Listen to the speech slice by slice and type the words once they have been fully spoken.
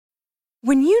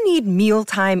When you need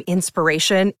mealtime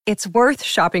inspiration, it's worth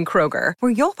shopping Kroger,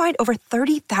 where you'll find over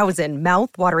 30,000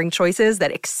 mouth-watering choices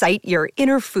that excite your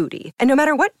inner foodie. And no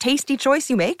matter what tasty choice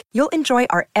you make, you'll enjoy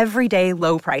our everyday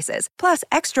low prices, plus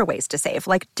extra ways to save,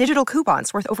 like digital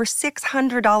coupons worth over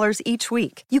 $600 each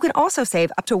week. You can also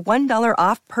save up to $1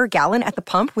 off per gallon at the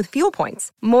pump with fuel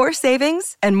points. More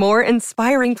savings and more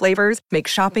inspiring flavors make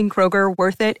shopping Kroger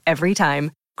worth it every time.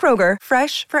 Kroger,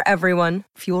 fresh for everyone.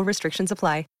 Fuel restrictions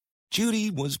apply.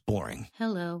 Judy was boring.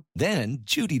 Hello. Then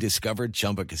Judy discovered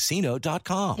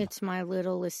ChumbaCasino.com. It's my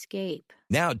little escape.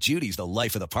 Now Judy's the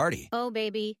life of the party. Oh,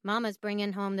 baby, mama's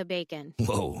bringing home the bacon.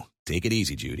 Whoa, take it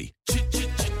easy, Judy.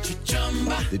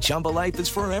 The Chumba life is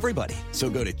for everybody. So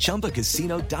go to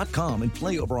ChumbaCasino.com and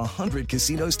play over 100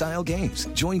 casino-style games.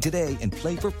 Join today and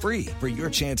play for free for your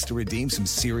chance to redeem some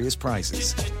serious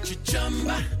prizes.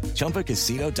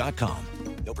 ChumbaCasino.com.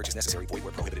 No purchase necessary. Void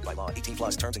where prohibited by law. 18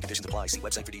 plus terms and conditions apply. See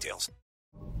website for details.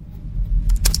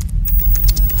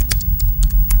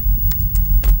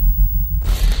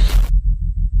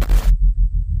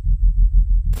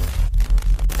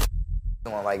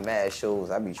 Doing like mad shows.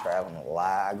 I be traveling a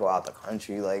lot. I go out the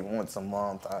country like once a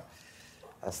month. I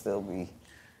still be,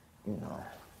 you know.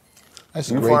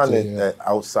 That's you find that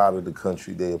outside of the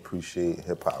country they appreciate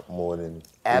hip hop more than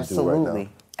absolutely. They do right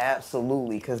now?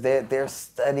 Absolutely, because they're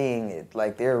studying it,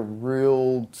 like they're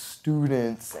real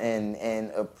students and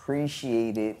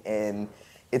appreciate it, and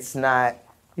it's not,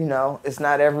 you know, it's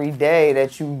not every day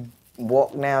that you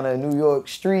walk down a New York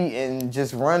street and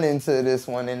just run into this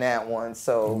one and that one.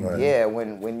 So right. Yeah,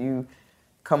 when you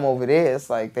come over there,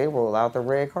 it's like they roll out the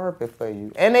red carpet for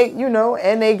you, and they, you know,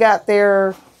 and they got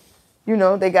their, you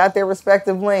know, they got their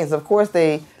respective lanes. Of course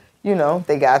they. You know,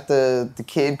 they got the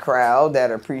kid crowd that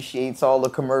appreciates all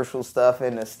the commercial stuff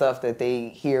and the stuff that they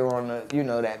hear on the, you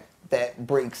know, that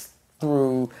breaks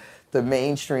through the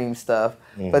mainstream stuff.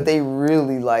 Mm-hmm. But they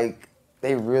really like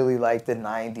the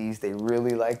 90s. They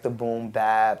really like the boom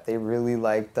bap. They really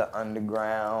like the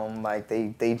underground. Like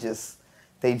they just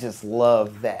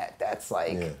love that. That's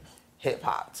like hip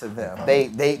hop to them.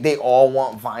 They all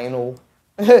want vinyl.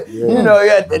 You know,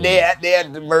 they had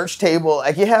the merch table.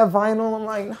 Like, you have vinyl? I'm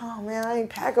like, no, man, I ain't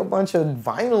pack a bunch of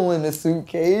vinyl in the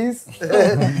suitcase.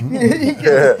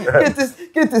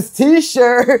 Get this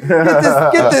T-shirt.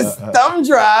 Get this thumb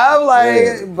drive.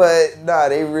 Like, but nah,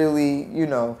 they really, you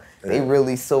know, they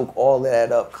really soak all of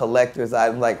that up. Collectors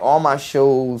items, like all my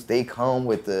shows, they come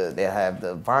with they'll have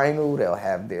the vinyl, they'll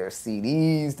have their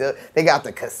CDs, they got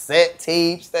the cassette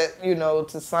tapes that, you know,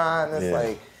 to sign. It's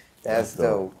like, that's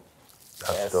dope.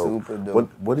 That's super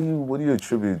dope. What do you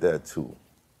attribute that to?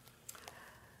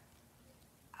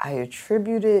 I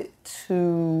attribute it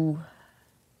to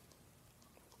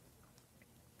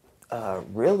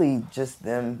really just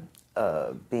them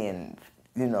being,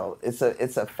 you know, it's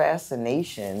a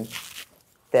fascination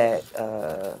that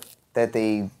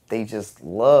they just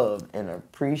love and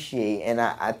appreciate. And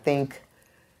I think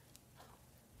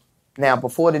now,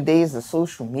 before the days of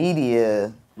social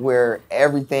media, where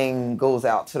everything goes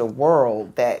out to the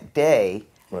world that day,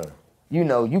 right. You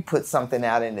know, you put something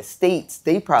out in the States,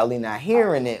 they probably not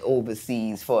hearing it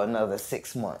overseas for another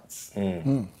 6 months.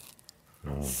 Mm.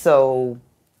 Mm. So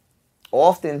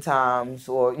oftentimes,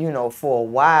 or, you know, for a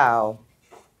while,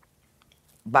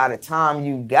 by the time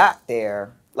you got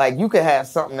there, like you could have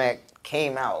something that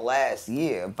came out last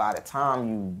year, by the time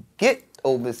you get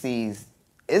overseas,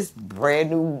 it's brand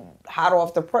new, hot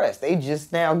off the press. They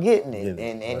just now getting it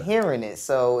and right. Hearing it.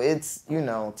 So it's, you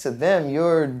know, to them,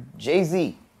 you're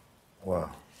Jay-Z.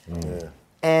 Wow. Mm. Yeah.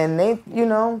 And they, you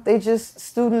know, they just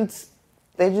students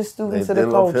of the culture. They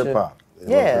love hip-hop.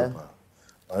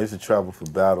 I used to travel for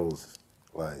battles.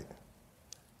 Like,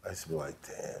 I used to be like,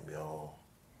 damn, yo,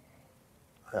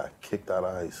 I got kicked out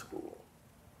of high school.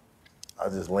 I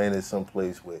just landed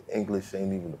someplace where English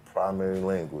ain't even the primary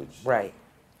language. Right.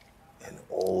 And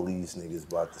all these niggas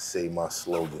about to say my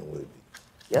slogan with me.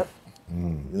 Yep.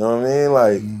 Mm. You know what I mean?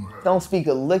 Like, don't speak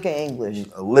a lick of English.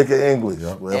 A lick of English.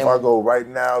 Yep. Well, if I go right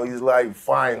now, he's like,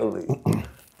 finally.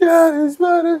 Yeah, it's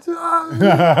better time. You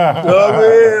know what I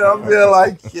mean? I'm being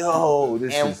like, yo,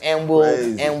 this is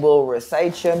crazy. And we'll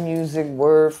recite your music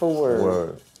word for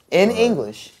word. In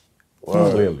English.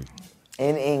 Clearly.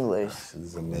 In English. This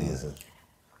is amazing.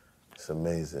 It's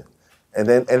amazing. And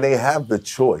they have the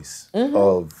choice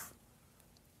of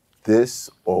this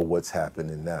or what's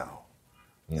happening now.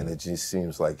 Mm. And it just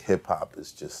seems like hip hop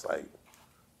is just like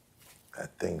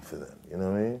that thing for them. You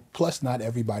know what I mean? Plus, not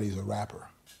everybody's a rapper.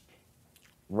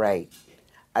 Right.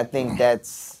 I think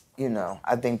that's, you know,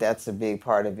 I think that's a big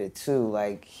part of it too.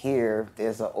 Like here,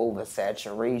 there's an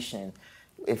oversaturation.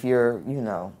 If you're, you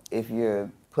know, if you're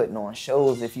putting on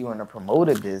shows, if you're in a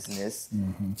promoter business,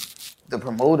 the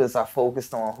promoters are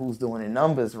focused on who's doing the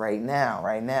numbers right now,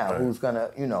 who's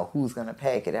gonna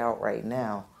pack it out right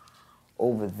now.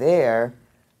 Over there,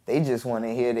 they just want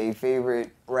to hear their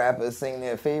favorite rappers sing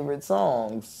their favorite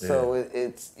songs. So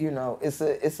it's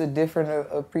a different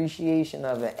appreciation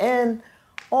of it. And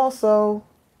also,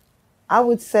 I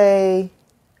would say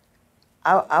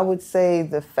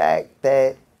the fact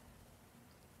that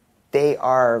they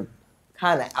are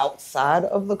kind of outside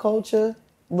of the culture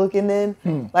looking in.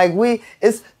 Like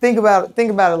think about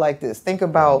it like this. Think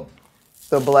about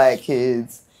the black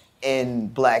kids in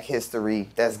Black history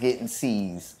that's getting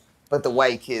C's, but the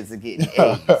white kids are getting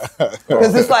A's.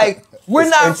 Because it's like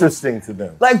it's interesting to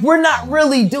them. Like we're not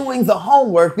really doing the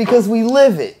homework because we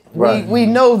live it. Right. We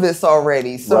know this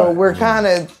already. So Right. we're kind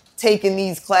of taking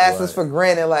these classes for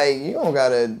granted. Like, you don't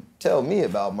gotta tell me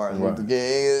about Martin Luther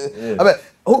King. Yeah. I mean,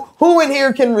 who in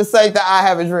here can recite the "I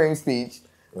Have a Dream" speech?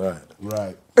 Right.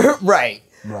 Right. Right.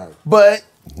 But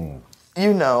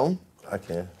I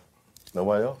can.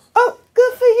 Nobody else? Oh,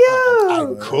 good for you.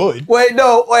 I could. Wait,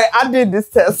 I did this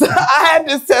test. I had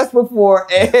this test before,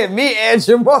 and me and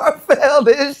Jamar failed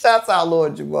it. Shouts out,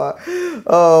 Lord Jamar.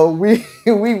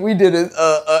 We did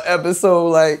a episode,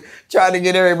 like, trying to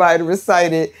get everybody to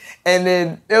recite it, and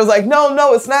then it was like,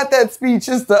 no, it's not that speech,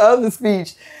 it's the other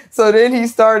speech. So then he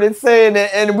started saying it,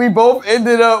 and we both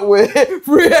ended up with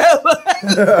free at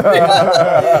last.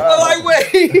 I'm like,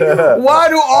 wait, why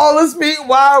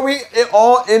are we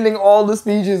all ending all the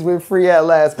speeches with free at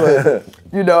last? But,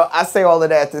 I say all of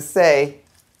that to say,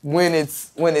 when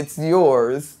it's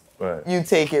yours, Right. you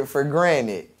take it for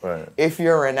granted. Right. If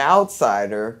you're an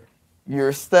outsider,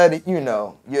 you're studying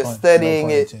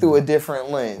it through a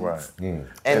different lens. Right.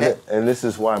 And this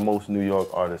is why most New York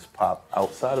artists pop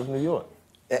outside of New York.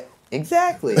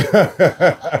 Exactly.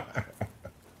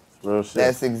 Real shit.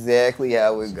 That's exactly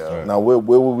how it goes. Now, where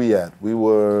were we at? We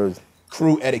were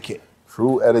Crew etiquette.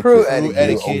 Crew etiquette. Crew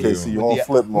etiquette. Okay, so you're on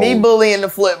flip mode. Me bullying the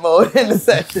flip mode in the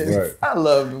sessions. Right. I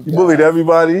love them. You bullied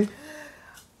everybody?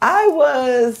 I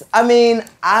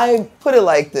put it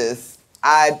like this.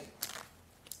 I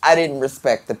didn't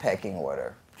respect the pecking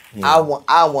order. I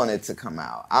wanted to come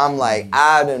out. I'm like,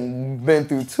 I done been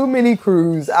through too many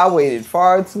crews. I waited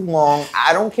far too long.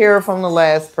 I don't care if I'm the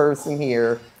last person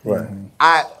here. Right.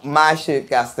 My shit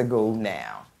got to go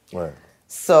now. Right.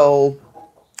 So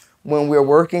when we're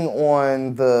working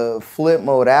on the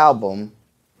Flipmode album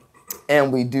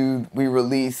and we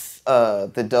release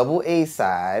the double A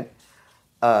side,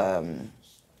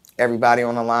 Everybody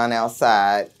on the Line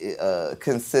Outside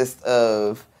consists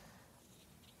of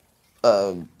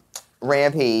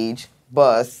Rampage,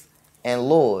 Bus, and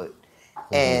Lord.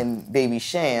 And Baby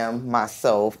Sham,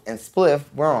 myself, and Spliff,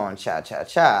 we're on Cha Cha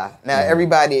Cha. Now,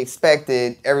 everybody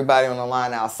expected Everybody on the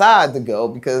Line Outside to go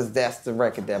because that's the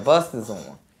record that Busta's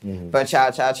on. But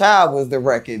Cha Cha Cha was the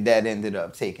record that ended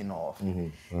up taking off.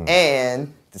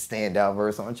 And the standout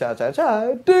verse on Cha Cha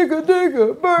Cha, Digga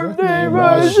Digga, birthday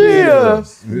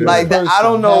Rashida. Like that, I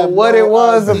don't know what it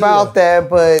was about that,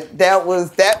 but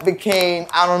that became,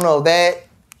 I don't know, that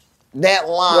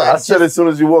line. Yeah, I said as soon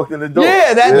as you walked in the door.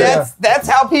 Yeah, that's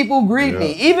how people greet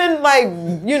me. Even like,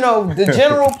 the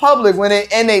general public when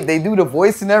they do the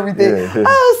voice and everything.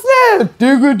 Oh snap,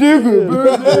 Digga Digga.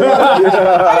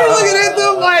 I be looking at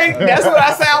them like, that's what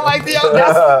I sound like to y'all.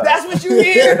 That's what you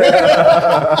hear.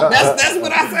 that's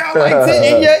what I sound like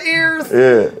in your ears.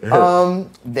 Yeah.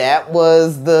 That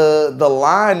was the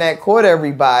line that caught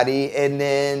everybody, and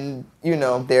then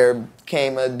there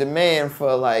came a demand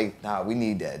for like, nah, we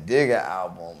need that Digga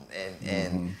album,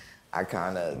 and I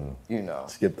kind of,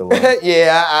 Skip the line.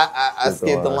 I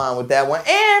skipped the line with that one,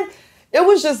 and it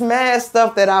was just mad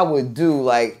stuff that I would do.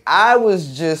 Like I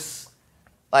was just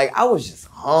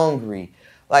hungry.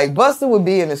 Like Busta would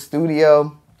be in the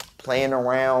studio playing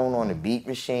around on the beat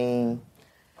machine,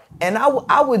 and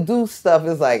I would do stuff.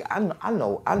 It's like I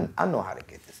know how to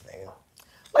get this nigga.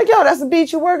 Like, yo, that's the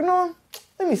beat you working on?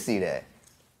 Let me see that.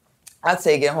 I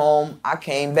take it home. I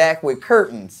came back with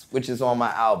Curtains, which is on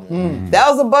my album.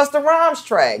 That was a Busta Rhymes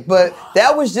track, but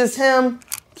that was just him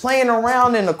playing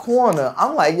around in the corner.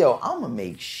 I'm like, yo, I'm going to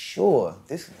make sure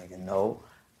this nigga know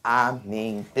I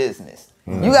mean business.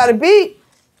 You got a beat?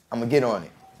 I'm going to get on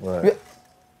it. Right.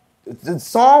 The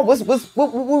song, what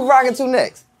we rocking to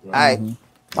next? All right,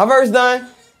 my verse done.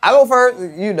 I go first,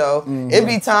 It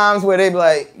be times where they be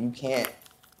like, you can't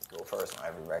go first on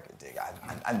every record, dig.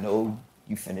 I know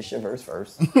you finish your verse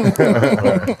first.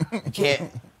 You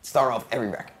can't start off every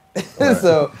record.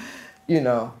 So,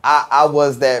 I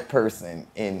was that person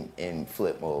in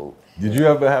Flipmode. Did you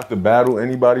ever have to battle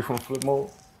anybody from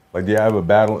Flipmode? Like, do you have a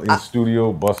battle in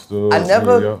studio, Buster? I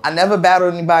never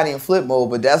battled anybody in flip mode,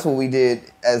 but that's what we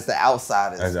did as the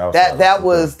outsiders. That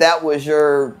was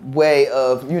your way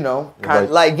of, you know, kind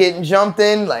of like getting jumped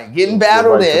in, like getting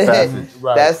battled in. And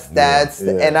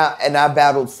I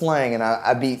battled Slang and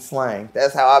I beat Slang.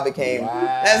 That's how I became.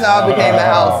 That's how I became the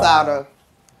outsider.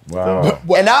 Wow.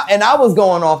 And I was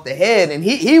going off the head, and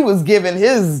he was giving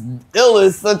his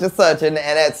illest such and such, and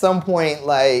at some point,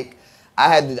 like,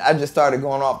 I just started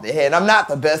going off the head. I'm not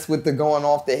the best with the going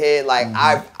off the head. Like,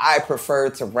 I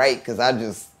prefer to write because I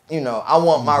just, you know, I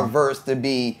want my verse to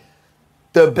be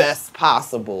the best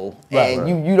possible.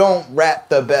 And you don't rap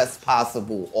the best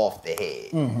possible off the head.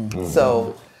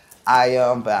 So but I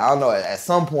don't know, at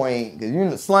some point, because you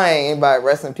know, Slang, anybody,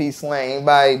 rest in peace, Slang,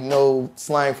 anybody know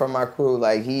Slang from my crew,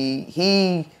 like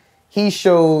he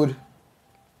showed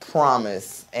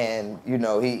promise, and you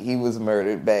know, he was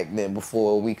murdered back then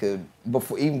before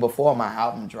before my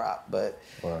album dropped, but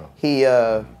he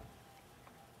was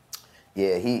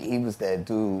that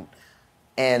dude.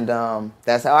 And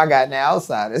that's how I got in the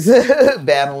Outsiders,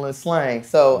 battling Slang.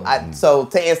 So so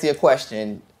to answer your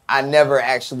question, I never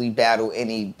actually battled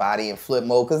anybody in flip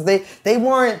mode because they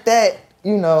weren't that,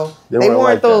 you know, they weren't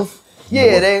like those. That.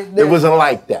 Yeah, it wasn't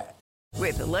like that.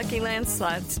 With the Lucky Land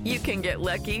Slots, you can get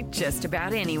lucky just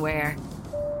about anywhere.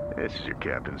 This is your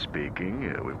captain speaking.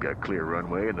 We've got clear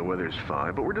runway and the weather's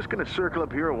fine, but we're just going to circle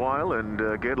up here a while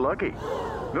and get lucky.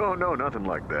 No, nothing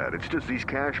like that. It's just these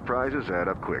cash prizes add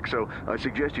up quick. So I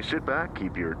suggest you sit back,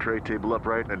 keep your tray table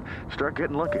upright, and start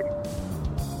getting lucky.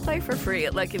 Play for free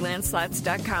at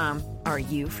LuckyLandSlots.com. Are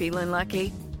you feeling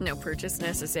lucky? No purchase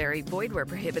necessary. Void where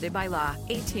prohibited by law.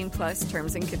 18+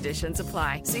 terms and conditions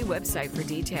apply. See website for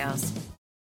details.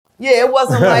 Yeah, it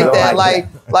wasn't like that.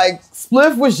 Like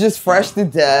Spliff was just fresh to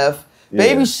death. Yeah.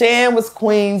 Baby Shan was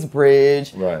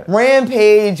Queensbridge. Right.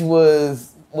 Rampage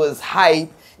was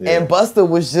hype. Yeah. And Buster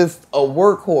was just a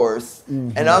workhorse.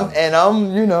 Mm-hmm. And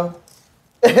I'm you know,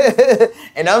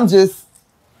 and I'm the nicest.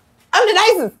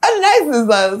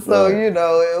 So, you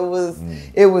know,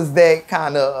 it was that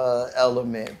kind of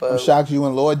element. But I'm shocked you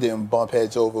and Lord didn't bump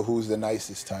heads over who's the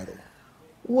nicest title.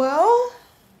 Well,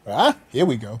 here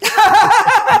we go.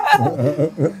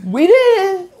 We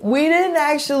didn't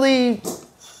actually,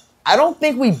 I don't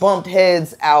think we bumped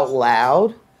heads out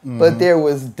loud, but there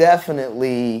was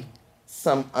definitely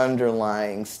some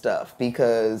underlying stuff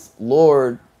because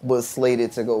Lord was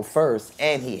slated to go first,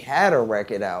 and he had a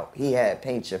record out. He had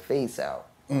Paint Your Face out.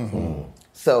 Mm-hmm.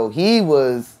 So he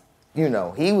was, you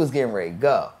know, he was getting ready to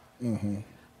go. Mm-hmm.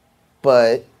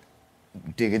 But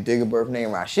Digga Birth Name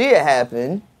Rashia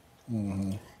happened,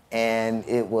 and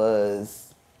it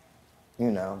was, you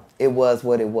know, it was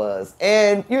what it was.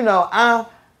 And, you know,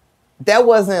 that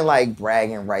wasn't like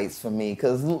bragging rights for me,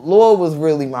 because Lord was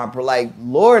really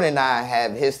Lord and I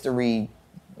have history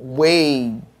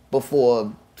way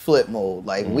before Flip Mode.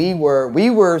 Like we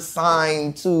were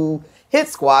signed to Hit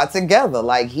Squad together.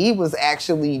 Like he was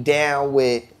actually down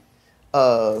with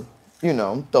you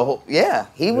know, the whole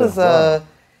he was I'm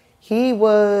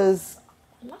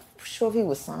not sure if he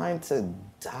was signed to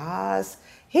DOS.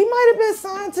 He might have been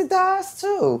signed to DOS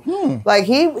too. Like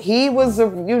he was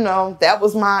you know, that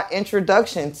was my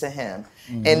introduction to him.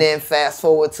 And then fast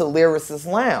forward to Lyricist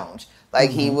Lounge. Like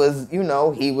he was, you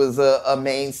know, he was a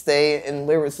mainstay in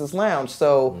Lyricist Lounge.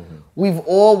 So we've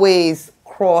always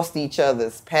crossed each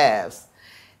other's paths.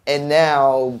 And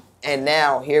now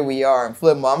here we are in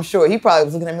Flip Mode. I'm sure he probably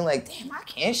was looking at me like, damn, I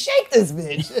can't shake this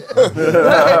bitch.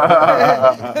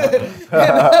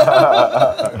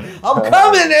 I'm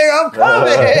coming, nigga, I'm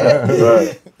coming.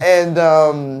 Right.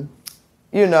 And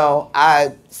you know,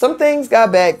 some things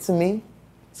got back to me.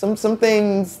 Some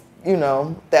things, you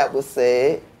know, that was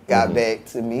said got back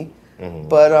to me.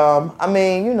 But I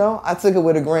mean, you know, I took it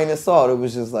with a grain of salt. It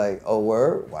was just like, oh,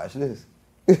 word, watch this.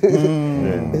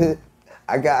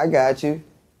 I got you.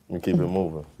 You keep it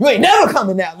moving. You ain't never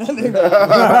coming out. Nah, that's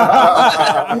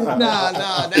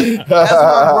my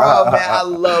bro, man. I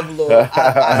love Lord.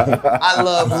 I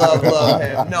love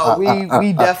him. No,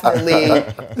 we definitely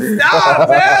stop,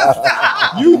 man.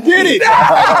 Stop. You did it.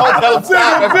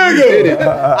 Stop. You did it.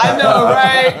 I know,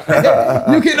 right?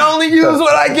 You can only use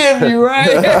what I give you,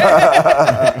 right?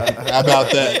 How about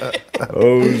that?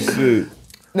 Oh shit.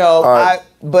 No, right.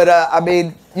 I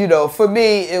mean, you know, for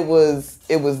me, it was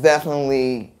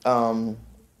definitely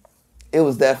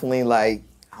like,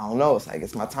 I don't know, it's like,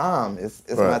 it's my time. It's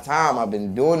my time. I've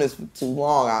been doing this for too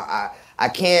long. I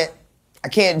can't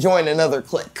join another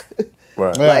clique.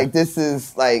 Right. Like this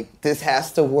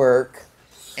has to work,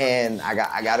 and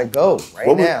I gotta go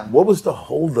now. What was the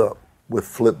holdup with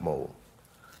Flip Mode?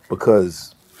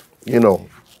 Because, you know,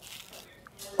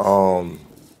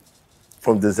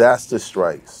 From Disaster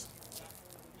Strikes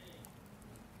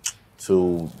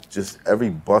to just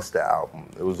every Busta album,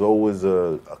 it was always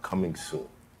a coming soon.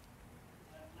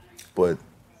 But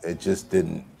it just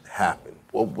didn't happen.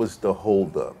 What was the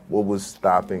holdup? What was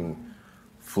stopping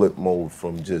Flipmode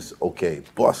from just, okay,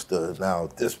 Busta, now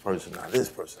this person, now this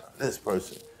person, now this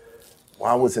person?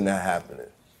 Why wasn't that happening?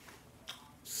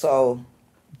 So,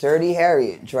 Dirty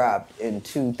Harriet dropped in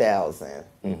 2000.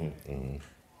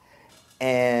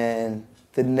 And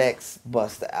the next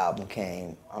Busta album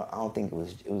came. I don't think it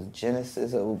was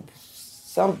Genesis or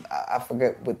I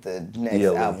forget what the next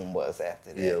album was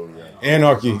after that.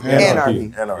 Anarchy.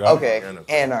 Okay,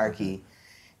 Anarchy.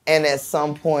 And at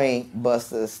some point,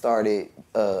 Busta started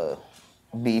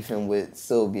beefing with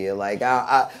Sylvia. Like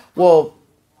I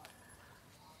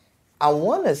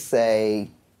want to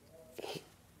say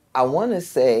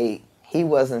he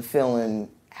wasn't feeling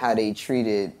how they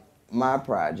treated my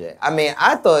project. I mean,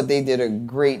 I thought they did a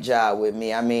great job with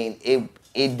me. I mean, it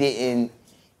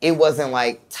wasn't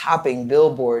like topping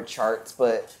Billboard charts,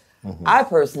 but I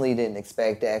personally didn't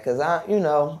expect that because I'm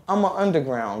an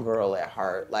underground girl at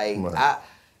heart. Like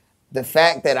the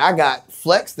fact that I got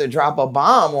Flex to drop a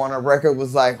bomb on a record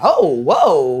was like, oh,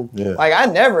 whoa. Yeah. Like I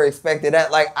never expected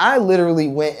that. Like I literally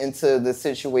went into the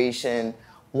situation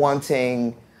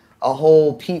wanting a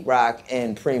whole Pete Rock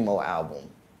and Primo album.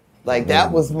 Like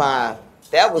that was my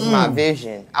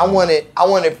vision. I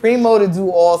wanted Primo to do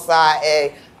all side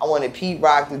A. I wanted Pete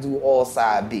Rock to do all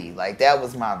side B. Like that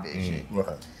was my vision.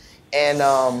 Right. And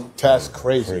that's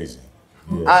crazy.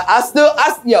 Yeah. I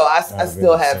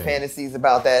still have fantasies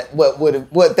about that. What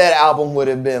that album would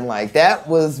have been like. That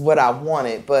was what I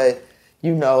wanted. But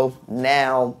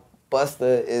now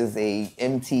Busta is a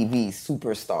MTV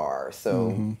superstar.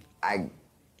 So I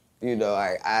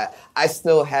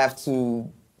still have to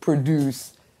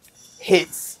produce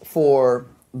hits for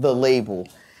the label.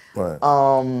 Right.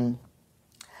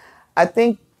 I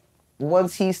think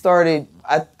once he started,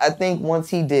 once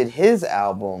he did his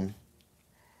album,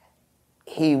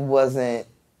 he wasn't,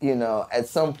 at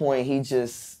some point he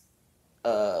just,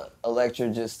 Elektra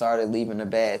just started leaving a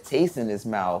bad taste in his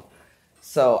mouth.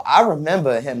 So I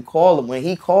remember him calling, when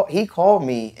he called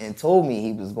me and told me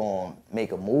he was going to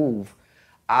make a move.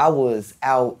 I was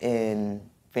out in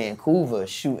Vancouver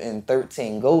shooting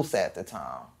 13 Ghosts at the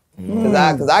time.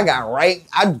 Cause I got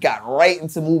right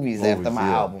into movies after my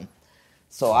album.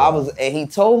 So and he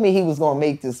told me he was gonna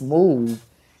make this move,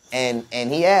 and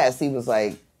he asked, he was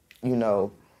like,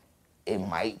 it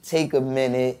might take a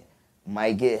minute,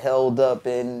 might get held up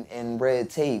in red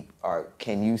tape, or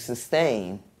can you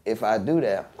sustain if I do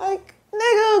that? Like,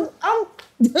 nigga,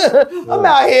 I'm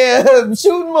out here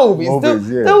shooting movies.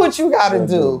 Do what you gotta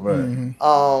do. Right.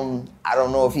 I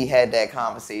don't know if he had that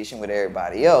conversation with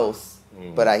everybody else,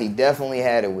 but he definitely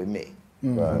had it with me.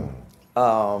 Right.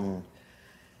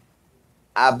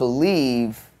 I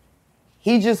believe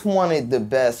he just wanted the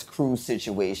best crew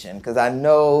situation because I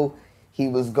know he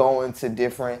was going to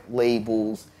different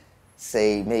labels,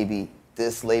 say maybe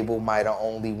this label might have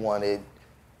only wanted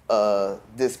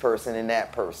this person and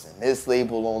that person. This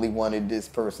label only wanted this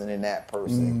person and that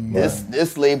person.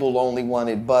 This label only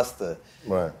wanted Busta.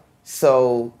 Right.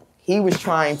 So he was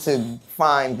trying to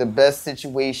find the best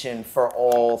situation for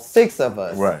all 6 of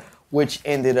us. Right. Which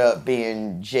ended up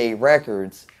being J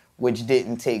Records, which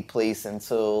didn't take place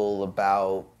until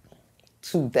about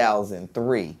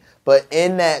 2003. But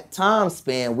in that time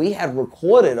span, we had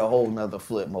recorded a whole nother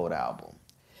Flipmode album.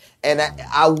 And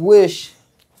I wish,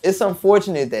 it's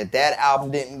unfortunate that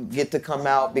album didn't get to come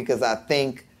out because I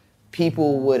think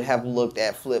people would have looked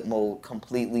at Flipmode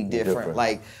completely different.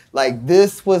 Like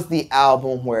this was the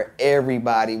album where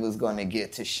everybody was going to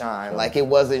get to shine. Like it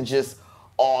wasn't just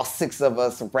all 6 of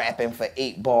us rapping for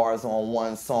 8 bars on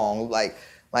one song. Like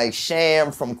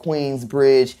Sham from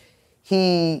Queensbridge,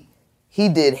 he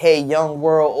did Hey Young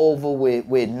World over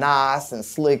with Nas and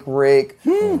Slick Rick.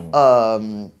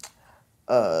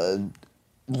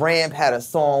 Ramp had a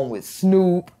song with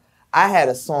Snoop. I had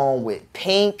a song with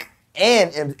Pink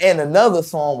and another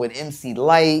song with MC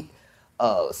Lyte.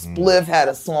 Spliff had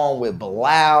a song with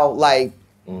Bilal. Like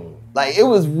it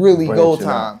was really go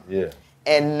time. Yeah.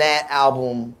 And that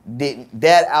album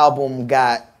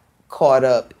got caught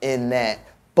up in that.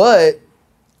 But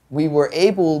we were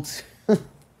able to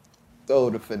throw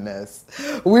the finesse.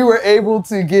 We were able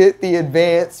to get the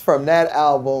advance from that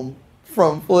album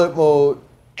from Flipmode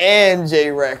and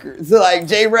J Records. So like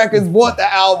J Records bought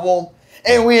the album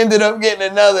and we ended up getting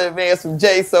another advance from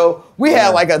J. So we had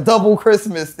like a double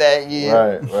Christmas that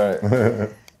year. Right.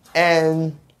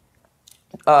 And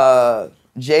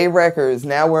J Records.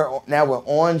 Now we're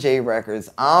on J Records.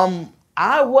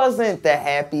 I wasn't the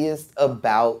happiest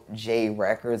about J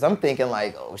Records. I'm thinking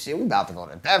like, oh shit, we about to go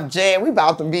to Def Jam. We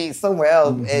about to be somewhere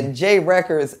else. Mm-hmm. And J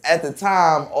Records at the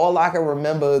time, all I can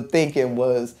remember thinking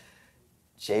was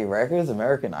J Records,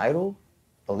 American Idol,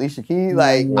 Alicia Keys.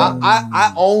 Like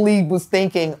I only was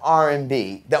thinking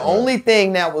R&B. The only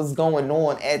thing that was going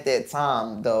on at that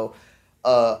time though,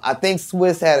 I think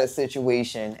Swiss had a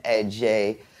situation at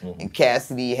J. And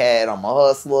Cassidy had I'm a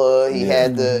Hustler. He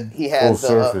had Full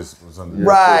Surface was under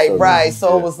right.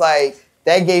 So it was like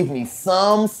that gave me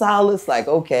some solace. Like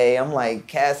okay, I'm like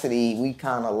Cassidy. We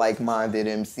kind of like-minded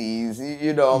MCs.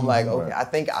 You know, I'm like okay. I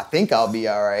think I'll be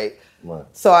all right. Right.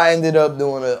 So I ended up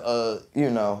doing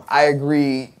I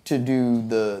agreed to do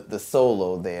the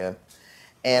solo there,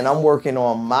 and I'm working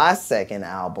on my second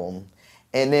album,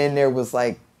 and then there was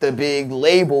like the big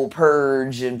label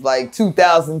purge in like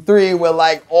 2003 where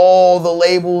like all the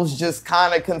labels just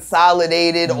kind of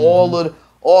consolidated, all the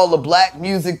black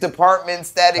music departments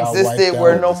that existed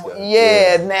were no more.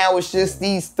 Now it's just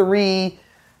these three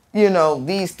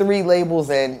labels,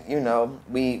 and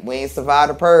we ain't survived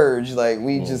the purge. Like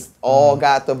we just all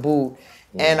got the boot.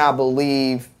 And I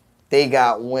believe they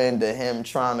got wind of him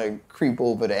trying to creep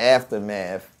over the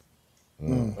Aftermath.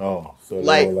 Oh, so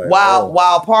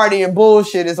while Party and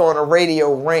Bullshit is on the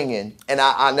radio ringing, and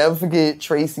I never forget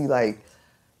Tracy. Like,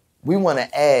 we want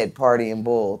to add Party and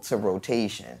Bull to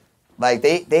rotation. Like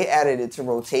they added it to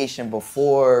rotation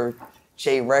before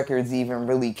J Records even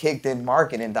really kicked in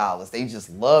marketing dollars. They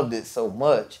just loved it so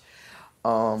much.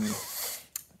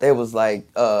 They was like,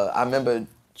 I remember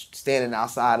standing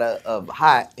outside of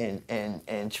Hot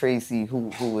and Tracy,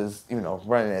 who was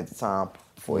running at the time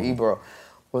for Ebro.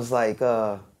 Was like,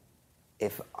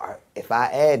 if I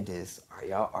add this,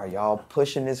 are y'all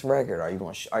pushing this record? Are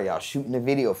y'all shooting the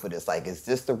video for this? Like, is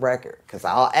this the record? Cause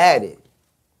I'll add it,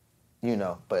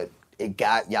 but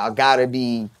y'all gotta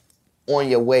be on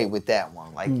your way with that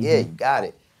one. Like, yeah, you got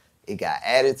it. It got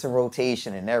added to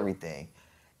rotation and everything,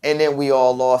 and then we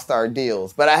all lost our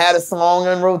deals. But I had a song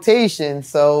in rotation,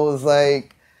 so it was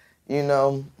like,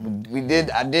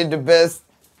 I did the best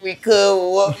we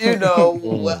could,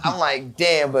 I'm like,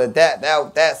 damn, but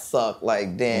that sucked,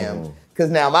 like, damn. Because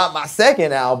now my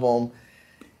second album,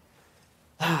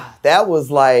 that was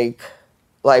like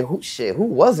who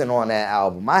wasn't on that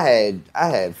album? I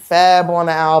had Fab on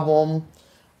the album.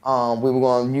 We were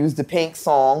going to use the Pink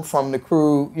song from the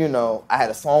crew. I had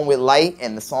a song with Light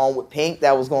and the song with Pink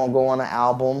that was going to go on the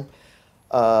album.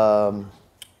 Man,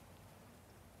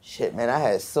 I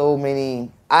had so many.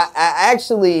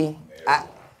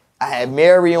 I had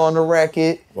Mary on the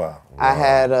record. Wow. I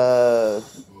had that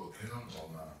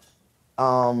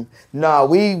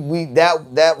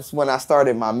was when I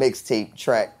started my mixtape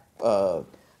track.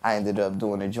 I ended up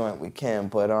doing a joint with Kim,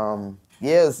 but so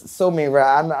many.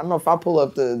 I don't know if I pull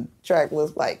up the track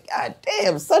list, like, God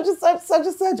damn, such and such, such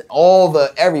and such.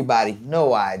 Everybody,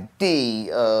 No ID,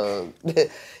 you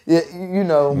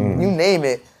name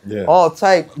it. Yeah. All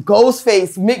type.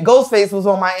 Ghostface was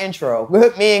on my intro.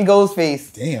 Me and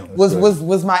Ghostface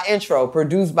was my intro,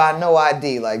 produced by No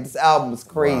ID. Like, this album was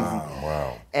crazy.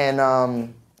 Wow. And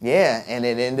and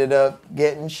it ended up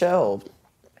getting shelved.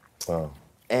 Wow.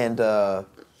 And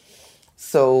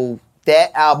so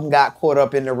that album got caught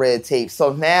up in the red tape.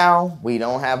 So now we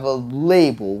don't have a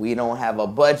label. We don't have a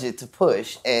budget to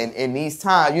push. And in these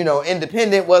times,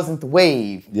 independent wasn't the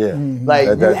wave. Yeah. Like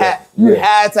you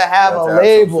had to have a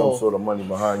label. Some sort of money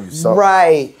behind you. Something.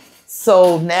 Right.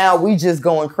 So now we just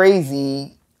going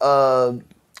crazy on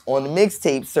the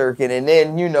mixtape circuit. And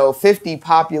then, 50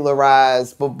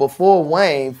 popularized, but before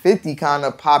Wayne, 50 kind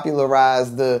of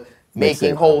popularized the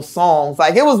making whole songs.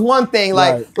 Like, it was one thing,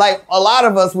 like a lot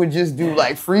of us would just do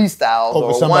like freestyles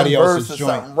or one verse or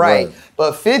something. Right.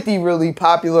 But 50 really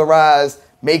popularized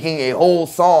making a whole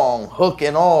song, hook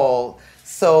and all.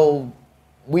 So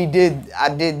I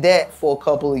did that for a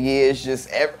couple of years, just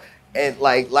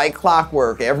like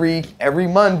clockwork. Every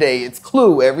Monday it's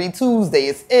Clue, every Tuesday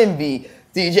it's Envy,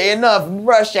 DJ Enough,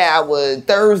 Rush Hour,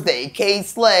 Thursday, K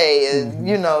Slay,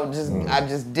 and I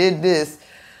just did this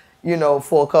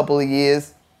for a couple of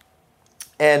years.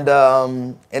 And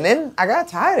then I got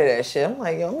tired of that shit. I'm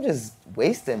like, I'm just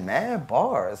wasting mad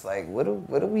bars. Like, what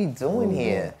are we doing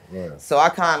here? Yeah. So I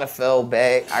kind of fell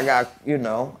back. I got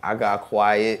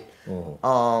quiet.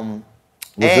 Was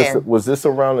this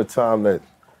around the time that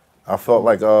I felt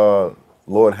like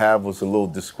Lord Have was a little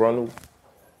disgruntled?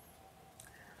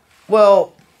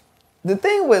 Well, the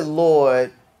thing with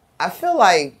Lord, I feel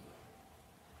like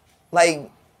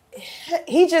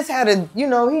he just had a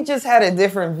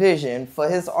different vision for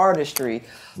his artistry.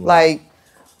 Right. Like,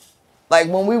 like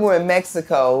when we were in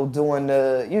Mexico doing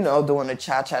the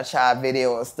cha-cha-cha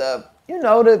video and stuff,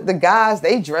 the guys,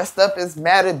 they dressed up as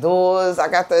matadors. I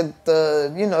got the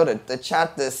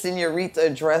senorita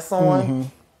dress on. Mm-hmm.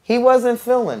 He wasn't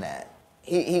feeling that.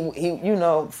 He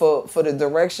for the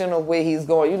direction of where he's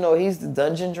going, he's the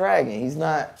Dungeon Dragon. He's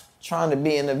not trying to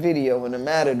be in a video in a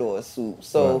matador suit.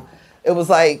 So It was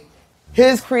like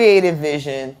his creative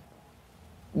vision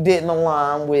didn't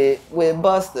align with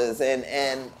Busta's,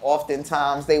 and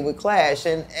oftentimes they would clash.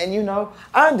 And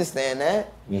I understand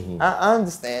that. Mm-hmm. I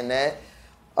understand that.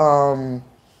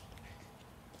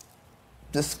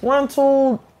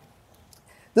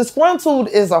 Disgruntled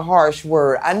is a harsh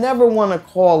word. I never want to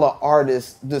call an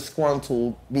artist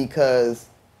disgruntled because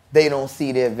they don't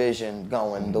see their vision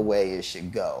going the way it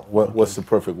should go. What's the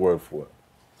perfect word for it?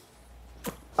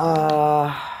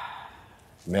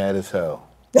 Mad as hell.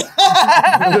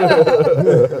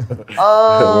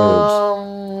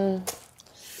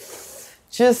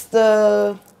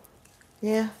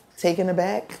 Taken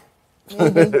aback.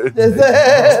 Maybe.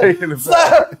 Taking it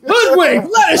back. Hoodwink,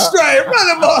 let it stray, run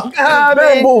the ball.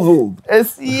 Bamboozled.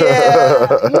 It's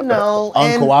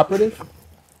Uncooperative?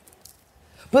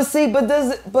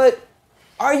 But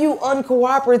are you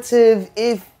uncooperative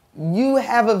if you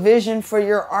have a vision for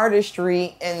your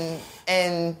artistry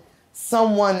and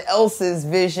someone else's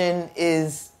vision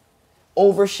is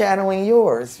overshadowing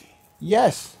yours?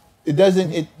 Yes. It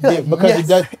doesn't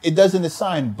it doesn't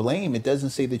assign blame. It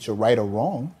doesn't say that you're right or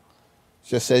wrong. It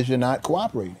just says you're not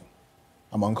cooperating.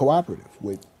 I'm uncooperative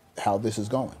with how this is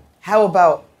going. How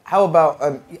about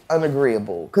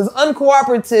unagreeable? Because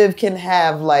uncooperative can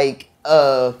have like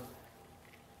a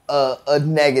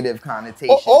negative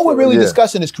connotation. All we're really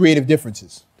discussing is creative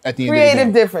differences at the end of the day.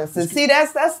 Creative differences. See,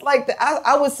 that's like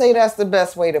I would say that's the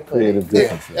best way to put creative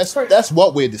differences. That's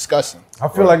what we're discussing. I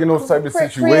feel like in those type of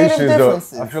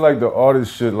situations, I feel like the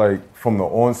artist should, like, from the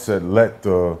onset, let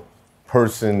the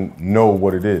person know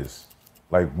what it is,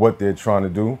 like what they're trying to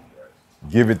do.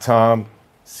 Give it time,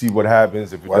 see what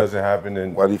happens. If it doesn't happen,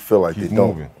 then why do you feel like keep they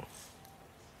moving? don't?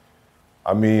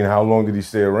 I mean, how long did he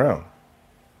stay around?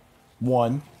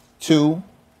 1, 2,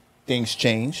 things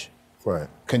change. Right.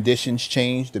 Conditions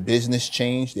change, the business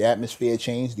change, the atmosphere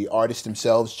change, the artists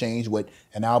themselves change. What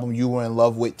an album you were in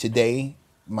love with today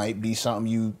might be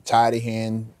something you tired of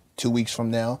hearing 2 weeks from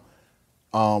now.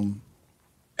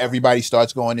 Everybody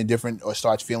starts going in different, or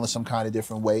starts feeling some kind of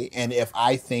different way. And if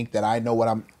I think that I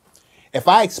know if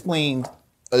I explained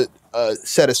a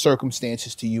set of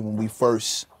circumstances to you when we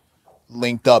first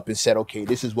linked up and said, okay,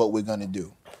 this is what we're gonna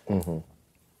do. Mm-hmm.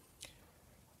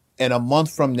 And a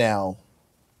month from now,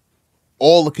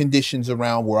 all the conditions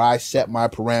around where I set my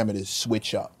parameters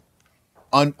switch up.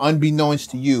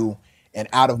 Unbeknownst to you and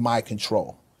out of my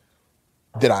control.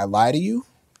 Did I lie to you?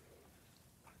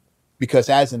 Because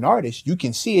as an artist, you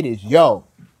can see it as,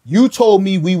 you told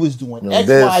me we was doing X,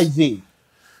 Y, Z.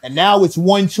 And now it's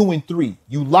 1, 2, and 3.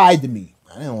 You lied to me.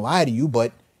 I didn't lie to you,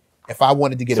 but if I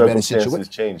wanted to get a better situation.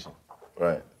 Circumstances changing.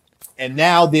 Right. And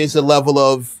now there's a level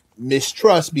of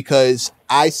mistrust because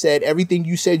I said everything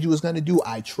you said you was going to do,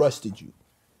 I trusted you.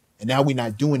 And now we're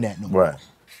not doing that no more. Right.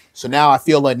 So now I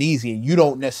feel uneasy, and you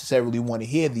don't necessarily want to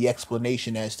hear the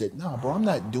explanation as to, no, bro, I'm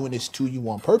not doing this to you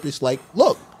on purpose. Like,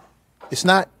 look, it's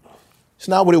not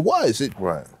what it was.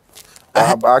 Right.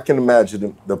 I can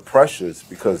imagine the pressures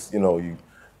because, you're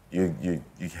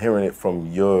hearing it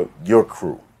from your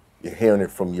crew. You're hearing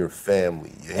it from your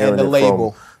family. You're hearing the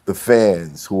label. From the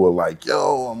fans who are like,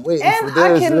 I'm waiting for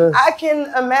this. And I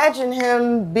can imagine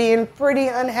him being pretty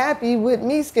unhappy with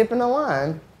me skipping a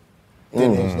line.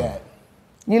 Then there's that.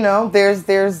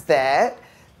 There's that.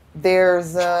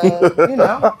 There's, I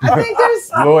think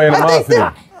there's,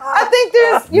 I think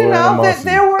there's,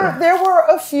 there were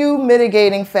a few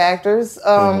mitigating factors,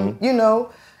 and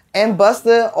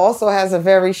Busta also has a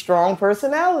very strong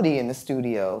personality in the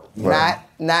studio. Right.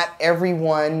 Not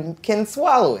everyone can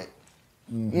swallow it.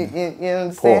 Mm-hmm. You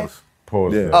understand?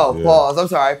 Pause. Yeah. Pause. I'm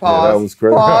sorry. Pause. Yeah, that was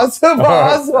crazy. Pause.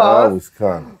 That was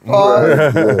kind of.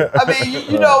 Pause. I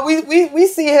mean, we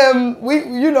see him.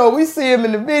 We see him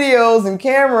in the videos and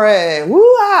camera and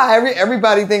woo-ha.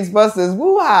 Everybody thinks Busta is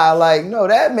woo-ha. Like, no,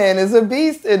 that man is a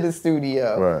beast in the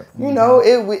studio. Right.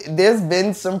 There's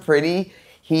been some pretty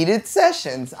heated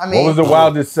sessions. I mean, what was the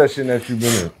wildest session that you've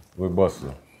been in with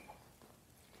Busta?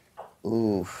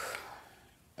 Oof.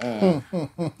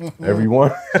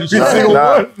 Everyone?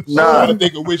 Nah.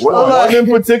 One in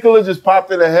particular just popped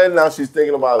in her head. Now she's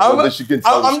thinking about so that she can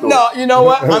tell the story. No, you know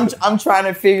what? I'm trying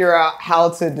to figure out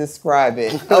how to describe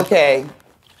it. Okay,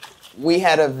 we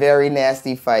had a very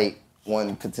nasty fight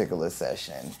one particular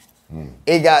session.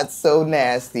 It got so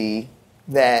nasty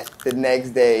that the next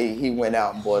day he went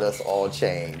out and bought us all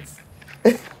chains.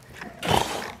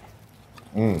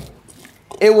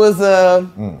 It was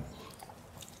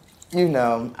you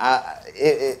know,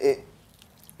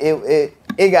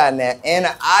 it got that, and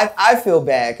I feel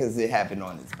bad because it happened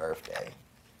on his birthday.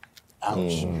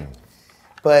 Ouch.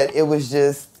 But it was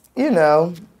just, you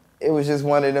know, it was just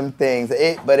one of them things.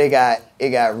 But it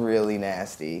got really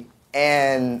nasty,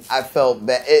 and I felt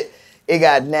that it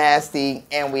got nasty,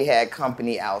 and we had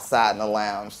company outside in the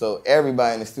lounge, so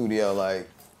everybody in the studio like,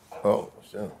 oh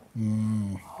shit,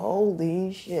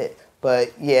 holy shit.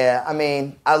 But yeah, I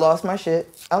mean, I lost my shit.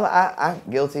 I'm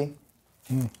guilty.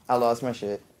 I lost my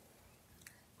shit,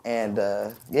 and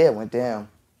yeah, it went down.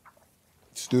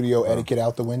 Studio etiquette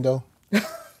out the window.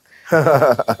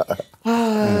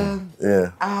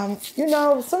 Yeah. You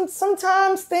know,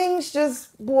 sometimes things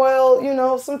just boil. You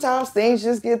know, sometimes things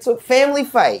just get to family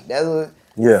fight. That's what.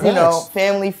 Yeah. You know,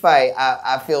 family fight.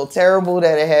 I feel terrible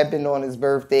that it happened on his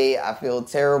birthday. I feel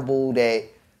terrible that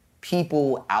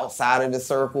people outside of the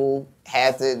circle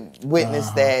had to witness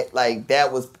that. Like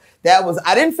that was.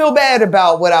 I didn't feel bad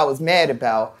about what I was mad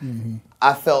about.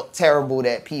 I felt terrible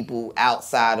that people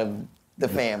outside of the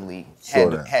family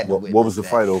had to witness what was the that.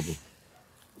 fight over?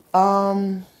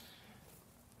 I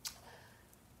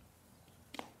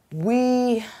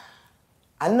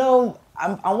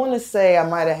want to say I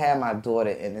might have had my daughter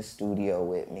in the studio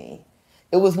with me.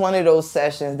 It was one of those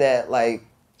sessions that, like,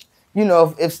 you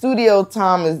know, if studio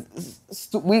time is,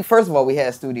 first of all, we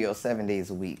had studio 7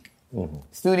 days a week.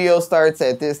 Studio starts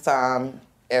at this time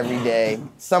every day.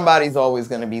 Somebody's always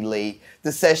going to be late.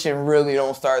 The session really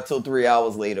don't start till 3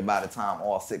 hours later by the time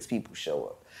all 6 people show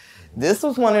up. This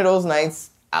was one of those nights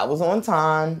I was on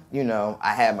time. You know,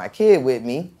 I had my kid with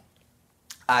me.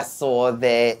 I saw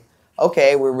that,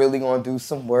 okay, we're really going to do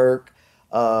some work.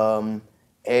 Other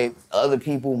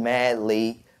people mad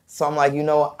late. So I'm like, you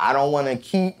know, I don't want to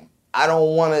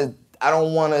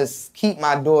keep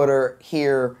my daughter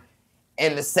here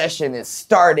and the session is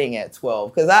starting at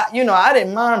 12. Because I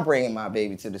didn't mind bringing my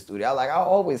baby to the studio. I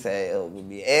always had help with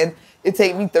me. And it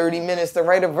take me 30 minutes to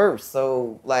write a verse.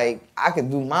 So, like, I could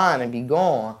do mine and be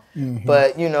gone.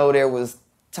 But, you know, there was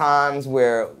times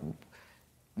where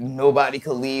nobody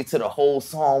could leave till the whole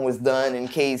song was done in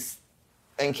case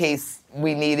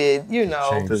we needed, you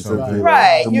know,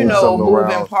 right, you know,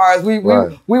 moving parts. We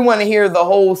want to hear the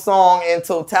whole song in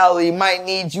totality. Might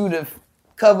need you to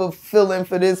fill in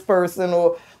for this person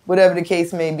or whatever the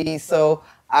case may be. So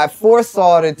I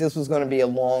foresaw that this was going to be a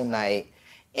long night,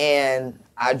 and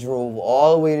I drove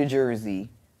all the way to Jersey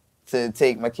to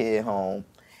take my kid home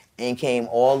and came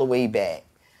all the way back.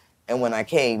 And when I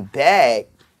came back,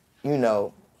 you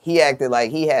know, he acted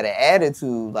like he had an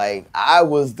attitude, like I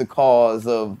was the cause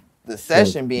of the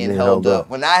session being held up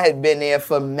when I had been there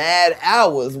for mad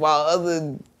hours while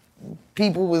other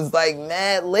people was like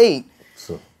mad late.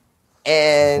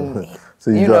 And so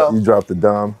you dropped the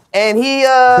dime. And he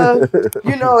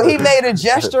you know, he made a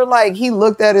gesture like he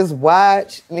looked at his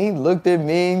watch and he looked at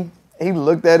me, he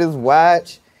looked at his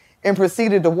watch and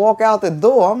proceeded to walk out the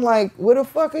door. I'm like, where the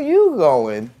fuck are you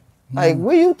going? Like,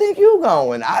 where you think you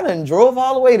going? I done drove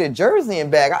all the way to Jersey and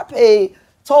back. I paid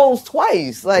tolls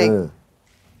twice. Like,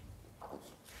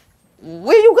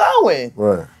 where you going?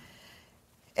 Right.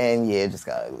 And yeah, it just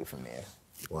got ugly from there.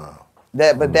 Wow.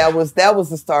 That was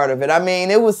the start of it. I mean,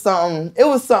 it was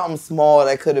something small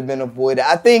that could have been avoided.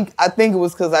 I think it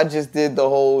was because I just did the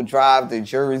whole drive to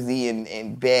Jersey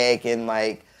and back, and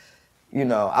like, you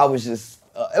know, I was just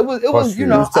it was you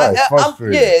know,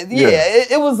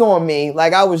 it was on me.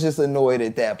 Like, I was just annoyed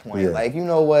at that point. Yeah. Like, you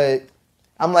know what?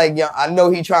 I'm like, yeah, I know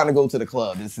he's trying to go to the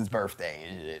club. It's his birthday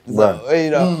and shit. So,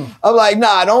 you know, I'm like,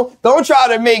 nah, don't try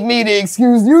to make me the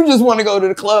excuse. You just want to go to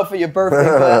the club for your birthday.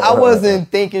 But I wasn't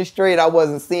thinking straight. I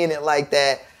wasn't seeing it like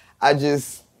that. I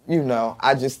just, you know,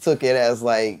 I just took it as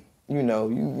like, you know,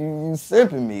 you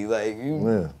simping me. Like,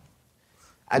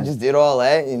 I just did all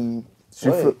that. And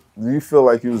do you feel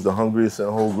like you was the hungriest in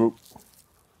the whole group?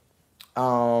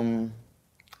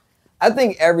 I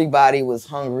think everybody was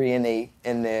hungry in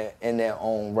their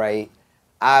own right.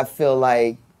 I feel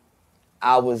like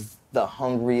I was the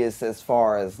hungriest as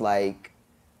far as like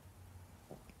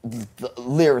the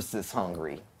lyricist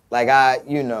hungry. Like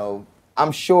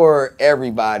I'm sure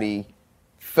everybody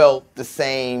felt the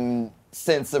same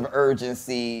sense of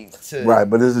urgency to. Right,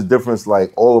 but there's a difference.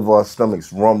 Like, all of our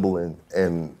stomachs rumbling,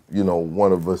 and you know,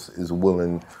 one of us is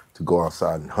willing to go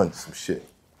outside and hunt some shit.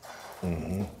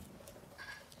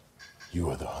 You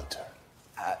were the hunter.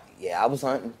 Yeah, I was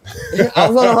hunting. I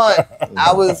was on a hunt.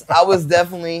 I was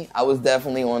definitely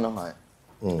on the hunt.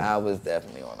 I was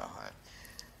definitely on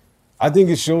a I think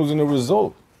it shows in the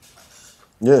result.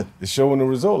 Yeah. It's showing the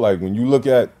result. Like when you look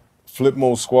at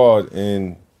Flipmode Squad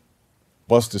and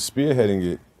Busta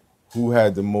spearheading it, who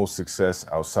had the most success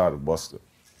outside of Busta?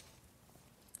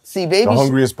 See, the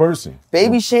hungriest person.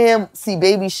 Baby Sham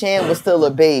was still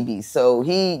a baby, so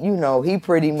he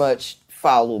pretty much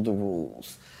followed the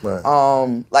rules. Right.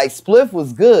 Like Spliff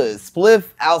was good. Spliff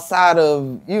outside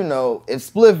of, if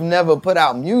Spliff never put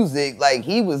out music, like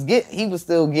he was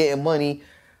still getting money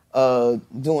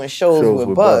doing shows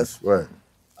with Bus. Right.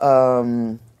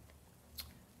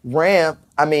 Ramp,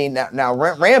 I mean now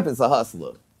Ramp is a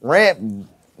hustler. Ramp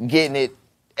getting it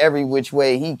every which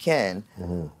way he can.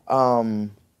 Mm-hmm.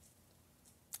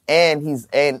 And he's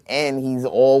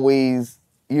always,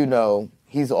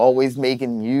 he's always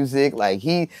making music. Like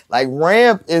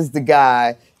Ramp is the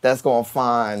guy that's gonna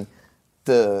find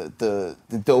the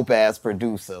dope ass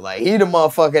producer. Like he the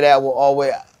motherfucker that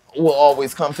will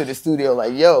always come to the studio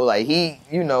like, yo, like he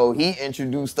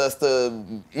introduced us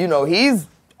to, he's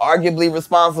arguably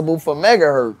responsible for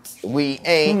megahertz. We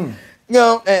ain't,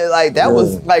 and like that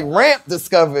was like Ramp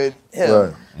discovered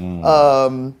him.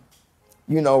 Right.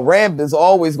 Ramp is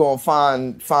always gonna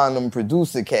find them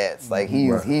producer cats. Like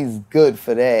he's good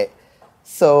for that.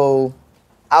 So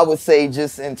I would say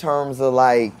just in terms of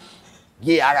like,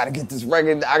 yeah, I gotta get this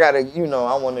record. I gotta, I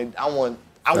want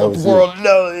the world to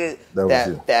know it.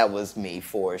 That was me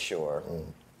for sure.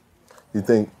 You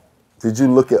think? Did you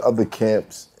look at other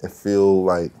camps and feel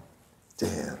like,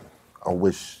 damn, I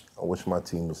wish my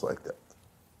team was like that?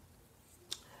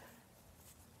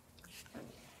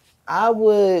 I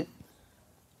would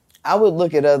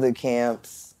look at other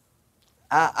camps.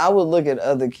 I would look at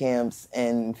other camps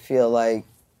and feel like,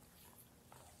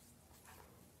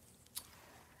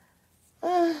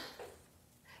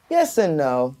 yes and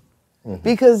no,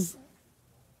 because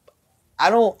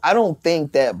I don't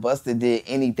think that Busta did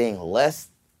anything less,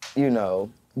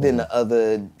 than the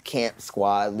other camp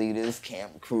squad leaders,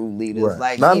 camp crew leaders.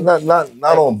 Right. Like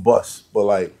not on Bus, but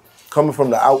like coming from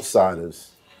the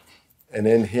outsiders, and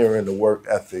then hearing the work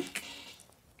ethic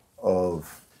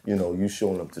of, you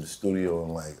showing up to the studio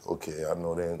and like, okay, I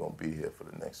know they ain't gonna be here for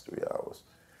the next 3 hours.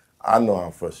 I know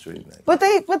I'm frustrated. But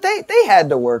they had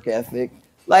the work ethic.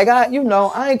 Like I ain't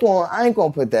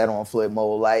gonna put that on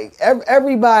Flipmode. Like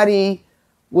everybody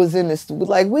was in the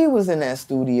like we was in that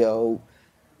studio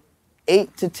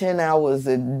 8 to 10 hours,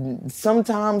 and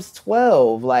sometimes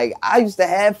 12. Like I used to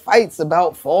have fights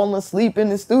about falling asleep in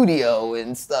the studio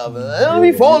and stuff. Don't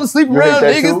be falling asleep around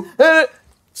niggas.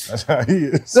 That's how he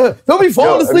is. Don't be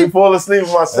falling asleep. If you fall asleep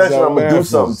in my session, I'm gonna do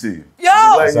something to you.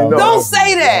 Yo, don't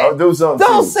say that. I'll do something to you.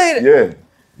 Don't say that.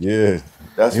 Yeah.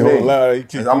 That's You me. don't allow- you And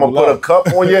keep I'm gonna people put a out. cup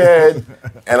on your head,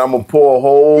 and I'm gonna pour a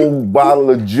whole bottle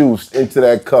of juice into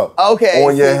that cup. Okay,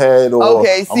 on your head, or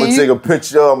okay, I'm gonna take a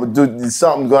picture. I'm gonna do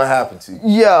something. Gonna happen to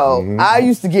you. Yo, I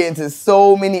used to get into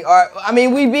so many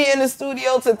we be in the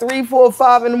studio till 3, 4,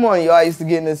 5 in the morning. Yo, I used to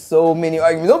get into so many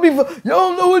arguments. You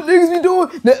don't know what niggas be doing.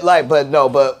 Like, but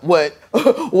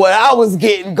what I was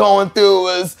going through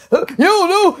was, you don't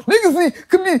know, niggas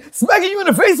could be smacking you in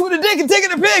the face with a dick and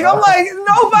taking a pig. I'm like,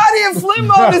 nobody in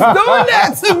Flipmode is doing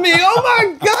that to me. Oh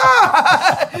my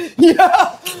God.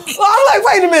 Yeah. I'm like,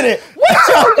 wait a minute. What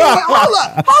y'all doing?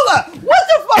 Hold up. What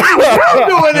the fuck are y'all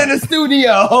doing in the studio?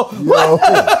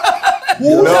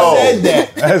 No, said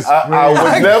that? I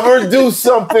would never do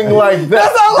something like that.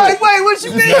 That's all like, wait, what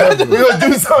you mean? We're gonna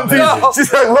do something. No.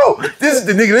 She's like, whoa, this is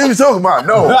the nigga they was talking about.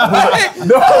 No. I'm like,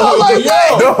 No,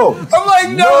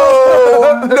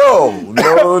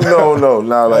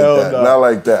 not like that. Not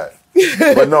like that.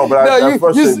 But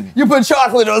you put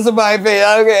chocolate on somebody's face.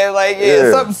 Okay, like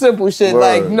something simple shit.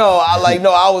 Word. Like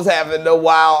I was having the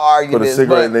wild arguments. Put a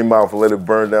cigarette in their mouth and let it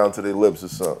burn down to their lips or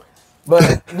something.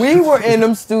 But we were in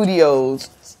them studios.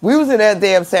 We was in that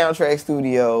damn soundtrack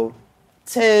studio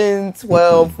 10,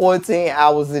 12, 14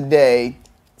 hours a day,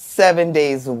 7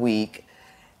 days a week.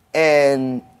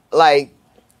 And like,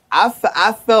 I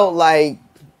felt like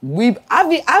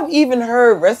I've even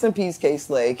heard, rest in peace, K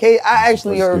Slay. I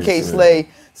actually heard K Slay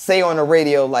say on the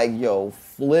radio, like, yo,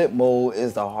 Flipmode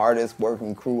is the hardest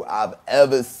working crew I've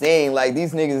ever seen. Like,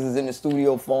 these niggas is in the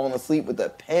studio falling asleep with a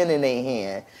pen in their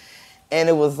hand. And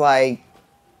it was like,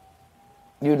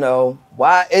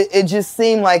 why? It just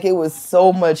seemed like it was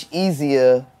so much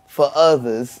easier for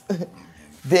others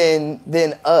than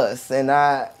us. And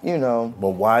But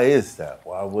why is that?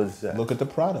 Why was that? Look at the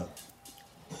product.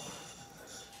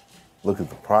 Look at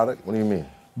the product? What do you mean?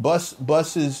 Bus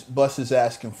is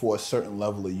asking for a certain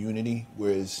level of unity,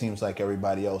 where it seems like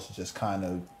everybody else is just kind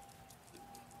of,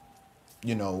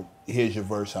 here's your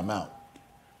verse, I'm out.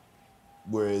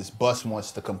 Whereas Bus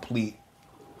wants to complete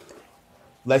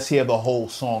let's hear the whole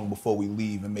song before we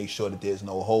leave and make sure that there's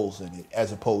no holes in it,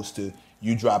 as opposed to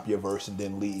you drop your verse and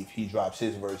then leave. He drops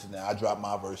his verse and then I drop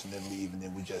my verse and then leave, and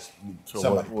then we just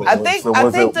somebody.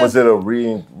 Was it a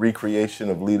recreation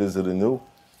of Leaders of the New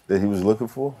that he was looking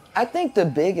for? I think the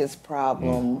biggest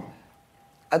problem.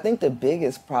 I think the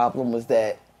biggest problem was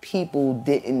that people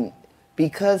didn't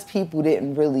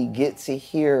really get to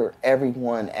hear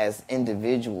everyone as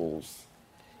individuals.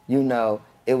 You know,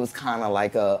 it was kind of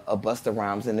like a Busta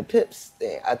Rhymes and the Pips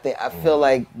thing. I feel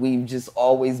like we've just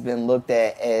always been looked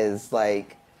at as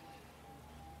like,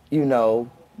 you know,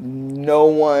 no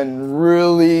one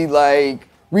really like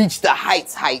reached the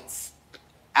heights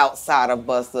outside of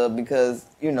Busta because,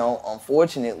 you know,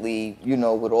 unfortunately, you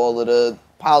know, with all of the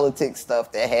politics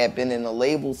stuff that happened and the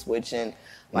label switching,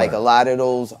 like a lot of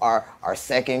those, our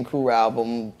second Crew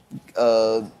album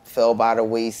fell by the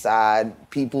wayside.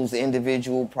 People's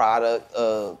individual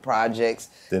projects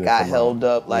got held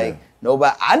up. Like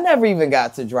nobody, I never even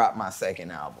got to drop my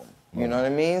second album. You know what I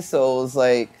mean? So it's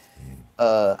like,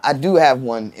 I do have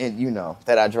one, you know,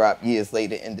 that I dropped years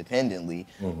later independently.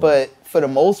 But for the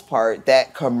most part,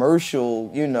 that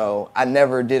commercial, you know, I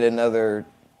never did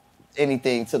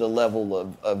anything to the level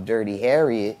of Dirty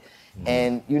Harriet.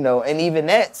 And, you know, and even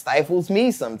that stifles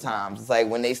me sometimes. It's like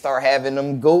when they start having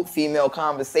them GOAT female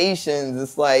conversations,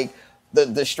 it's like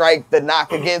the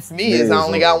knock against me is I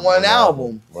only got one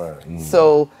album. Right.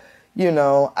 So, you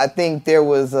know, I think there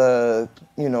was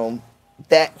you know,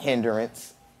 that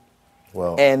hindrance.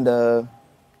 Well, and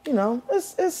you know,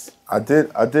 it's. I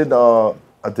did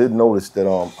notice that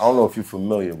I don't know if you're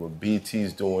familiar, but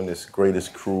BET's doing this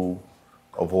Greatest Crew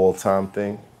of All Time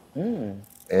thing.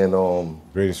 And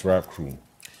Greatest Rap Crew.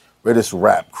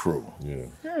 Yeah.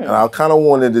 And I kind of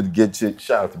wanted to get your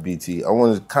shout out to BT. I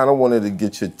wanted to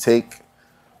get your take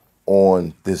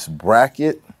on this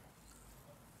bracket,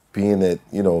 being that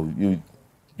you know you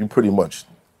pretty much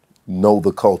know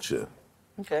the culture,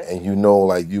 and you know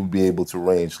like you'll be able to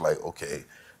range like okay,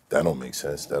 that don't make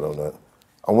sense. That don't.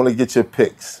 I want to get your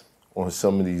picks on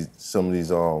some of these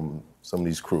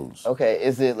crews. Okay,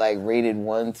 is it like rated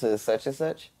 1 to such and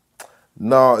such?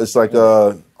 No, it's like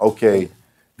okay,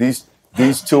 these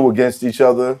two against each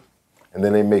other, and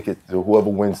then they make it. Whoever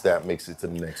wins that makes it to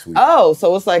the next week. Oh,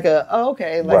 so it's like a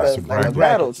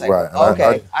battle type. Right.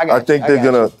 Okay, I think they're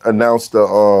gonna announce the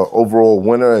overall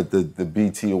winner at the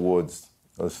BT Awards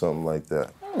or something like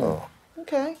that.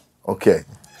 Okay.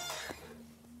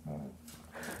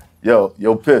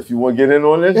 Yo, Piff, you want to get in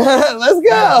on this? Let's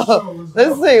go.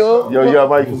 Let's see. Yo, you got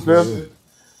Mike and Piff?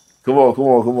 Come on.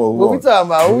 What we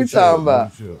talking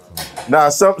about? Nah,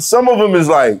 some of them is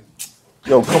like,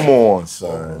 yo, come on,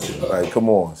 son. Like, come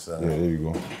on, son. Yeah, there you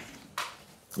go.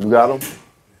 You got them?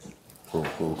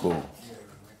 Cool.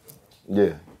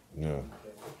 Yeah.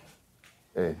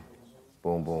 Hey,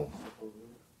 boom.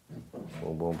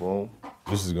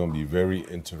 This is gonna be very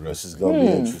interesting.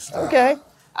 Okay.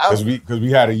 Because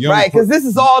we had a young because this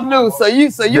is all new, so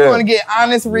you want to get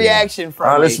honest reaction from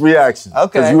honest me. reaction.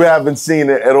 Okay. Because you haven't seen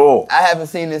it at all. I haven't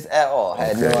seen this at all. I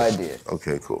had no idea.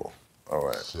 Okay, cool. All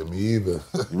right. Shit, me either.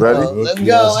 You ready? Let's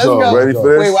go. Ready for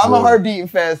this? Wait, why my heart beating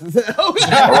fast? All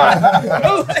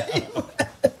right.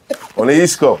 On the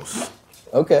East Coast.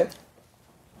 Okay.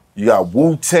 You got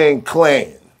Wu-Tang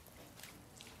Clan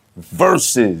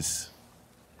versus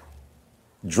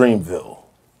Dreamville.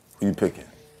 Who you picking?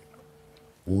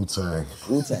 Wu-Tang.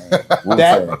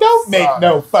 That don't make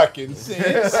no fucking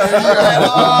sense. Like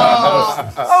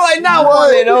not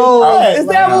one at all. Is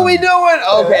that what we doing?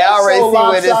 Okay, I already see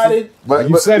where this is. But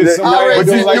you said it's somebody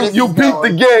but you beat the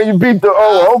game. You beat the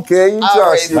okay. You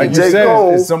trying to like you J. said,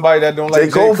 Cole. it's somebody that don't like J.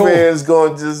 Cole fans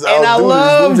going to just and I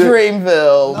love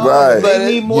Dreamville. Right.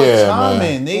 They need more time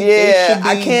in. They should be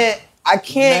I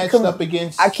can't matched up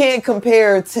against. I can't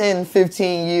compare 10,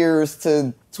 15 years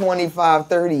to 25,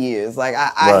 30 years. Like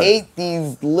I hate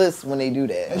these lists when they do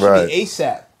that. That should be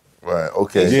ASAP. Right.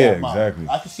 Okay. Yeah, Mob. exactly.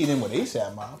 I can see them with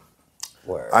ASAP Mob.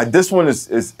 This one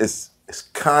is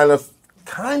kind of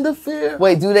fair.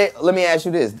 Wait, do they? Let me ask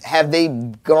you this: have they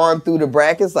gone through the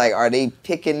brackets? Like, are they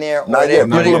picking their? Not yet.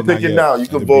 People are picking now. You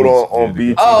can vote on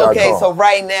BT.com. Oh, okay. So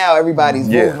right now, everybody's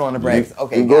voting on the brackets.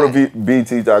 Okay. You go to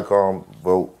BT.com,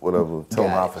 vote, whatever. Tell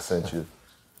them Alpha sent you.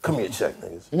 Come here, check,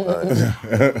 niggas.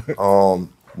 All right.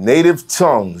 Native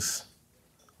Tongues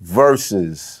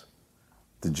versus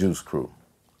the Juice Crew.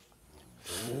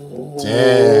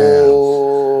 Damn.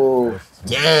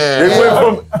 They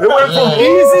went from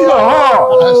easy to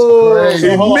hard. That's crazy.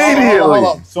 Immediately.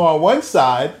 So on one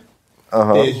side,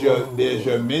 There's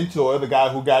your mentor, the guy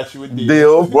who got you a deal.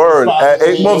 Deal, word. At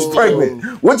 8 months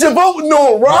pregnant. What you voting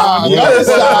on, Rob? On the other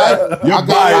side,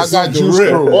 I got Juice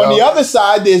Crew. on the other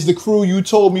side, there's the crew you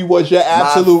told me was your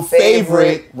absolute My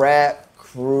favorite rap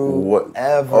crew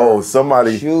ever. Oh,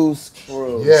 somebody. Juice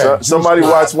Crew. Yeah. Somebody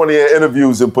watched one of your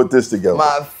interviews and put this together.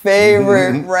 My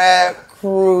favorite rap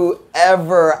crew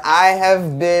ever. I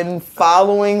have been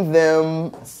following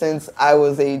them since I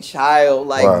was a child.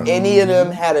 Like any of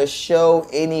them had a show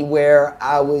anywhere,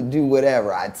 I would do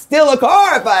whatever. I'd steal a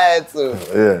car if I had to.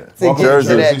 Yeah. To get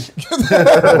to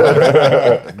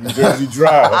that. New Jersey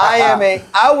Drive.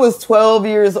 I was 12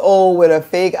 years old with a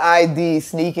fake ID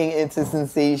sneaking into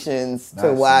Sensations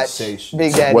to watch Sensations.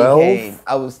 Big Daddy 12? Kane.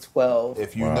 I was 12.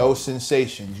 If you know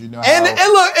Sensations, you know And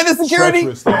how look, and the security,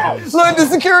 treacherous that is. look, the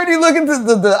security looking to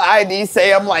the ID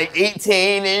say I'm like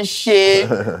 18 and shit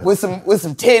with some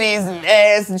titties and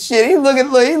ass and shit. He looking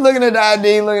at the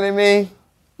ID, looking at me,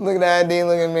 looking at the ID,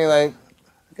 looking at me like,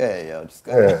 go ahead, yo, just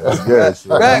go ahead.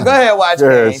 Go ahead, watch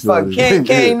Kane. Fuck,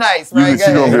 Kane nice, right? She's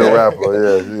gonna be a rapper,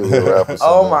 yeah. She's gonna be a rapper.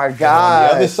 Oh my On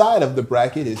God. the other side of the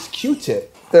bracket is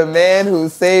Q-Tip. The man who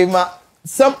saved my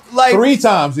 3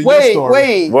 times in your story.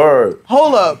 Wait, Word.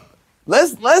 hold up.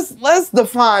 Let's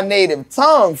define native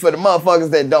tongue for the motherfuckers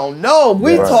that don't know.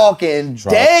 We talking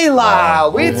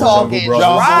daylight. We talking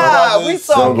drive. We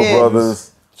Jungle talking.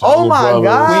 Brothers. Oh my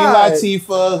God. Queen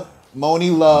Latifah,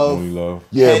 Moni Love.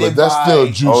 Yeah, headed but that's by- still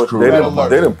Juice Crew. They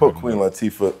didn't put Queen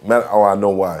Latifah. I know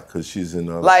why. Because she's in.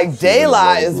 Like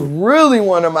Daylight is really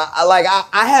one of my. Like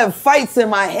I have fights in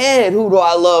my head. Who do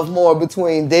I love more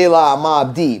between Daylight and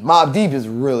Mobb Deep? Mobb Deep is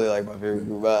really like my favorite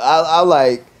group. But I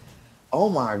like. Oh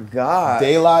my God.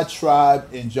 Daylight Tribe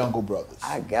and Jungle Brothers.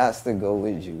 I got to go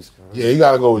with Juice Crew. Yeah, you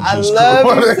gotta go with Juice Crew. I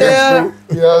love you, Tim.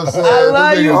 You know what I'm saying? I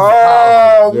love you.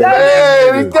 Oh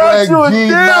man, he got you a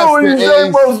deal when he said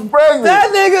most pregnant.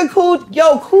 That nigga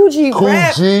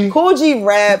Cool G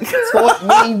Rap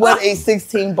taught me what a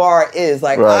 16 bar is.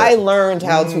 Like I learned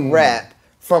how to rap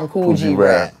from Cool G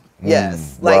Rap.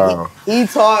 Yes. Like he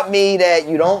taught me that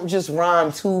you don't just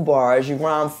rhyme 2 bars, you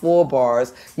rhyme 4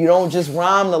 bars. You don't just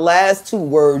rhyme the last 2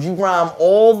 words, you rhyme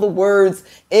all the words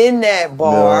in that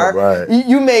bar. right.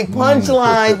 You make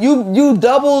punchline, you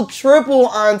double, triple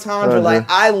entendre. Like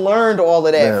I learned all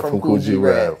of that from Cool G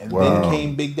Rap. And then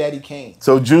came Big Daddy Kane.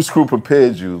 So Juice Crew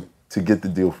prepared you to get the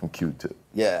deal from Q-Tip.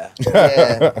 Yeah.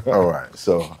 All right.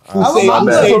 So I'm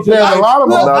prepared a lot of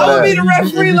them. I would be the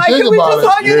referee. Like, can we just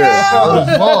hug it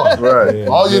out? Right.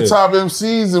 All your top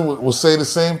MCs will say the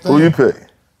same thing. Who you pick?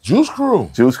 Juice Crew.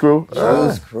 Juice Crew?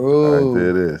 Juice Crew. All right, there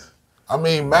it is. I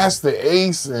mean, Master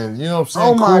Ace and, you know what I'm saying,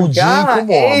 Oh my Cool G. God, Come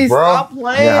on, Ace, bro. stop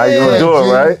playing. Yeah, how you gonna do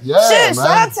it, right? Yeah, Shit,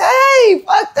 man. Shantae,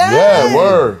 fuck that. Yeah,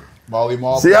 word. Molly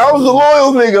Mall. See, I was a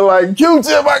loyal nigga like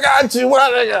Q-Tip, I got you,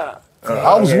 what nigga?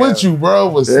 I was with you, bro.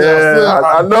 But still,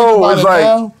 I know.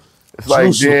 It's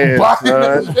like, Juice damn,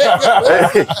 son.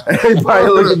 Everybody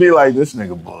look at me like, this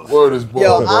nigga bull. Word is bull.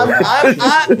 Yo,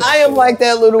 I am like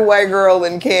that little white girl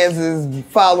in Kansas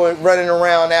running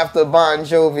around after Bon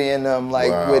Jovi and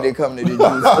like when it come to the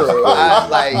Juice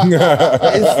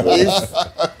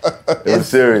Crew. It's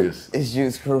serious. It's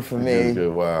Juice Crew for me.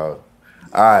 Wow.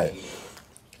 All right.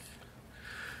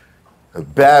 The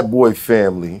Bad Boy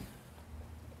Family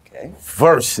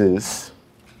versus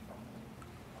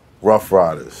Rough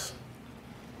Riders.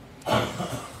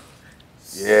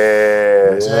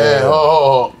 Yeah. Bad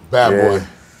Boy. Bad Boy.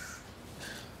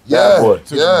 Yeah, bro.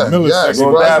 There's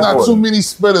not too many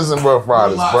spitters in Rough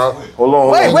Riders, bro. Hold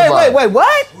on. Wait,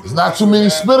 what? There's not too many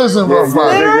spitters in Rough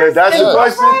Riders. That's the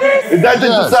question? Is that the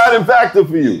deciding factor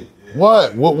for you?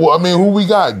 What? I mean, who we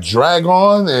got?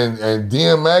 Dragon and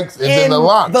DMX and then the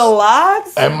Locks. The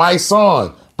Locks? And my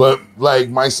son. But like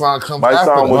my son comes after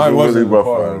son that. was really Rough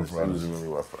Riders. He was really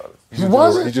Rough Riders. He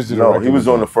wasn't? He just did No, he was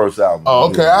on the first album. Oh,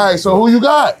 okay. All right. So who you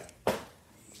got?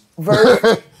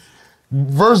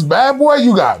 Verse Bad Boy,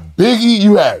 you got Biggie,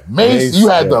 you had Mace, you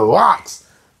had the Locks.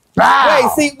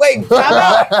 Bow. Wait,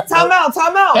 time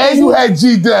out. And you had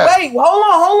G-Dep. Wait,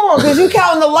 hold on, because you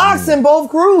counting the Locks in both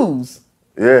crews.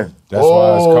 Yeah. That's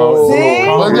why it's called.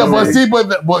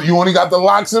 But you only got the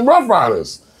Locks and Rough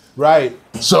Riders. Right.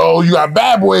 So you got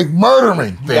Bad Boy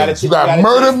murdering things. You got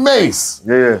Murder Mace.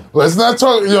 Yeah. Let's not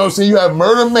talk, you know what I'm saying? You have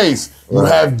Murder Mace. You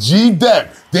have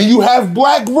G-Dep. Then you have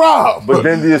Black Rob. But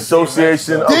then the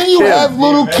association of Then you Kim. have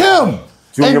Little Kim.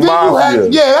 Junior And then you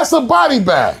Mafia. have, that's a body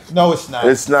bag. No, it's not.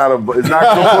 It's not completely.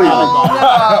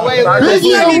 Wait,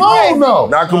 Biggie alone, though.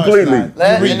 Not completely.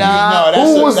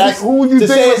 Who you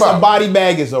think say it's about? a body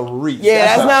bag is a reach.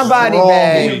 Yeah, that's not body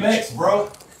bag. DMX, bro.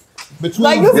 Between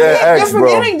like you're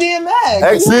forgetting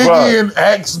DMX. Biggie and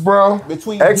X, bro.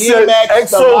 Between DMX,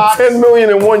 X sold 10 million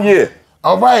in 1 year.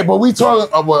 All right, but we talking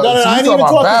about I ain't even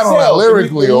talking battle sales.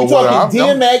 lyrically we or whatever. talking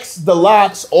DMX, the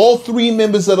Locks, all three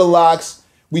members of the Locks.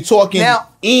 We talking Now,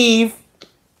 Eve,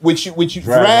 which you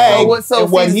drag. So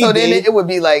then it would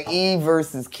be like Eve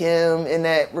versus Kim in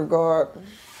that regard.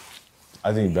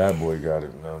 I think Bad Boy got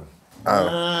it, man.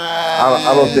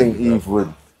 I don't think Eve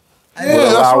would. Yeah,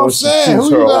 that's what I'm saying. Who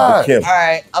you got? Kim. All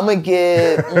right, I'm gonna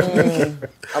give.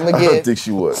 I don't think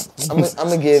she would. I'm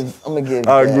gonna give.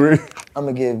 I agree. I'm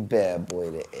gonna give Bad Boy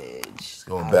the edge.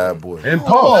 Going Bad Boy. And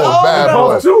Bad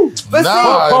Boy too.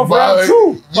 Nah, bro.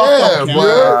 Yeah,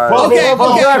 bro. Okay.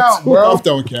 Puff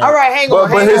don't count. All right, hang on.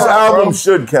 But his album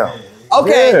should count.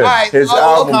 Okay, Yeah. all right. His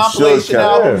album should compilation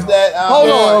count. albums that. Hold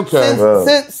on.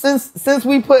 okay. Since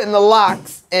we put in the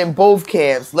Locks in both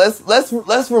camps, let's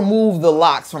remove the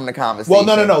Locks from the conversation.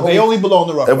 Well, no. They only belong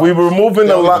to Rough If we Riders. removing They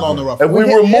the only Locks, belong to Rough if we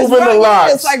Riders. removing the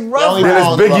Locks, it's like They Rough only then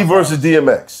belong it's to Biggie Rough versus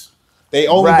DMX. They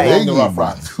only Right. belong to Rough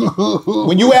Riders.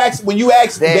 When you ask,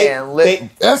 Damn, they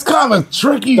That's kind of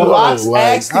tricky, the though. Locks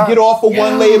asked to get off of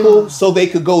one label so they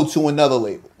could go to another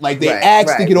label. Like they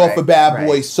asked to get off of Bad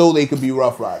Boy so they could be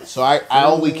Rough Riders. So I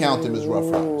only count them as Rough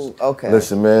Riders. Okay.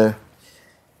 Listen, man.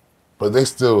 But they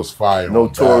still was fire. on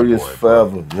Notorious Bad Boy,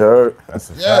 forever. You heard?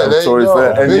 Yeah, they Notorious know.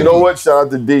 forever. And you know what? Shout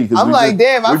out to D. I'm like,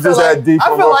 damn. I feel like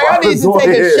I need to take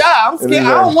a shot. I'm scared.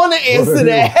 I don't want to answer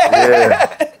that.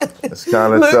 Yeah. It's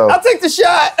kind of Look, tough. I'll take the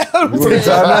shot. I don't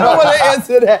want to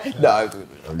answer that. No.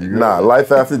 Nah,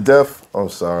 Life After Death. I'm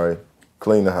sorry.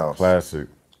 Clean the house. Classic.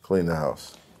 Clean the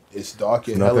house. It's dark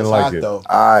and Nothing hell is like hot it. though.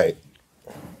 All right.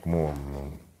 Come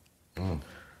on, man.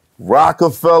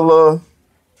 Rockefeller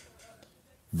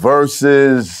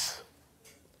versus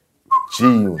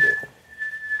G-Unit.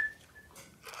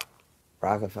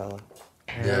 Rockefeller.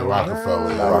 Yeah,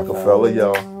 Rockefeller. Rockefeller,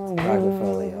 yo.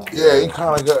 Rockefeller, y'all. Yeah, he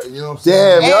kind of got, you know what I'm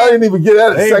saying? Damn, y'all didn't even get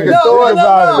that a second thought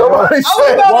about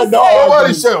it.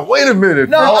 Nobody said, wait a minute.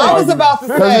 No, I was about to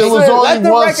say, it was only let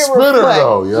the one record spitter, reflect.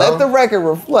 though, yo. Let the record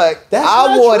reflect. That's I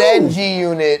not wore true. that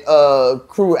G-Unit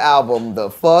crew album the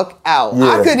fuck out. Yeah.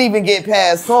 I couldn't even get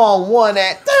past song one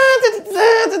at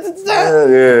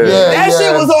Yeah. that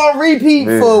shit was on repeat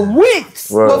for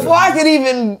weeks Right. before I could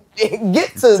even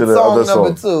get to the song other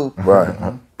number song. 2.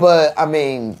 Right. But I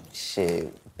mean,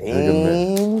 shit,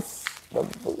 Beans,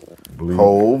 Bleed.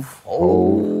 Hove.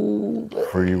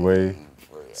 Freeway.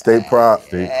 State Prop.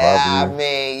 State I Property.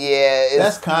 mean, yeah,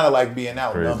 That's kind of like being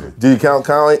outnumbered. Do you count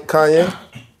Kanye?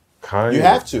 Kanye. You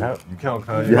have to. You count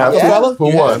Kanye. You have to? Rockefeller?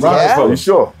 For You what? have to. Rockefeller, you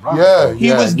sure? Yeah.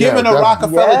 He was given a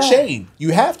Rockefeller chain.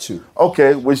 You have to.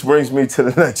 Okay, which brings me to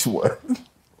the next one.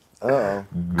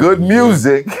 Good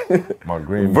Music My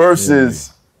green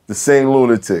versus the St.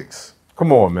 Lunatics.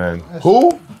 Come on, man.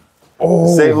 Who?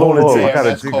 Oh, St. hold on. Lunatics. I gotta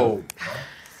That's think cold.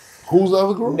 Who's the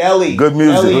other group? Nelly. Good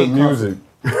music. Nelly.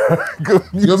 Good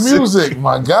music. Your music,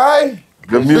 my guy.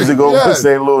 Good music over Yes.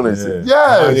 St. Lunatics.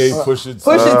 Yes. Pusha T.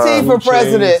 Pusha T for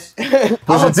president.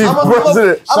 Pusha T for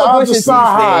president. Shout out to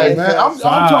Sci-High, man. I'm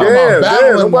talking about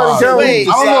battling nobody models. counting. Wait,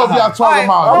 I don't know if y'all talking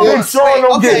about Big this. Sean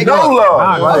don't Okay, get no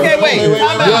love. Okay, wait.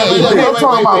 I'm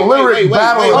talking about lyric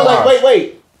battling.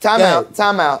 Wait.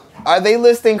 Time out. Are they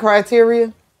listing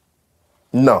criteria?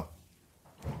 No.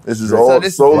 This is So all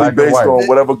this- solely Black and based white. on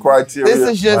whatever criteria. This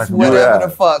is just you whatever have. the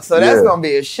fuck. So that's Yeah. gonna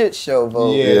be a shit show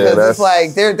vote. Yeah, because that's- it's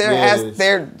like there Yes. has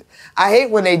there. I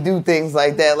hate when they do things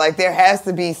like that. Like there has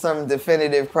to be some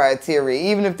definitive criteria,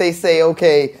 even if they say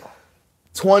okay,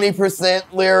 20%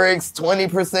 lyrics,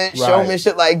 20%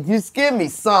 showmanship. Like just give me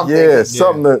something. Yeah,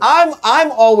 something that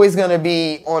I'm always gonna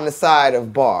be on the side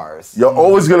of bars. you're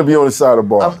always going to be on the side of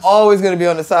bars. I'm always gonna be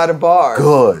on the side of bars.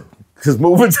 Good. Because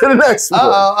moving to the next one.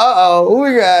 Who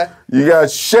we got? You got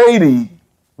Shady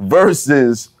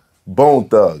versus Bone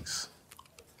Thugs.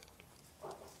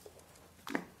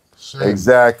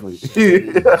 Exactly.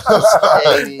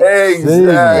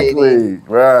 Exactly.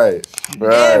 Right.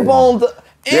 And Bone Thugs.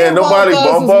 Yeah, nobody.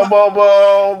 Boom, boom, boom, boom.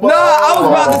 No, I was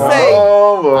about to say.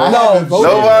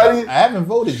 Nobody. I haven't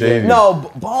voted yet.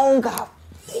 No, Bone got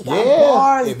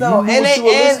bars if though, you knew and what you were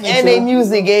listening to. they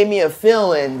music gave me a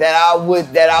feeling that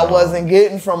I wasn't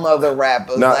getting from other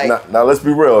rappers. Now let's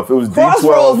be real. If it was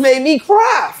Crossroads D12, made me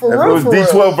cry for if real. it was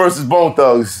D12 versus Bone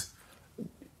Thugs,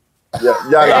 Y'all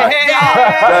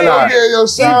not. Yo,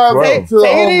 shout out to the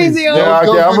Take it homies. easy, Yeah,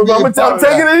 okay. I'm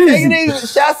taking it easy. Take it easy.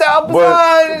 Shouts out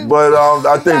But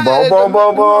I think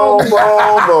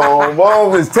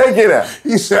boom is taking that.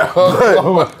 He said,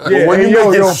 when you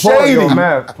make it shady. Yo,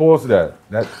 man, pause that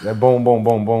boom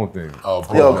thing. oh,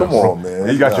 Yo, come on, man.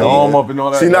 You got your arm up and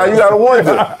all that. See, now you gotta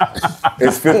wonder.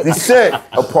 Is 50 Cent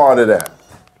a part of that?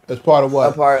 That's part of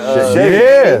what? A part of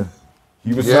Yeah.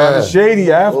 He was signed to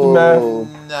Shady Aftermath.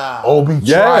 Nah. Obi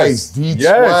Trice, D12. Yes,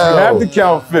 you have to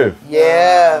count fifth.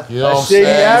 Yeah. You know what I'm Shady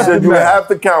saying? Aftermath. You said you have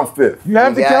to count fifth. You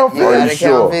have to count You gotta fifth.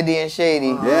 count 50 and Shady.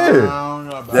 Yeah. I don't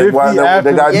know about That's why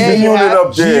 50 they got Yeah, you G-Unit have-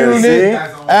 up there, see? G-Unit,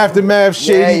 Aftermath,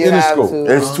 Shady, you have Interscope.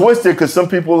 to. It's twisted because some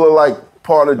people are like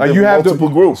part of Like you have multiple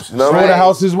groups. You know what I mean?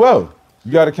 Slaughterhouse as well.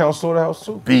 You got to count Slaughterhouse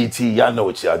too. BT, y'all know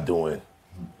what y'all doing.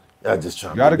 Y'all just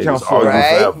trying Gotta to count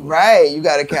Right. You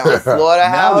gotta count Now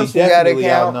Slaughterhouse. he You gotta definitely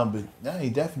count. outnumbered. Now he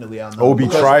definitely outnumbered. Obi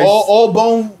Because Trice. All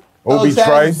Bone. Obi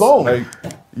Trice. Bone. Like,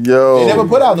 Yo. They never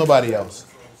put out nobody else.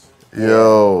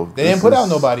 Yo. They didn't put out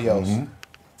nobody else.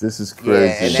 This is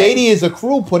crazy. and Shady as a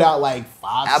crew put out like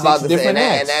I'm 5, about 6 to say, different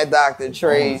and acts. that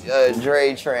Dr.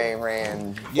 Dre train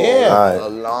ran for Yeah. a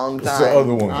long what's time. the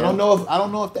other one? I don't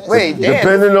know if that's Wait, damn.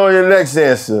 Depending on your next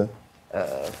answer,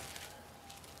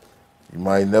 you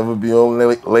might never be on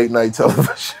late night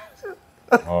television.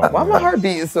 Why my heart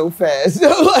beating so fast?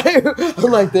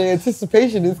 I'm like, the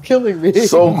anticipation is killing me.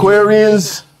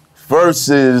 Soulquarians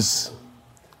versus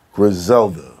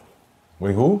Griselda.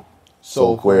 Wait, who?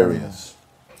 Soulquarians.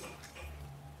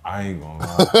 I ain't gonna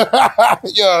lie.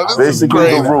 Yo, this is Basically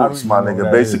great. the roots, my I don't even know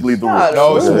nigga. that Basically is. the roots.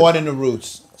 No, it's Yeah. more than the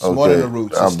roots. It's more than the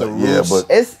roots. It's the roots. Yeah, but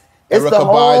It's Erykah the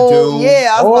whole, Badu.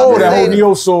 yeah, I was Oh, about to that say whole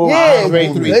neo soul. Yeah, Andre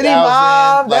Goody 3000.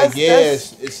 Mob, Like, that's-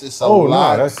 yes, it's a Oh,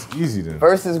 lot. no, that's easy then.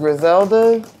 versus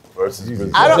Griselda. versus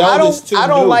Griselda. I Griselda's too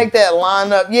don't new. like that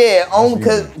lineup. Yeah,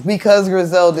 because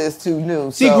Griselda is too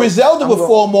new. See, so Griselda I'm would go-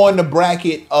 fall more in the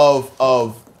bracket of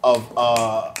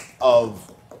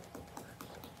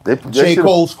They J. should've-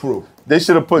 Cole's crew. They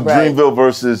should have put Right. Dreamville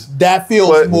versus. That feels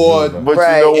But- more But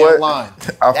Right, you know in what? line.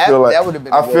 I That- feel like that would've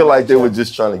been a I good feel like they matchup. were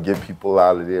just trying to get people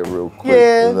out of there real quick.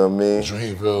 Yeah. You know what I mean?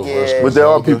 Dreamville Yeah. versus But there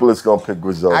are Griselda. people that's gonna pick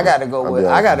Griselda. I gotta go I'll with be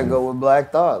honest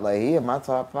Black Thought. Like he in my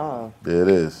top 5. There it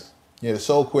is. Yeah, the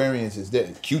Soulquarians is there.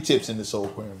 Q-Tips in the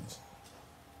Soulquarians.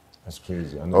 That's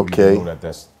crazy. I know Okay. you know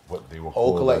that's what they were Whole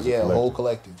called. collect, as a yeah, collective. whole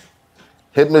collective.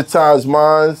 Hypnotized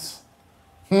Minds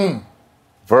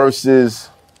versus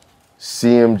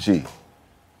CMG.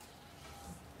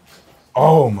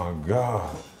 Oh my God.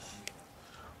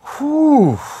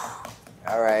 Whew.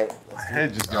 All right, My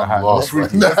head just got I'm hot. lost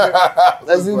right now.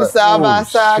 let's do the side by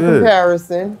side shit.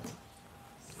 comparison.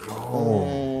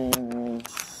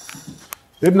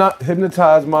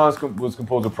 Hypnotized Minds was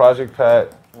composed of Project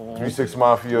Pat, 3-6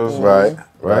 Mafia.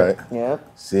 Right.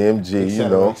 Yep. CMG, Et you cetera,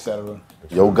 know. et cetera.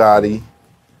 Yo Gotti.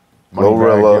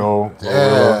 Moneybagg Glorilla. Yo.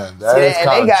 Damn, that is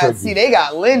kind of tricky. They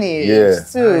got lineage Yeah.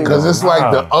 too. Because it's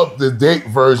like the up-to-date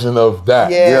version of that.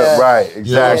 Yeah. Yeah, right.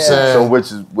 You know what I'm Exactly.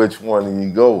 saying? So which one do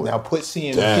you go with? Now put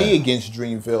CMG Damn. against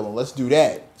Dreamville and let's do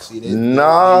that. See, there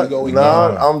Nah, you go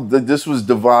again. this was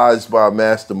devised by a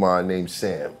mastermind named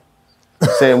Sam.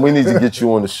 Sam, we need to get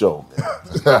you on the show,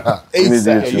 man. We need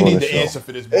to get You on need the to show. answer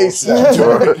for this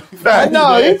bullshit. I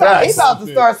know he about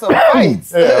to start some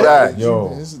fights. Right.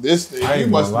 Yo, This I you ain't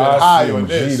must gonna have been lie, high on CMG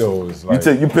this. though is like,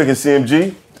 You picking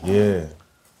CMG? yeah.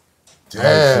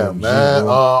 Damn, man.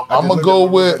 I I'm just gonna looked go at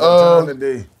the with time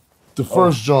today. the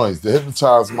first joints, the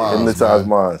Hypnotized Minds. Hypnotized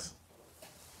man. Minds.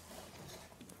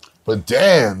 But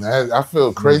damn, I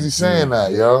feel crazy saying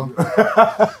that, yo.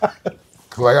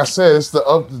 'Cause like I said, it's the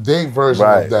up-to-date version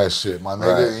Right. of that shit, my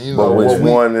nigga. Right. You know But which what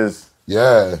we- one is?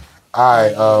 Yeah. All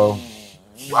right.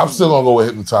 I'm still gonna go with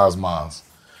Hypnotized Minds.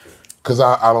 Cause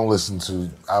I don't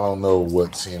know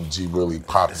what CMG really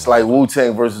popped. It's like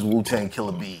Wu-Tang versus Wu-Tang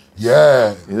Killer Bee.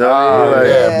 Yeah. You know what I mean? Like,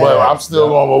 Yeah, but I'm still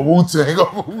going with Wu-Tang.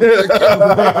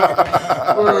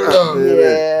 Word up.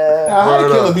 Yeah. Now, how Word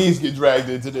did Killer up. Bees get dragged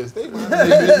into this? They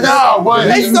Nah, but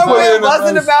They he somewhere put in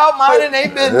buzzing the about minding they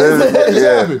business.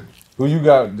 Yeah. Who you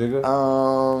got,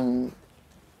 Digga?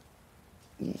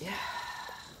 Yeah.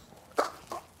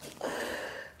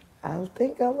 I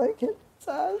think I like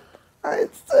Hypnotized. I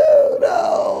still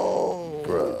know.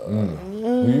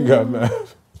 Who you got, man?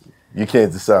 You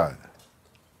can't decide.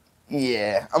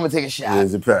 Yeah, I'm gonna take a shot.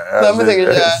 Is it Pat? I'm gonna take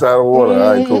a shot. Side of water.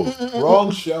 All right, cool.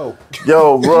 Wrong show.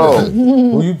 Yo, bro.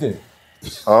 Who you think?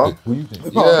 Huh? Who you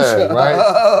think? Yeah,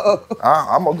 right.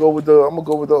 I'm gonna go with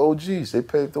the OGs. They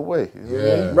paved the way. You know what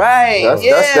I mean? Yeah.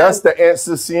 Right. That's the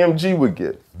answer CMG would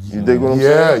get. You dig what I'm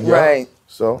saying? Yeah. Right.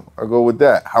 So I go with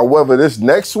that. However, this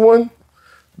next one,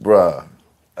 bruh,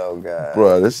 Oh God.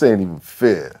 Bro, this ain't even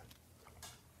fair.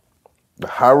 The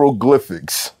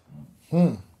hieroglyphics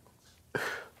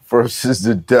versus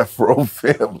the Death Row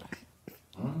family.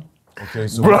 Okay,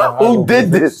 so bro, who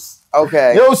did this?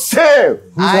 Okay. Yo, Sam.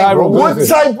 What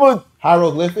type of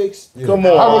hieroglyphics? Yeah. Come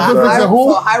on. Hieroglyphics and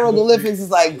who? So hieroglyphics is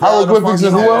like hieroglyphics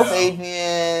and who else?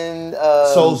 Sapien,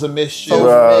 Souls of Mischief.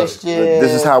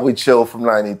 This is how we chill from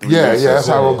 93. Yeah, that's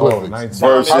hieroglyphics.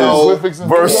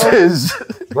 Versus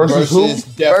who?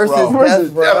 Death Row.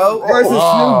 Versus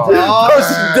Snoop Dogg.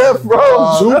 Versus Death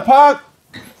Row. Tupac.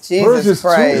 Jesus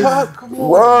Christ.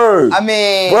 Word. I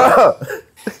mean, bruh.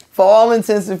 For all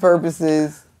intents and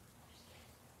purposes,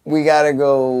 we gotta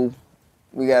go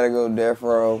Death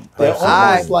Row. They're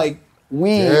almost like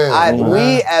we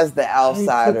as the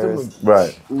outsiders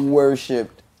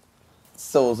worshipped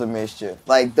Souls of Mischief.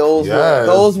 Like those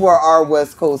were our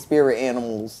West Coast spirit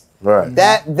animals. Right.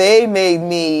 That they made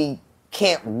me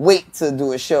can't wait to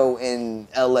do a show in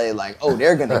LA. Like, oh,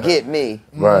 they're gonna get me.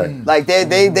 Right. Like they're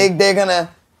gonna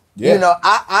you know,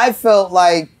 I felt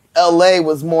like LA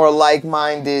was more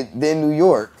like-minded than New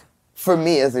York for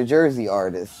me as a Jersey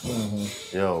artist.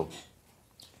 Yo.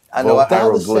 I know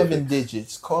 $7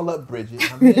 digits. Call up Bridget. I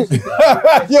can do it.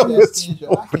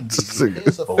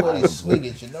 It's a 40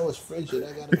 swigget. You know it's frigid.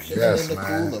 I gotta put it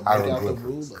in the cooler. Break out the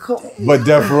ruler. But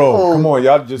Death Row, come on,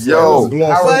 y'all just I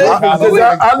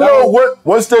know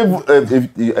once they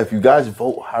if you guys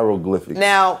vote hieroglyphics,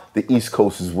 now the East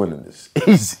Coast is winning this.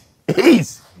 Easy.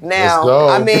 Now,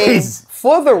 I mean,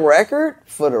 for the record,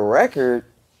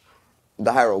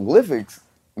 the hieroglyphics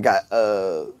got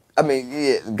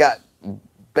got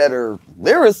better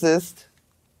lyricist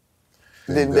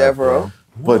than Death Row.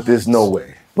 But there's no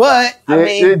way. But I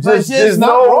mean, there's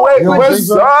no way.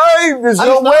 There's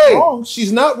no way.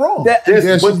 She's not wrong.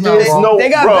 There's no they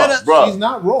got better. Bro, she's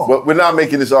not wrong. But we're not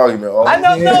making this argument. I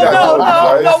know,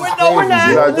 no, we're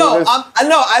not.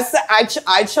 No,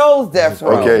 I chose Death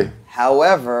Row. Okay.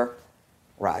 However,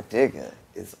 Rod Digga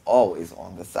is always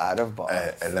on the side of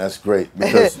bars. And that's great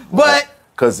because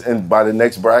by the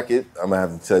next bracket, I'm gonna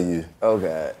have to tell you. Oh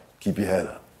God. Keep your head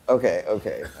up. Okay.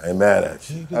 I ain't mad at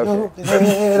you.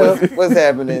 Okay. What's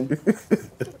happening?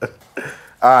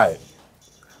 All right.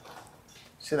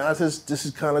 See, now this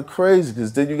is kind of crazy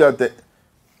because then you got the.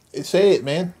 Say it,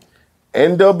 man.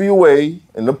 NWA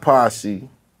and the Posse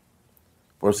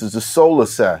versus the Soul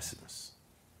Assassins.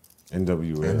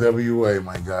 NWA,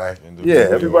 my guy. Yeah,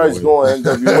 everybody's going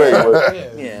NWA,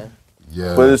 but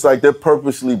yeah. But it's like they're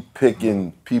purposely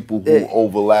picking people who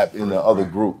overlap in the other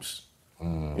groups. You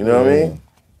know what I mean?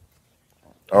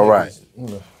 All right.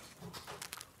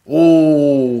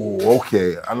 Oh,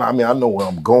 okay. I mean, I know where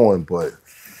I'm going, but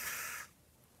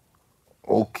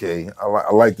okay.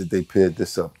 I like that they paired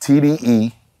this up.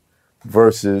 TDE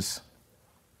versus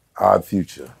Odd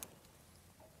Future.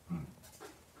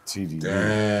 TDE.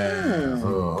 Damn.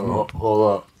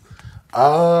 Hold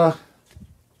up.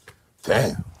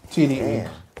 Damn. TDE.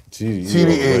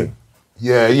 TDE.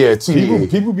 Yeah, TDE.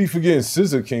 People be forgetting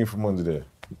SZA came from under there.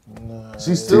 No,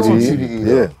 she's still on TDE.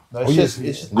 Yeah. No, it's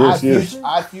just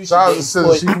Odd Future.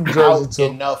 They put out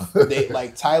enough. They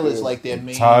like Tyler's like their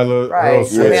main. Tyler, right. Earl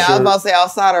Sweatshirt. I mean, I was about to say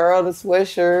outside of Earl the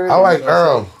Sweatshirt. I like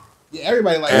Earl. Yeah,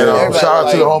 everybody likes Earl. Earl. Shout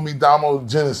out to the homie Damo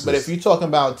Genesis. But if you're talking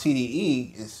about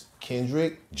TDE, it's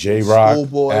Kendrick, J-Rock,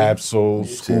 Schoolboy, Absol,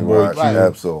 Schoolboy,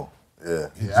 Absol. Yeah.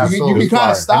 You can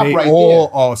kind of stop and right all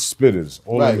there. are spitters.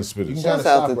 All of them are spitters. Shout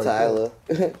out to Tyler.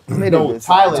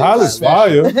 Tyler's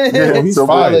fire. Yeah, he's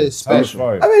fire. Special.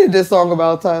 Fire. I made this song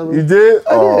about Tyler. You did?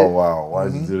 Oh, wow. Why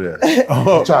did you do that?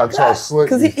 Try to talk slick.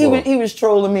 Because he was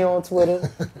trolling me on Twitter.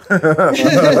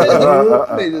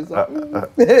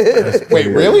 Wait,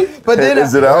 really? But then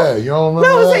Is it out? Yeah, you don't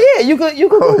remember No, that? you could.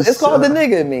 It's called The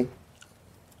Nigga in Me.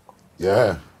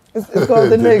 Yeah. It's called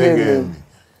The Nigga in Me.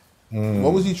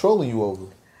 What was he trolling you over?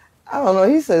 I don't know.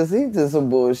 He says he did some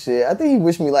bullshit. I think he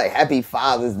wished me like Happy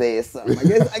Father's Day or something. I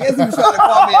guess he was trying to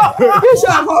call me. He was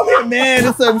trying to call me a man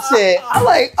or some shit. I'm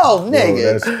like, oh nigga. Yo,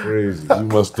 that's crazy. You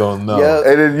must don't know. Yep.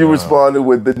 And then you responded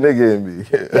with the nigga in me.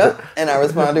 Yep. And I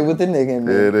responded with the nigga in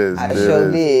me. There it is. I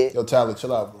sure did. Yo, Tyler,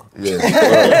 chill out, bro.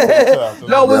 Yeah.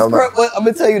 No, I'm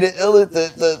gonna tell you the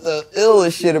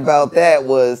illest shit about that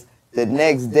was the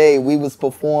next day we was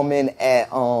performing at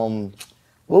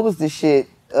what was the shit?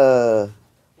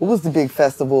 What was the big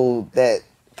festival that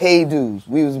Paid Dues?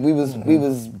 We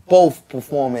was both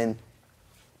performing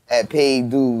at Paid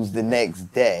Dues the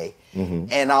next day,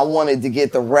 and I wanted to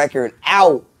get the record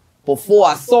out before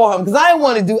I saw him because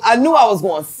I knew I was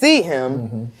going to see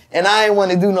him, and I didn't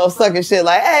want to do no sucker shit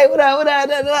like, hey, what up,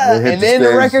 and then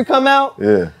the record come out.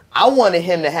 Yeah. I wanted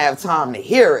him to have time to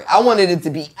hear it. I wanted it to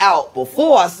be out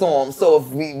before I saw him. So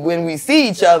when we see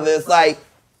each other, it's like,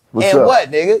 What's and up?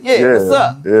 what, nigga? Yeah, what's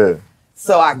up? Yeah.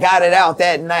 So I got it out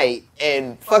that night,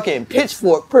 and fucking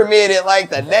Pitchfork premiered it like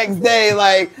the next day.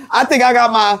 Like I think I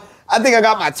got my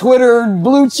Twitter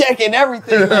blue check and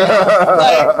everything. Like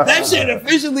that shit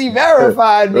officially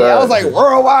verified me. I was like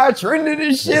worldwide trending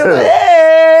and shit. Like,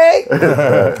 hey!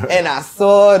 And I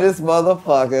saw this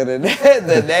motherfucker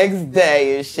the next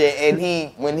day and shit. And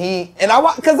I'm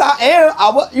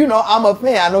a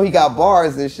fan. I know he got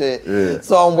bars and shit. Yeah.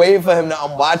 So I'm waiting for him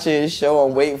I'm watching his show.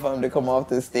 I'm waiting for him to come off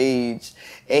the stage.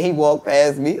 And he walked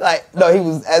past me.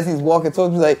 As he's walking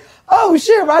towards me, he's like, oh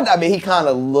shit, right. I mean, he kind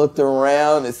of looked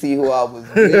around to see who I was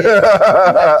with.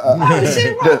 Oh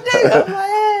shit, right there. I'm like,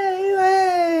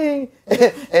 hey.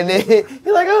 And then he's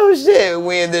like, oh shit.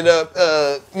 We ended up,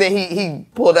 then he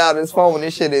pulled out his phone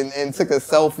and shit and took a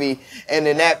selfie. And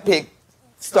then that pic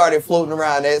started floating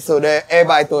around there. So that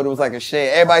everybody thought it was like a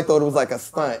shit. Everybody thought it was like a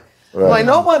stunt. Right. I'm like,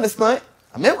 no, it wasn't a stunt.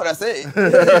 I meant what I said.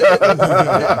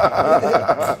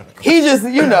 He just,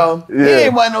 he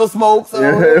ain't want no smoke, so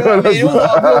it was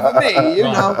all good for me,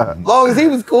 As long as he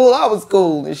was cool, I was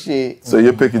cool and shit. So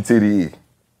you're picking TDE?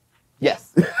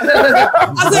 Yes. I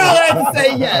said I had to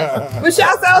say yes. But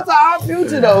shouts out to Odd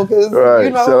Future though, because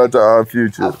shout out to Odd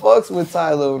Future. I fucks with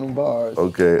Tyler on the bars.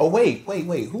 Okay. Oh wait.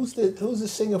 Who's the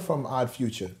singer from Odd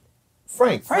Future?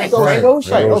 Frank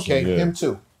Ocean. Okay, him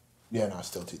too. Yeah, no, it's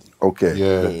still TD. Okay.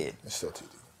 Yeah. It's still TD.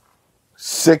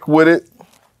 Sick With It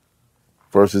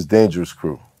versus Dangerous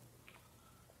Crew.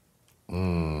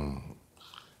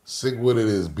 Sick With It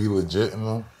is Be Legit,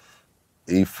 E40.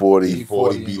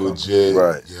 E40 Be Legit.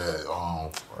 Right. Yeah.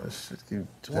 Shit keep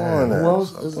doing that. Who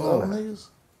else? There's other niggas?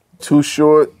 Too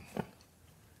Short,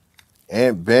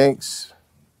 Ant Banks,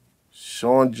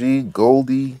 Sean G,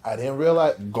 Goldie. I didn't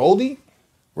realize Goldie?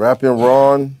 Rapping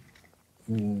Ron.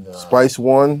 No. Spice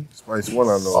One I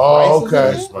know. Oh,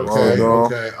 okay.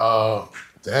 Okay.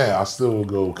 Damn, I still would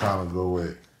go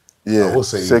with. Yeah. I would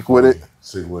say Sick With It.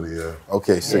 Sick With It, yeah.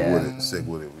 Okay, Sick With It. Sick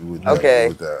With It. We would okay.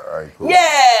 with that. All right, cool.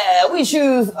 Yeah, we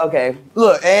choose. Okay,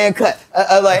 look and cut.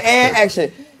 And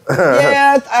action.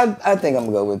 Yeah, I think I'm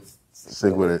gonna go with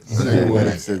Sick With It. Sick With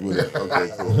It. Sick With It.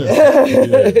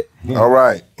 Okay, cool. All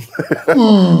right.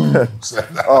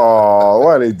 Oh,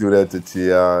 why they do that to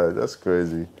T.I.? That's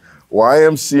crazy.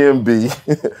 YMCMB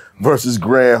versus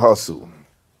Grand Hustle.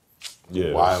 Yeah.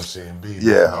 YMCMB.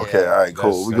 Yeah, okay, all right,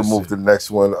 cool. We can move to the next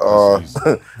one.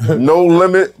 No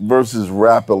Limit versus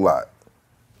Rap A Lot.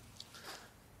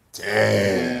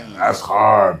 Damn, that's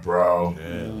hard, bro.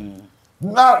 Damn.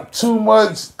 Not too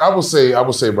much. I would say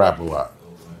Rap A Lot.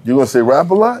 You gonna say Rap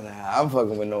A Lot? Nah, I'm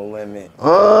fucking with No Limit. That's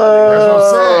what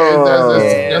I'm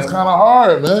saying. That's kind of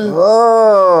hard, man.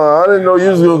 I didn't know you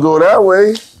was gonna go that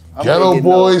way. Ghetto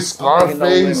Boy,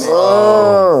 Scarface.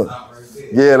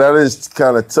 Yeah, that is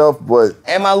kind of tough, but.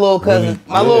 And my little cousin,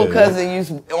 used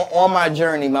to, on my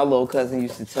journey, my little cousin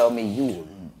used to tell me,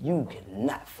 you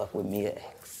cannot fuck with me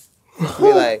ex.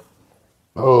 Be like,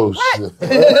 oh shit.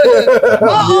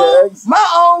 my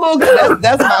own little cousin,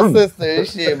 that's my sister and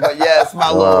shit. But yes,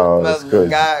 my little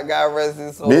God rest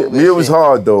his soul. Me, it was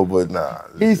hard though, but nah.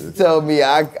 He used to tell me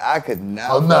I could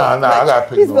not. Oh nah, I gotta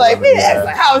pick. He's like, me ex,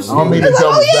 like how she? I don't mean to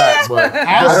tell me back, but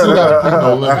I still gotta pick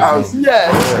No Limit.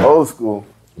 Yes. Old school.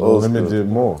 No Limit did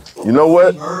more. You know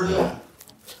what?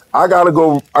 I gotta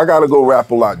go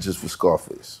Rap A Lot just for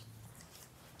Scarface.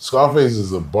 Scarface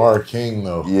is a bar king,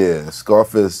 though. Yeah,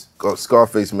 Scarface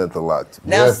meant a lot to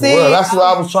me. Now, see, that's what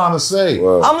I was trying to say.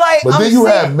 Well, I'm like, but then you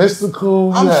had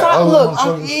Mystical. I'm trying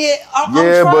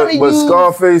but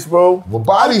Scarface, bro. Well,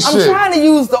 body shit. I'm trying to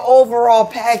use the overall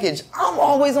package. I'm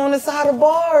always on the side of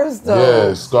bars, though.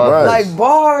 Yeah, Scarface. Like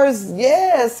bars, Scarface.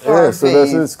 Yeah, so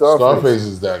that's it, Scarface. Scarface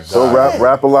is that guy. So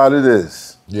Rap A Lot it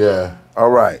is. Yeah.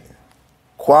 All right.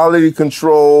 Quality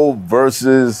Control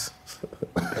versus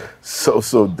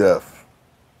So Def.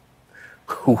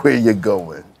 Where you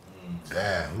going?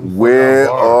 Damn. Where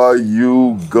are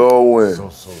you going? So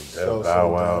Def,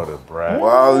 Bow Wow, the Brat.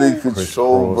 Quality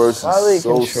Control versus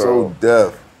So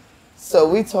Def. So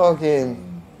we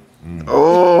talking.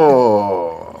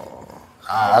 Oh.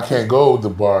 I can't go with the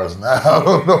bars now. I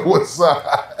don't know what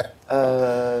side.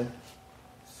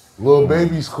 Lil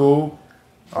Baby's cool.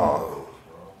 Oh.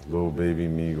 Lil Baby,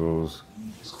 Migos.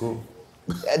 It's cool.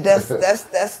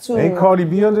 That's too. Ain't Cardi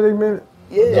B under their minute?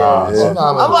 Yeah. Nah, she's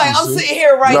not I'm like, I'm sitting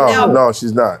here right now. No,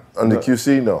 she's not. Under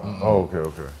QC, no. Oh,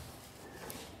 okay.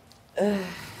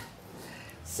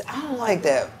 I don't like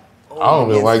that. I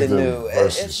don't even like the new.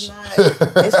 verses.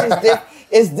 It's just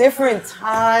it's different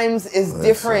times. It's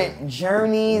different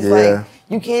journeys. Yeah. Like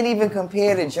You can't even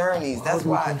compare the journeys. That's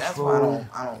why I don't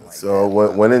like So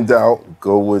that. when in doubt,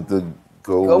 go with the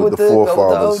forefathers. Go with the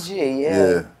OG,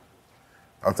 yeah.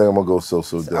 I think I'm gonna go So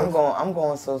Def. I'm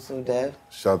going So Def.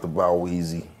 Shout out to Bow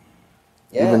Weezy.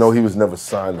 Yes. Even though he was never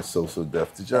signed to So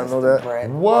Def. Did y'all know that?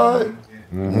 What?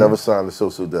 Mm-hmm. Never signed to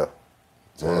So Def.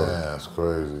 Damn, that's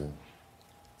crazy.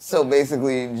 So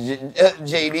basically,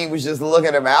 JD was just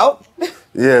looking him out?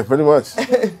 Yeah, pretty much.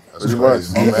 Pretty much.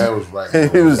 My man was right.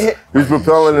 he was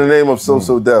propelling the name of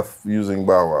So Def using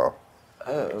Bow Wow.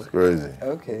 Oh. It's crazy.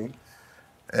 Okay.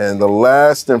 And the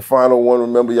last and final one,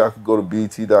 remember y'all could go to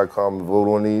BT.com and vote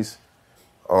on these.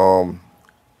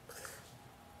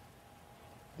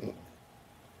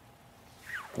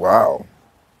 Wow.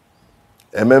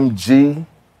 MMG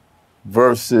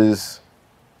versus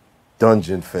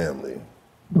Dungeon Family.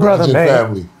 Dungeon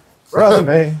Family. Brother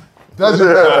man. Dungeon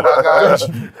Family, my guy.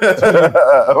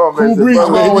 Cool Breeze,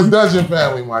 I'm going with Dungeon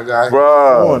Family, my guy.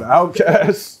 Bro. On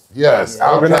Outkast. Yes,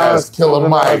 Organized, Outkast, Killer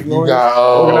Mike. You got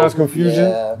Organized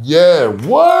Confusion. Yeah,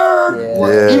 word.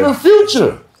 Yeah. Even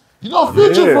Future. You know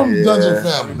Future from Dungeon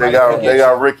Family. They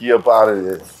got Ricky up out of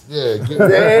there. Yeah,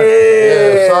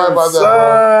 Damn, sorry about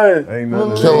that, bro. Ain't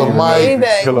nothing. Killer Mike.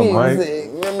 Killer Mike.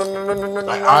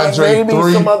 Andre Maybe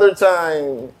 3. some other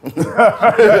time.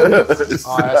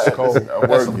 Oh, that's cold.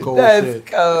 That's some cold shit.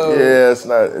 Cold. Yeah, it's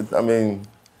not. I mean,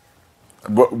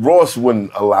 Ross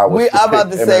wouldn't allow us. I'm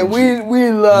about to say we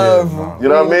love. You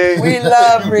know what I mean? We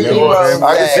love Ricky Ross.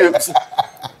 I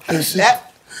can see.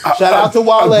 Shout out to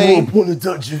Wale.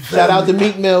 Shout Shout out to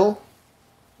Meek Mill.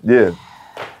 Yeah.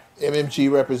 MMG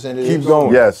representative. Keep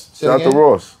going. Yes. Say Shout out to again?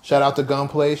 Ross. Shout out to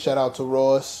Gunplay. Shout out to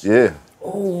Ross. Yeah.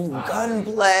 Ooh,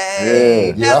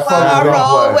 Gunplay. Yeah, That's why I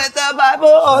roll with the Bible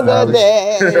on the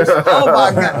dash. Oh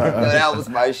my God. No, that was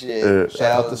my shit. Yeah.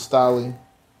 Shout out to Stalin.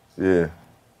 Yeah.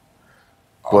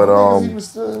 But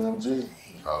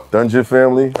Dungeon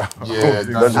Family. Yeah,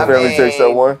 Dungeon Family takes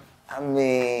that one. I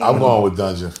mean, I'm going with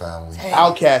Dungeon Family.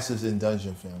 Outkast is in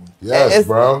Dungeon Family. Yes,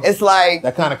 bro. It's like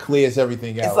That kind of clears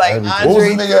everything out. it's like What was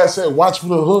the Andre. nigga that said, watch for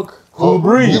the hook? Cool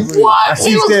Breeze. What? He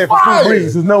He was stand for Cool fired.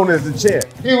 Breeze, is known as the champ.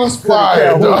 He was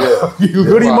fired, dog. He was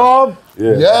Goody fired. Mob.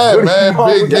 Yeah, man.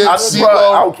 Big Dick,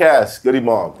 CeeLo. Outcast. Goody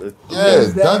Mob. Yeah,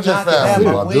 Dungeon Family,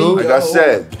 my dude. Like I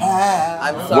said.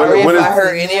 I'm sorry when if I it's-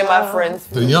 hurt any of my friends.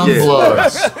 The Young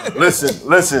Bloods.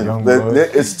 Listen. Young Blood.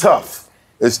 It's tough.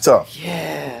 It's tough.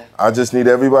 Yeah. I just need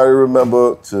everybody to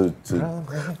remember to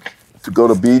go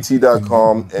to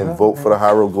BT.com and vote for the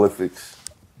hieroglyphics.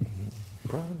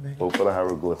 Vote for the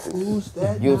hieroglyphics. Use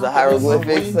the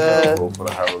hieroglyphics. Vote for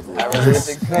the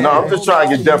hieroglyphics. No, I'm just trying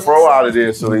to get Death Row out of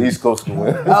there so the East Coast can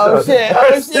win. Oh shit!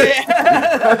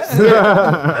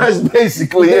 That's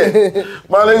basically it.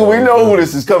 My nigga, we know who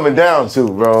this is coming down to,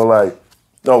 bro. Like,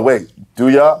 no, wait, do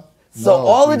y'all? So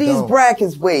all of these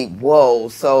brackets. Wait, whoa.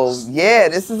 So yeah,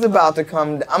 this is about to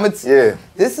come. This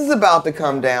is about to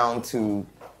come down to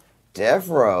Death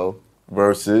Row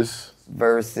versus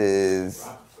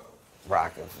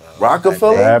Rockefeller.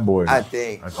 Rockefeller? Bad Boy. I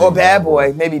think. Or Bad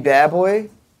Boy. Maybe Bad Boy.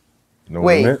 No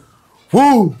Wait. limit.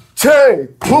 Wu-Tang,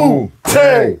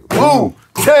 Wu-Tang,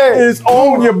 Wu-Tang. It's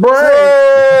on your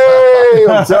brain.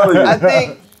 I'm telling you. I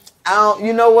think. I don't.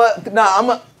 You know what? No,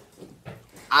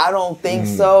 I don't think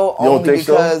so. You don't think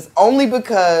so? Only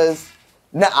because.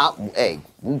 Hey,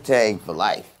 Wu-Tang for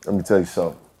life. Let me tell you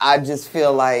something. I just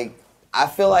feel like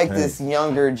this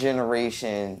younger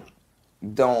generation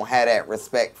don't have that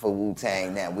respect for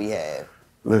Wu-Tang that we have.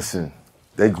 Listen,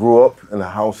 they grew up in a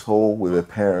household where their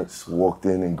parents walked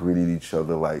in and greeted each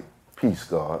other like, peace,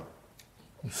 God.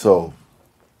 So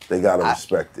they gotta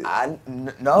respect it.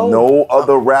 No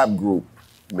other rap group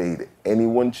made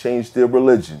anyone change their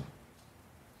religion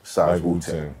besides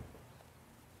Wu-Tang.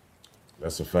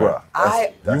 That's a fact.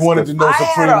 Bruh, you wanted to know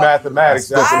supreme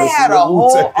mathematics. I had a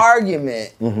whole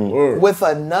argument Mm-hmm. with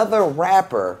another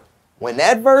rapper. When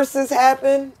that versus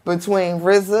happened between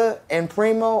RZA and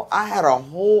Primo, I had a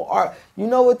whole You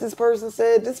know what this person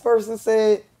said? This person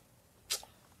said,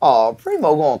 "Oh,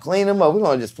 Primo gonna clean him up. We're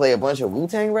gonna just play a bunch of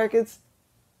Wu-Tang records."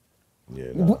 Yeah,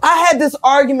 no. I had this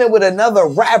argument with another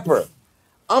rapper.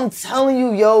 I'm telling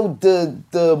you, yo, the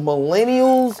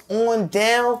millennials on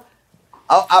down.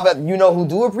 I bet you know who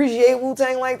do appreciate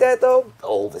Wu-Tang like that though? The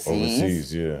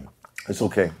overseas. Yeah. It's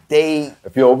okay.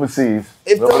 If you're overseas,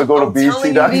 remember to go to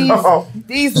BT.com.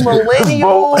 These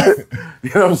millennials.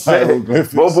 You know what I'm saying?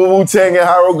 Both for Wu-Tang and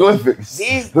hieroglyphics.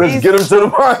 Let's get them to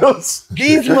the finals.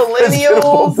 These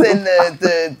millennials and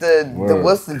the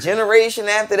what's the generation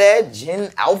after that?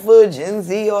 Gen Alpha, Gen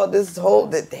Z, all this whole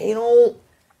that they don't.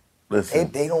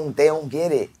 Listen, they don't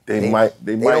get it. They might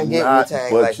don't not, get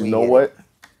Wu-Tang but like you we know get what?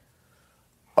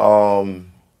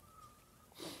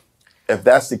 If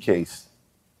that's the case,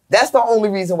 that's the only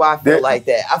reason why I feel like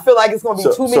that. I feel like it's gonna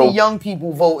be too many young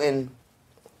people voting.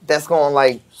 That's going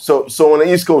like. So on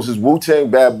the East Coast is Wu-Tang,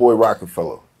 Bad Boy,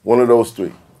 Rockefeller. One of those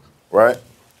three, right?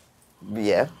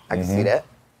 Yeah, I can see that.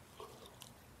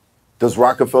 Does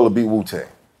Rockefeller beat Wu-Tang?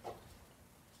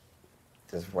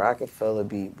 Does Rockefeller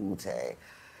beat Wu-Tang?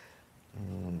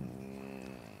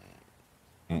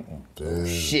 Oh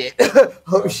shit!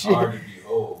 Oh shit!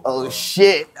 Oh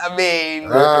shit! I mean,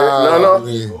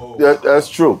 no. That's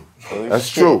true. That's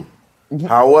true.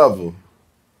 However,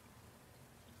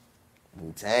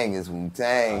 Wu-Tang is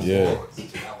Wu-Tang. Yeah.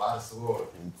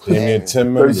 Give me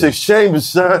 10 minutes. 36 chambers,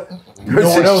 son. 36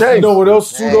 chambers. You know what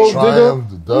else too, though,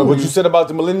 Digga? What you said about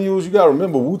the millennials, you gotta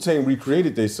remember, Wu-Tang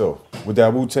recreated themselves with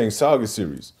that Wu-Tang Saga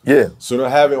series. Yeah. So they're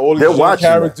having all these young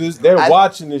characters. They're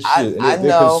watching this shit and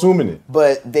they're consuming it.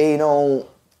 But they don't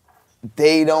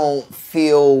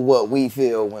feel what we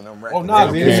feel when I'm recording. Oh,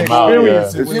 no, they didn't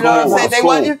experience it. You know what I'm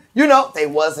saying? They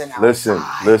wasn't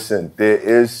outside. Listen, there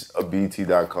is a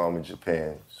BT.com in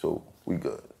Japan, so we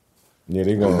good. Yeah,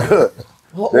 they gonna.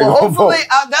 Well, hopefully,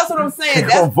 that's what I'm saying.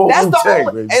 That's the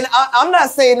only, and I'm not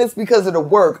saying this because of the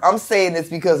work. I'm saying this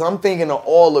because I'm thinking of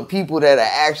all the people that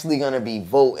are actually going to be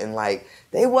voting. Like,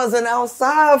 they wasn't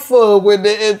outside for when the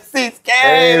MCs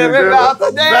came about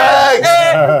the back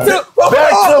to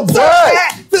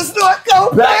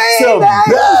back.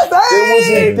 They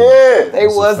wasn't there. They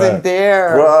wasn't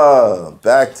there. Bruh,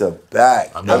 back to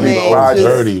back. I mean, Old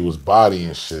Dirty was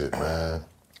bodying shit, man.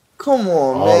 Come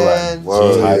on, man.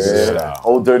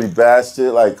 Old Dirty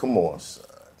Bastard, like, come on, son.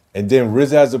 And then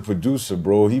Riz as a producer,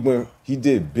 bro, he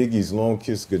did Biggie's Long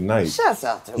Kiss Goodnight. Shouts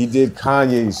out to him. He did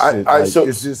Kanye's shit. So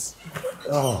it's just,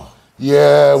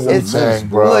 yeah, Wu-Tang,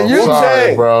 bro. Look,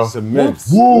 Sorry, bro. It's immense.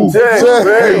 Wu-Tang,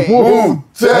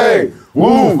 Wu-Tang,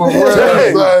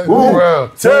 Wu-Tang,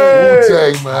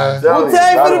 Wu-Tang, man.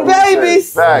 Wu-Tang for the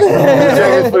babies.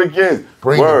 Wu-Tang for the kids.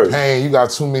 Bring the pain. You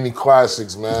got too many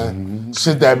classics, man.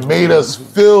 Shit that made us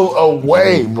feel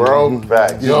away, bro. You know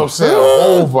what I'm saying? A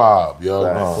whole vibe, yo.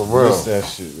 For real. Miss that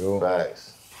shit, yo. Facts.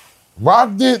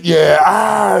 Rock did,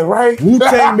 right?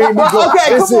 Wu-Tang made me go.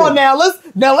 Okay, come on now. Let's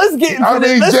get into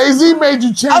this. Jay-Z made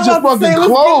you change your fucking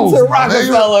clothes. Let's get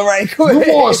into Rockefeller right quick.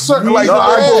 You wore a certain like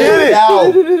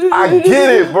I get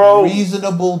it, bro.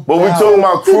 Reasonable. But we talking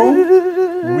about crew?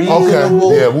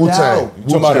 Reasonable yeah, Wu-Tang. You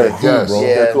talking about that crew, bro?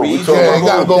 Yeah,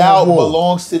 Reasonable Doubt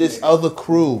belongs to this other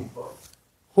crew.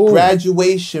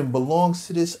 Graduation belongs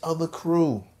to this other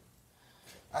crew.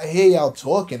 I hear y'all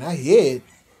talking. I hear it.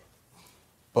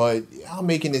 But y'all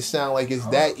making it sound like it's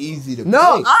that easy to pick.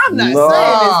 No, I'm not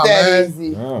saying it's that easy.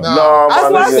 No, that's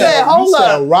what I said. Hold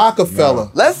up. Rockefeller.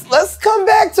 Let's come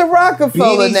back to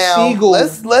Rockefeller now. Siegel,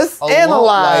 let's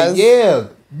analyze.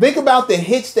 Think about the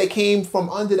hits that came from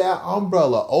under that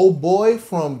umbrella. Old Boy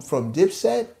from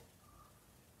Dipset.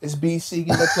 It's BC in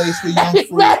the place for Young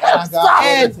Free.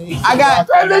 I got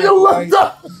that nigga looked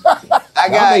up.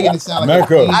 making it sound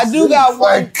like I do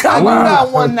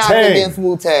got one knock against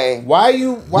Wu-Tang. Why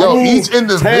you each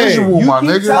individual, my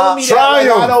nigga. Telling me that like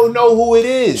I don't know who it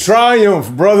is.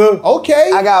 Triumph, brother.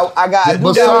 Okay. I got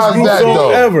besides that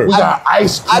though, we got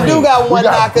Ice Cream. I do got one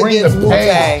knock against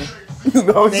Wu-Tang.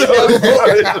 No, shit. What the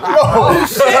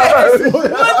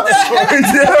heck?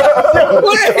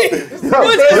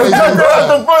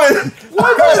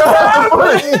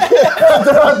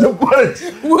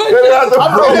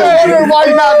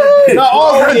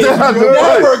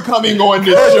 Never coming on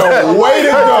this show. Way to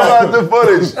go.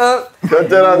 Cut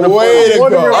that out the footage.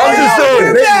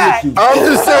 I'm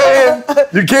just saying,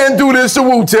 you can't do this to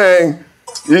Wu-Tang.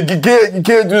 You can't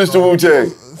do this to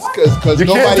Wu-Tang. You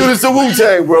can't do this to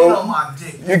Wu-Tang, bro.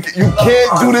 You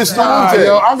can't do this to Wu-Tang.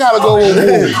 Yo, I gotta go with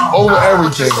Wu over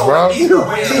everything, bro.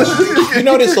 You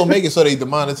know this will make it so they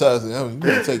demonetize it. I'm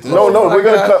gonna take this. No, we're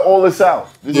gonna cut all this out.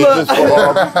 This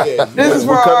is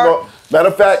for our... Matter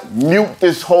of fact, mute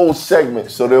this whole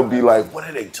segment so they'll be like, what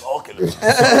are they talking about?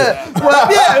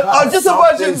 Just a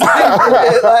bunch of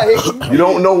like, you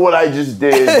don't know what I just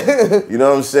did. You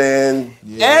know what I'm saying?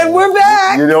 Yeah. And we're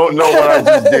back. You don't know what I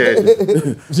just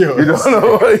did. You don't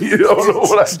know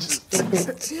what I just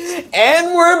did.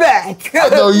 And we're back. I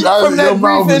know your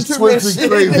mouth is twisting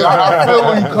crazy. I feel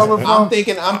where you coming from. I'm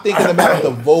thinking about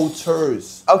the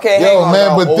voters. Okay, yo,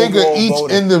 man, but think of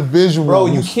each individual. Bro,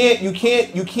 you can't. You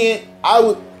can't.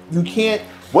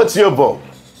 What's your vote?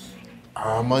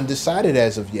 I'm undecided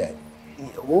as of yet.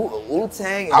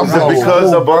 Wu-Tang. Is it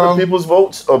because of other people's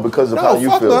votes or because of how you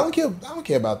feel? No, I don't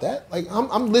care about that. Like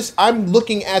I'm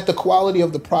looking at the quality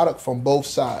of the product from both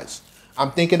sides.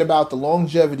 I'm thinking about the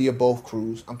longevity of both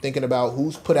crews. I'm thinking about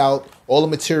who's put out all the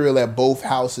material that both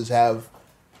houses have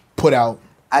put out.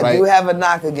 I do have a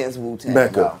knock against Wu-Tang.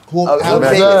 Mecca.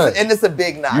 And it's a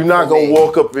big knock. You're not going to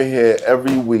walk up in here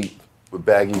every week with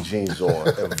baggy jeans on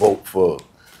and vote for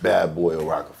Bad Boy or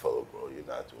Rockefeller, bro. You're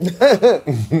not doing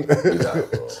that.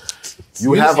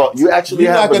 You're not, bro. You actually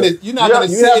have an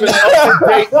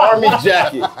up-to-date army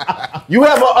jacket. You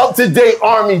have an up-to-date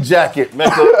army jacket,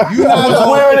 Mecca. You was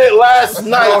wearing it last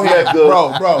night, Mecca.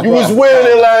 Bro. You was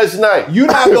wearing it last night. You're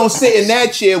not going to sit in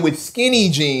that chair with skinny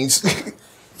jeans.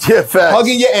 Yeah, facts.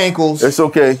 Hugging your ankles. It's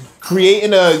okay.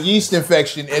 Creating a yeast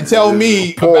infection and tell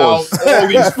me about all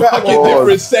these fucking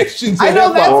different sections of I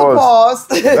know that's a pause.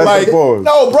 Like,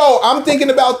 no, bro, I'm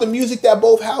thinking about the music that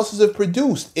both houses have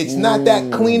produced. It's not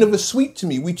that clean of a sweep to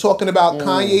me. We talking about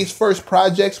Kanye's first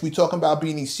projects. We talking about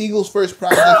Beanie Siegel's first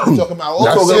projects. We talking about all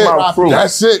the state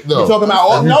That's it, though. We talking about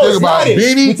all. No, it's not it.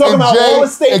 We talking about all the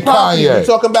state property. We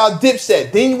talking about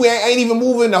Dipset. Then we ain't even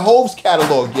moving the Hove's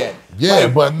catalog yet.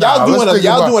 Yeah, like, but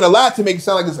y'all doing a lot to make it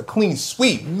sound like it's a clean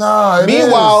sweep. Nah,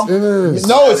 meanwhile, it is.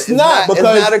 No, it's not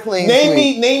because it's not a clean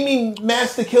sweep. Name me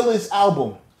Master Killer's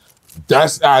album.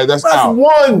 That's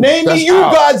one. Name me You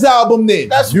God's album then.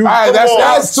 That's two.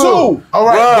 All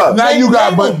right, now you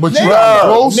got, but you got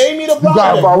close. Name me the You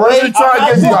got about to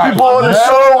try to get people on the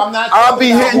show. I'll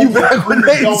be hitting you back with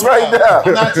names right now.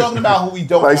 I'm not talking about who we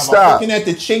don't have. I'm looking at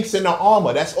the chinks in the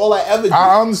armor. That's all I ever do.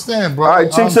 I understand, bro. All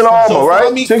right, chinks in the armor,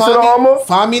 right? Chinks in the armor.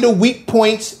 Find me the weak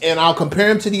points, and I'll compare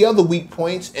them to the other weak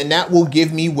points, and that will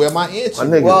give me where my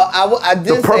answer is. Well, I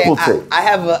did say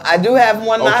I do have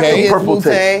one knock against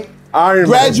Wu-Tang. Iron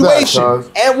Graduation. Man.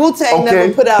 And Wu-Tang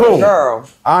never put out a girl.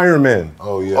 Iron Man.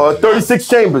 Oh, yeah. 36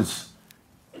 Chambers.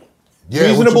 Yeah,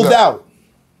 Reasonable Doubt.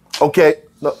 Okay.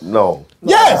 No.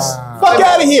 Yes. Fuck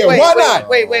out of here. Why not?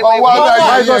 Wait. Why not?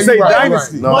 I was going to say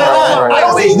Dynasty. Why not? I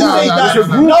don't think you say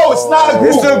Dynasty. No, it's not a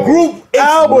group. It's a group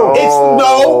album. It's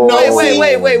no.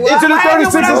 Wait. Into the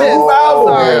 36 is a group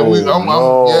album.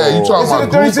 Yeah, you talking about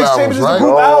Into the 36 Chambers is a right?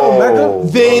 group album, Mecca.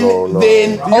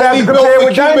 Then only built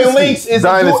for Cuban Links is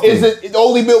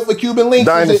only built for Cuban Links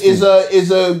is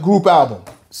a group album.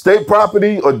 State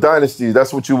Property or Dynasty?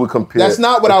 That's what you would compare. That's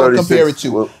not what I would compare it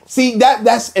to. See,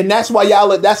 that's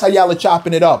why that's how y'all are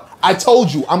chopping it up. I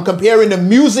told you, I'm comparing the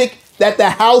music that the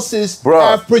houses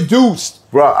have produced.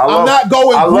 Bro, I'm not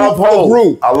going group for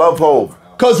group. I love Hove.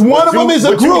 Because one of them is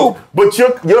a group, but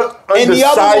you're undecided, and the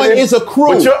other one is a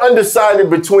crew. But you're undecided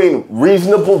between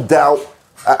Reasonable Doubt,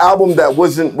 an album that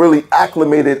wasn't really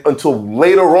acclimated until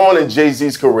later on in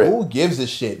Jay-Z's career. Who gives a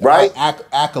shit? Right?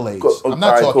 Accolades. I'm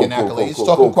not talking accolades.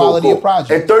 Talking quality of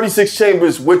project. And 36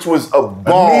 Chambers, which was a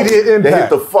bomb Immediate that hit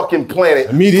the fucking planet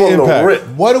Immediate from impact. the rip.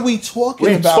 What are we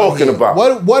talking about? What are you talking about?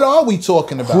 What are we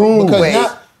talking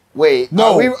about? Wait,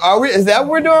 no. Are we? Is that what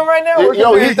we're doing right now? We're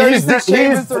comparing 36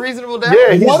 Chambers to Reasonable Doubt?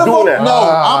 Yeah, he's doing that.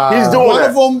 No, he's doing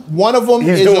that. One of them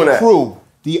is a crew.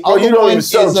 The other one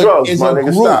is a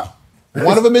group.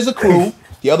 One of them is a crew.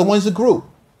 The other one's a group.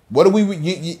 What do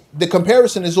we? The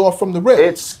comparison is all from the rip.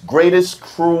 It's greatest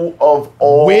crew of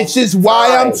all. Which is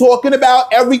why I'm talking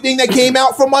about everything that came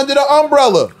out from under the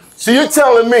umbrella. So you're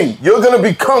telling me you're gonna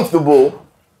be comfortable?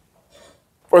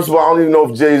 First of all, I don't even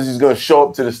know if Jay-Z's gonna show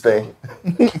up to this thing.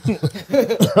 You know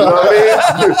what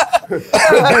I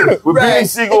mean? With Beanie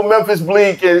Siegel, Memphis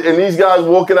Bleak, and these guys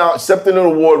walking out, accepting an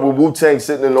award with Wu-Tang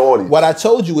sitting in the audience. What I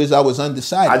told you is I was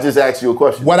undecided. I just asked you a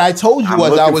question. What I told you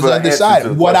was I was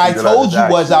undecided. What I told you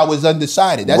was I was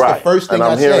undecided. That's the first thing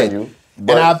I said.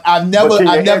 And I've never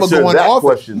gone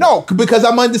off. No, because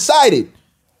I'm undecided.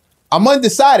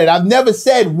 I've never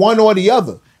said one or the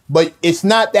other. But it's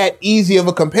not that easy of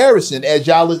a comparison as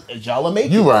y'all are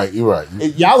making. You're right.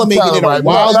 Y'all are making it a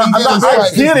wild. I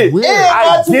get it.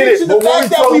 I get it. The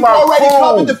fact that we've already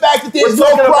covered the fact that there's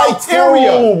no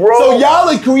criteria. So y'all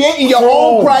are creating your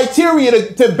own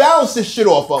criteria to balance this shit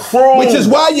off of. Which is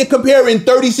why you're comparing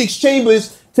 36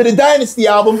 Chambers to the Dynasty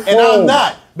album, and I'm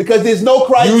not. Because there's no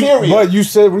criteria. But you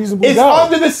said Reasonable Doubt. It's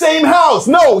under the same house.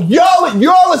 No, y'all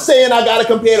are saying I gotta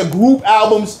compare the group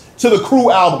albums to the crew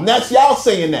album. That's y'all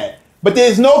saying that. But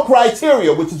there's no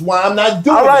criteria, which is why I'm not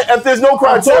doing it. All right, if there's no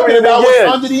criteria, then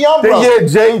what's under the umbrella.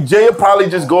 Then Jay will probably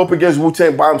just go up against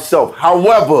Wu-Tang by himself.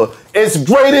 However, it's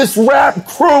greatest rap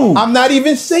crew. I'm not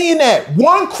even saying that.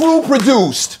 One crew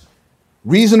produced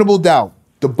Reasonable Doubt,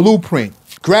 The Blueprint,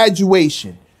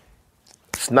 Graduation.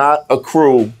 It's not a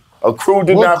crew. A crew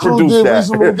did not produce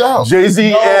that.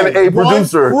 Jay-Z and a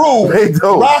producer.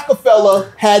 Crew,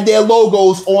 Rockefeller had their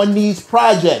logos on these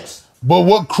projects. But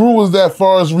what crew was that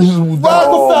far as Reasonable Doubt?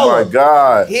 Oh my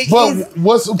God! But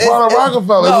what's a part of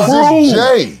Rockefeller? no, It was just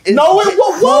Jay. No, it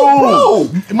was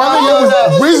bro. My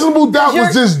nigga, Reasonable Doubt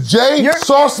was just Jay,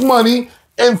 Sauce Money,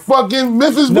 and fucking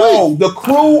Memphis Bleak. No, the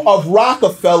crew of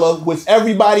Rockefeller was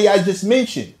everybody I just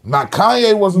mentioned. Not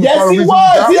Kanye wasn't Yes, part of he Reasonable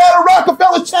was. Doubt. He had a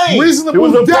Rockefeller chain.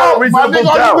 Reasonable Doubt. My nigga,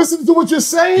 are you listening to what you're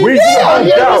saying? Reasonable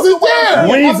Kanye Doubt. wasn't there.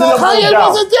 Reasonable Kanye Doubt.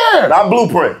 wasn't there. Not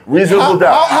Blueprint. Reasonable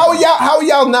Doubt. How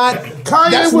y'all not?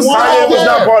 Kanye was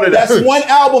not part of that. That's one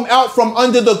album out from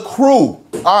under the crew.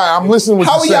 All right, I'm listening to what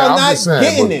How you're saying. y'all I'm not just saying,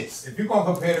 getting but- this? If you're gonna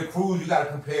compare the crews, you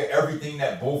gotta compare everything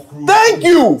that both crews. Thank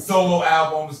you. Solo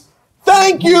albums.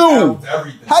 Thank you. Albums,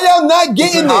 everything. How y'all not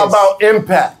getting this? How about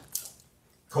impact?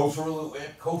 Cultural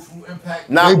impact.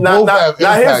 Now, They both have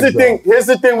here's impact, the thing. Here's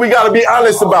the thing we got to be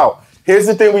honest about. Here's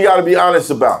the thing we got to be honest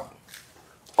about.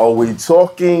 Are we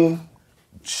talking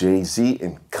Jay-Z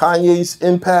and Kanye's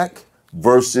impact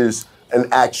versus an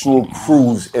actual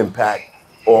crew's impact,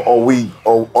 or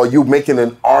are you making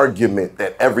an argument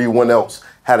that everyone else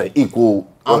had an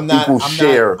equal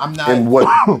share in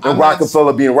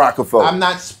Rockefeller being Rockefeller? I'm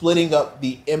not splitting up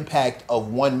the impact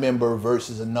of one member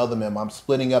versus another member. I'm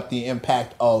splitting up the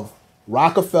impact of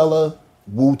Rockefeller,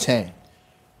 Wu-Tang.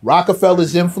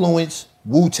 Rockefeller's influence,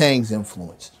 Wu-Tang's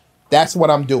influence. That's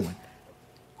what I'm doing.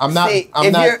 I'm not,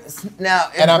 and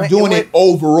I'm doing it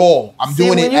overall. I'm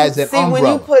doing it as an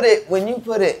umbrella. When you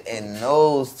put it in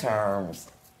those terms,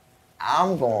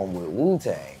 I'm going with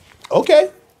Wu-Tang.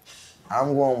 Okay.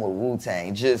 I'm going with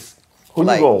Wu-Tang. Just who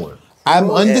you going with?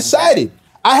 I'm undecided.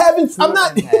 I'm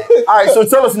not. All right, so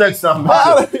tell us next time.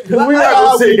 Because we're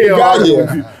not going to sit here and argue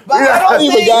with you. I don't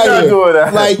even got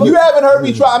here. Like, you haven't heard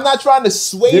me try. I'm not trying to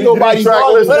sway nobody's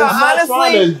vote. But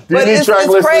honestly,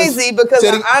 it's crazy because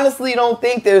I honestly don't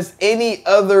think there's any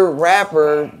other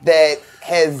rapper that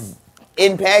has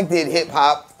impacted hip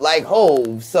hop like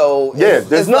Hov. So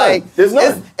there's none. There's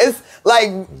none. It's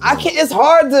like I can't. It's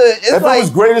hard to. It's if like it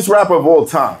was greatest rapper of all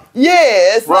time.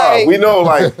 Yeah, it's like we know.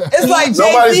 Like it's like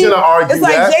nobody's Jay-Z, gonna argue it's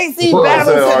like that. Jay-Z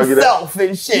battles himself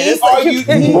and shit.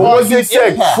 Once they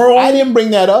said crew, I didn't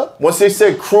bring that up. Once they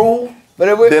said crew,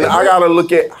 then I gotta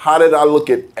look at how did I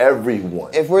look at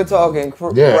everyone. If we're talking crew,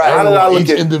 how did I look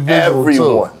at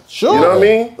everyone? Sure, you know what I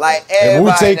mean? Like and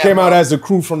Wu-Tang came out as a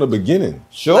crew from the beginning.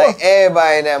 Sure, like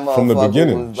everybody in that motherfucker from the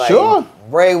beginning. was like, sure.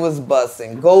 Ray was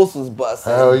busting, Ghost was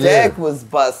busting, Deck was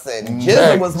busting,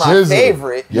 Jizza was my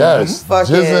favorite. Yes,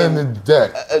 fucking Jizza and the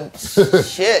Deck.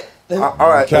 Shit. All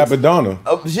right, Capadonna.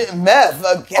 Shit, meth.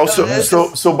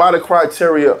 So by the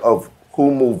criteria of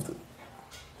who moved it,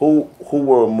 who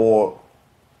were more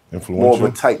of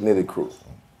a tight knitted crew?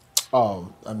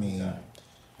 Oh, I mean,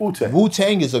 Wu-Tang.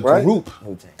 Wu-Tang is a group.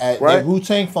 Right?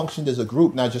 Wu-Tang functioned as a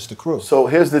group, not just a crew. So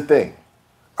here's the thing.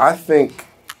 I think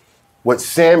what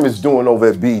Sam is doing over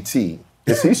at BT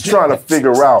is he's trying to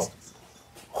figure out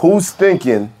who's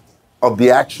thinking of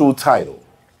the actual title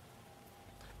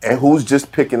and who's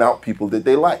just picking out people that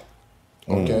they like.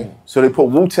 Okay. So they put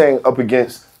Wu-Tang up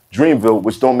against Dreamville,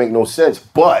 which don't make no sense.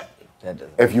 But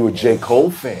if you're a J. Cole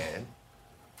fan,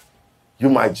 you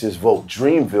might just vote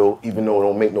Dreamville, even though it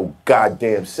don't make no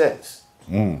goddamn sense.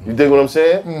 You dig what I'm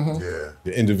saying? Mm-hmm. Yeah.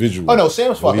 The individual. Oh no,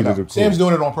 Sam's fucking up. Sam's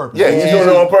doing it on purpose. Yeah, he's doing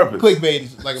it on purpose. Clickbait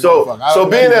is like a So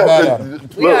motherfucker. being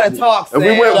that we gotta talk. If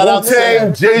we went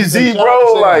Wu-Tang, Jay-Z,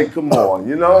 bro, like come on,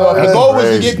 you know. The goal was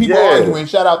to get people arguing.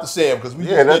 Shout out to Sam because we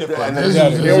here we are.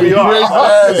 Here we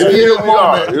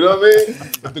are. You know what I mean?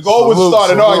 If the goal was to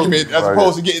start an argument as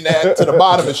opposed to getting that to the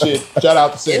bottom of shit, shout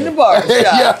out to Sam. In the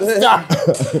barbershop.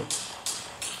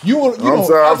 I'm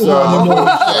sorry.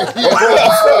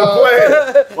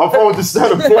 My phone just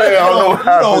started playing. I don't know what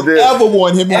happened there. You don't ever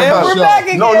want him on my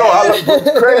show.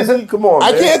 No, crazy. Come on,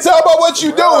 I man. can't tell by what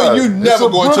you doing. You never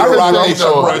going to the Rock Nation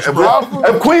brunch, bro.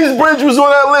 If Queensbridge was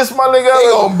on that list, my nigga, they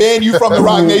gonna ban you from the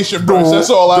Rock Nation brunch. That's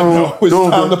all I know. It's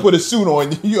time to put a suit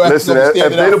on. You listen, if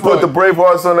they'd have put the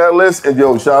Bravehearts on that list, and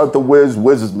yo, shout out to Wiz.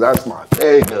 Wiz is that's my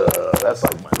nigga. That's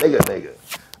like my nigga.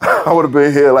 I would have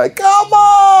been here like, come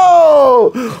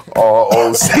on!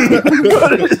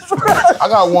 I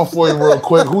got one for you real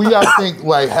quick. Who y'all think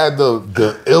like had the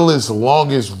illest,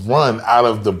 longest run out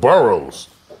of the boroughs?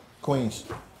 Queens.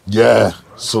 Yeah,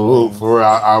 salute. For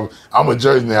real. I'm a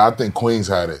Jersey man. I think Queens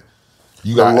had it.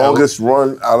 You the got longest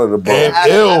run out of the boroughs.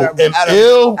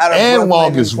 And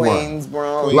longest Queens, run.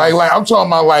 bro. Like I'm talking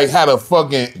about like had a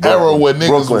fucking era where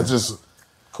niggas was just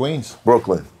Queens.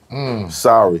 Brooklyn.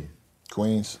 Sorry.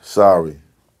 Queens. Sorry.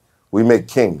 We make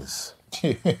kings.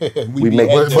 we make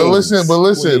but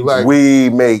listen, like we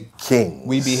make kings.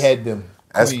 We behead them.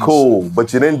 That's Queens. cool,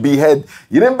 but you didn't behead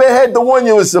the one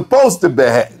you were supposed to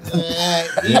behead.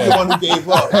 He's the one who gave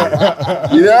up.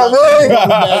 You know what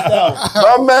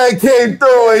I mean? My man came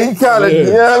through and he kind of, you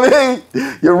know what I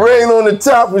mean? Your rain on the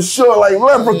top was short like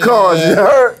leprechauns, you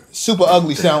heard? Super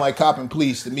ugly sound like Cop and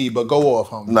Police to me, but go off,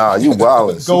 homie. Nah, you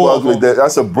wildin'. Super off, ugly.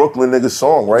 That's a Brooklyn nigga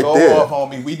song right there. Go off,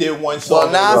 homie. We did one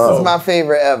song. Well, Nas is my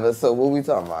favorite ever, so what we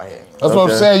talking about here? That's what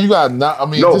I'm saying. You got not. I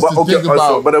mean, No, just but to think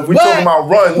about. but if we talking about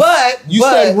runs, You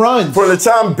said runs. from the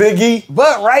time Biggie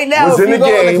But right now, was if in you the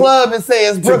go in game the club and say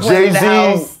it's to Brooklyn in the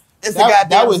house, Jay-Z, it's a goddamn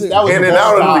that was in of and all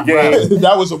out of time, the game. bro.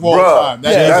 That was of all Bruh, time.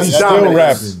 that's Still dominance.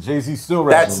 rapping. Jay-Z still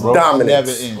rapping, That's bro. Never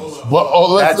dominance. ends. But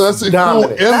let's include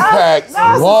dominant. impact,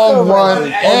 Nas long is run,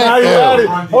 Now and you ill. added.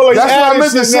 Hold on, That's what I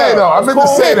meant to say, though. I meant to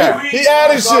say that. He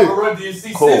added shit. Run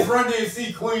DMC. Cool. Since Run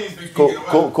DMC, Queens been kicking them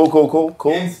out.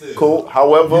 Cool.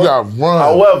 However, You got run.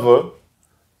 However,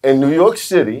 in New York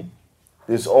City,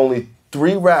 there's only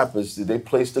 3 rappers that they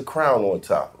place the crown on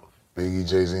top of, Biggie,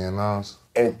 Jay-Z, and Nas.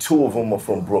 and 2 of them are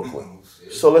from Brooklyn.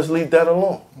 So let's leave that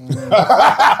alone.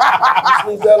 Let's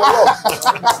leave that alone.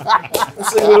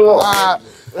 Let's leave it alone.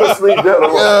 Let's leave that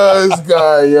alone. Yeah, this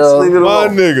guy, yo. Let's leave it My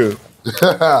alone.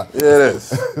 nigga. There it is.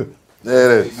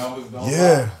 There it is.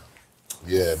 Yeah.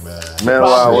 Yeah, man. Man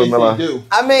alive, women alive. do.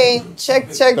 I mean, check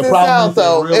this problem out is they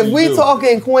though. really If we do.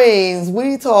 talking Queens,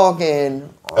 we talking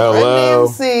LL. Run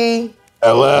DMC, LL.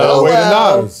 All the way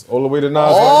Well, to Nas. All the way to Nas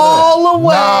right all the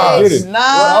way. Nas. Get it. Nas.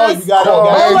 Oh, you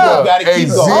got to keep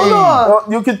AZ. going. Hold on. Well,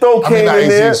 you can throw I mean, Kane not in AZ,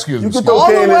 there. excuse me. You can throw All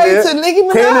the Kane in way there. to Nicki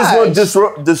Minaj. Kane is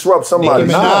going to disrupt somebody.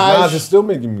 Nicki shit. Minaj. Nas is still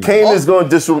making music. Kane is going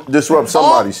to disrupt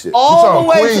somebody's shit. All talking the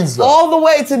way Queens, to, though. all the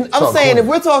way to. I'm talking saying if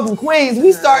Queens. we're talking Queens,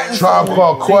 we starting. Tribe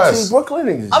Called Quest. Brooklyn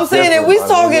niggas. I'm saying if we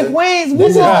talking Queens,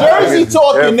 we talking Jersey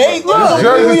talking, Nate. Look,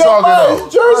 Jersey talking, though.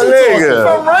 Jersey talking. Nigga.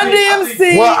 from Run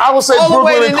DMC. Well, I would say all the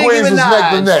way Brooklyn to and Queens Nicki was neck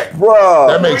to Minaj. neck. Bruh.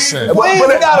 That makes sense. But if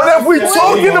we're Queens.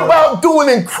 talking about doing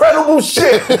incredible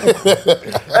shit, and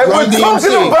we're Run talking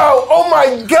DMC. about, oh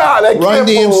my God, I Run can't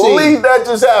DMC. believe that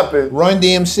just happened. Run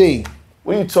DMC.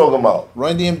 What are you talking about?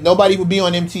 Run DMC. Nobody would be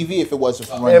on MTV if it wasn't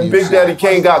for Run And DMC. Big Daddy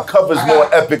Kane got covers more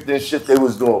epic than shit they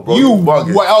was doing, bro. You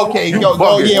bugging. well, okay, You go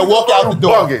bugging. yeah, walk out the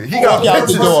door. Bugging. He got walk out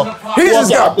the pictures. door. He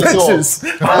just Walk got out the door. pictures.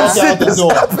 Walk out Shit the is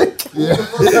door. epic.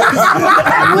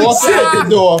 Walk out the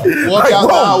door. Walk Like, out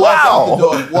the oh, walk out the door.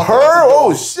 wow. Walk Her? out the door.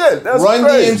 Oh, shit. That's Run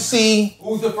crazy. DMC.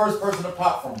 Who's the first person to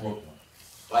pop from Brooklyn?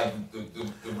 Like,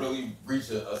 to really reach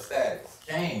a status?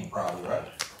 Kane, probably, right?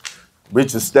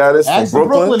 Reach a status from Ask the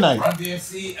Brooklyn. Brooklynite. Run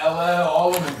DMC, LL,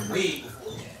 all of them way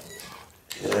before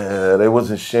Kane. Yeah, they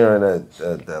wasn't sharing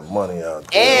that money out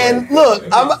there. And look,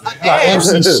 Got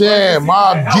MC Shan,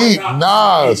 Mobb Deep,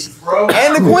 Nas,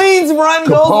 and the Queens run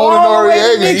goes Capone all the way to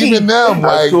and Nicki. Noriega, even them,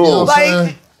 like, cool. you know what I'm saying?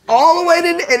 Like all the way to,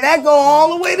 and that go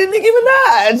all the way to Nicki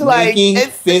Minaj. Like Nicki,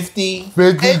 it's 50.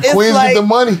 50, it's Queens like- get the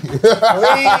money.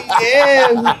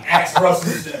 yeah. Ask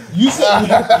Russell. You said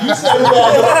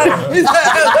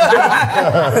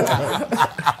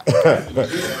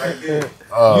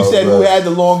you said who had the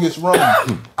longest run.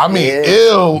 I mean, Yeah.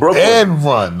 ill Brooklyn. and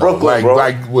run. though. Brooklyn, like, bro.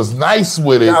 like was nice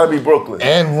with it Gotta be Brooklyn.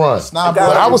 and run. not But I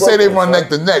Brooklyn. would say they Brooklyn, run son. neck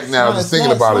to neck now, not- just it's thinking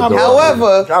not- about it's it not though.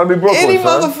 However, Gotta be Brooklyn, any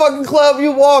son. motherfucking club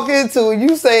you walk into,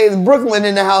 you say it's Brooklyn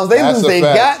in the house, they That's lose a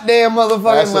their fact. goddamn motherfucking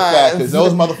That's a fact, 'cause minds.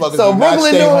 those motherfuckers So do not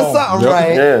Brooklyn stay doing home. something Yep.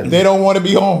 right. Yeah. They don't want to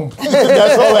be home.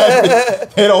 That's all that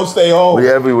is. They don't stay home. We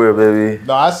everywhere, baby.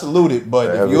 No, I salute it, but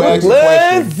if you Yeah, ask a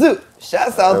Let's question, do.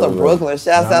 Shouts out to Brooklyn.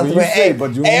 Shouts out to what you say, hey,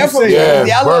 but you hey, I'm won't from say it.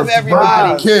 Jersey. I love Birth-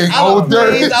 everybody. Birth King, I love Old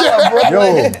Dirty. Queens. I love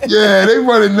Brooklyn. Yeah, they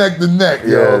running neck to neck, yo.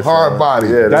 Yeah, Hard son. body.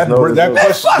 Yeah, That there's no- that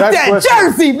there's no- question. Fuck that question-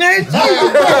 Jersey, man. Fuck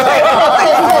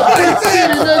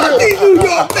these New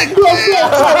York niggas.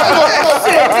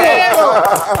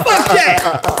 Fuck that.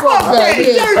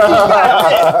 Jersey.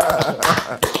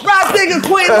 Rob Digga,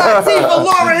 Queen Latifah,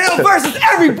 Lauryn Hill versus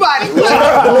everybody.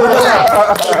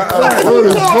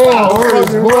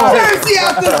 Jersey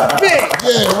out the big.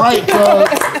 Yeah, right, bro.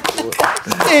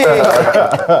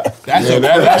 that's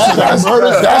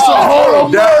That's a whole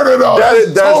murder, though.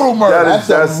 That's total murder. That's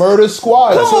a murder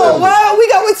squad. Come on, man.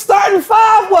 We starting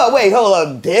 5. What? Wait, hold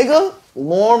up. Digga,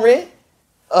 Lauryn,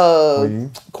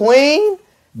 Queen,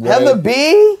 Heather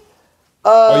B.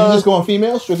 Are you just going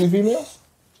females? Strictly females?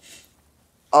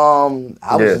 I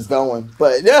was just going,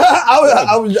 but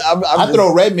I I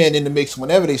throw Redman in the mix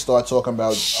whenever they start talking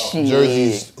about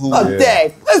jerseys. Who, Fuck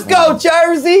that. Let's go,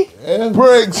 Jersey.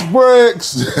 Bricks.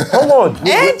 Hold on. And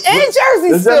Jersey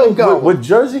Does still that, going. would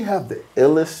Jersey have the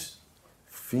illest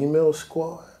female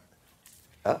squad?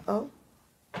 Uh-oh.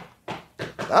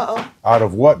 Out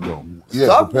of what though?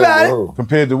 Talk about it.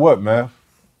 Compared to what, man?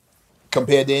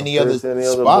 compared to any other Compared to any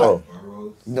other spot.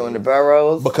 bro. Doing the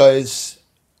boroughs? Because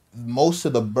most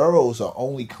of the boroughs are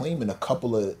only claiming a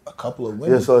couple of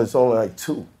women. Yeah, so it's only like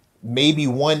 2. Maybe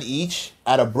one each.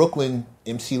 Out of Brooklyn,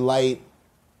 MC Light.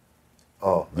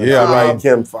 Oh, yeah, right.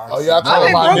 Kim Fox. Oh, yeah, I think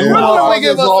about Brooklyn would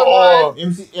give us some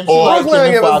MC Light, Kim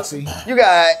and Foxy.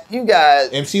 You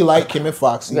got MC Light, Kim and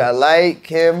Foxy. You got Light,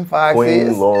 Kim, Foxy.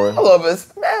 Queen, Lauren. I love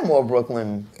us. Man, more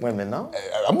Brooklyn women, no?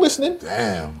 I'm listening.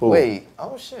 Damn. Wait,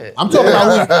 oh shit. I'm talking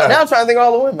about now I'm trying to think of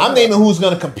all the women. I'm naming who's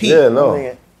gonna compete. Yeah, no.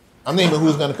 I'm naming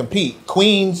who's gonna compete.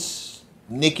 Queens,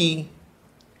 Nicki.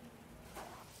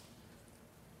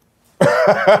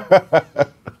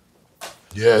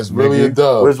 Yeah, it's really a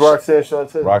dub. Where's Roxanne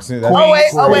Shante? Roxanne. Oh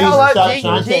wait, hold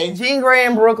on. Shantae. Jean Grey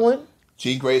in Brooklyn.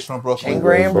 Jean Grey's from Brooklyn. Jean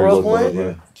Grey in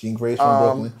Brooklyn. Jean Grey's from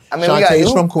Brooklyn. I mean, we got Shantae's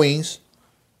you. from Queens.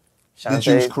 The Shantae.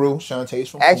 Juice Crew. Shantae's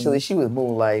from Actually, Queens. she was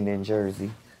moonlighting in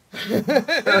Jersey. She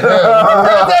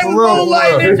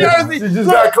just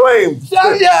got claimed.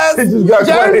 Yes, She just got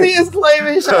Jersey claimed. is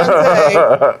claiming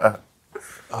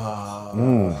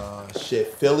Shantae.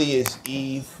 Shit. Philly is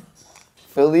Eve.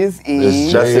 Philly is It's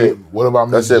Eve. That's it. What about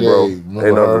Miss That's it, bro. Jade? Ain't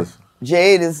Remember her? others.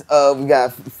 Jade is we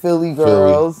got Philly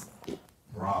girls.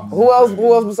 Who else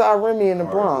besides Remy in the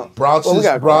Bronx? Bronx Well, we is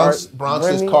got Bronx Remy.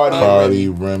 is Cardi. Cardi,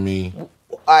 Remy.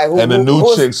 All right, And the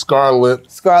new chick, Scarlett.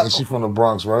 Scar- And she from the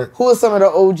Bronx, right? Who are some of the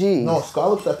OGs? No,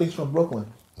 Scarlett, I think, is from Brooklyn.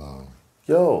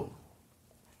 Yo,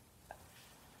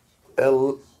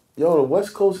 the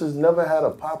West Coast has never had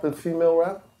a poppin' female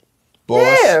rap.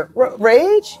 Boss. Yeah,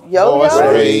 Rage, Yo Boss,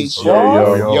 Yo, Rage.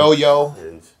 Yo.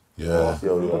 Yeah.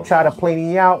 Yo. Try to play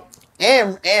me out.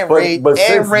 and But Rage, since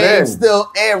and Rage then,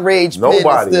 still, and Rage Pin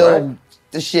nobody, is still right?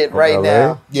 the shit right LA?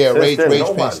 now. Yeah, Since Rage then, Pin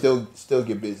nobody. still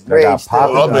get busy. Rage got still.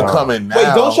 poppin'. Up and coming now. Wait,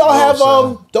 don't y'all you know have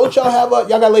what I'm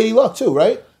y'all got Lady Luck too,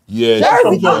 right? Yeah, she's Jersey,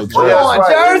 from come Jersey.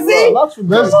 on, Jersey.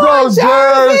 Let's go,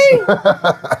 Jersey.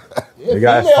 They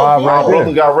got five right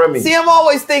Brooklyn there. got Remy. See, I'm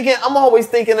always thinking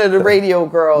of the radio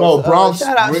girls. No, Bronx.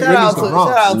 Shout out Remy's from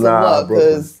Bronx. to Nah, Luck, Brooklyn.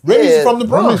 because Remy's from the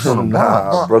Bronx.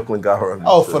 Nah, Brooklyn got Remy.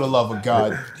 Oh, for the love of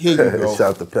God. Here you go.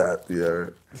 Shout to Pat. Yeah.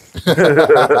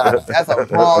 that's a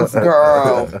Bronx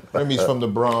girl. Remy's from the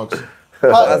Bronx.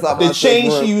 That's how The my chain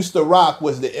shit she look. used to rock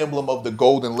was the emblem of the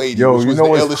Golden Lady, Yo, which you was know the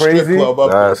what's illest strip crazy? club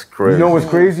up there. That's crazy. You know what's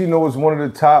crazy? You know what's one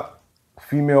of the top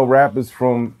female rappers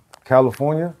from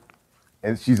California?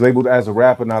 And she's labeled as a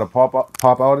rapper, not a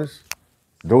pop artist?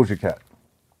 Doja Cat.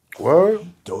 Word?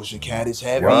 Doja Cat is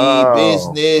heavy Wow.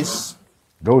 business.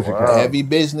 Doja Cat. Heavy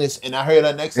business. And I heard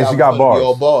her next And she album's got gonna be bars.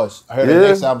 all bars. I heard her Yeah.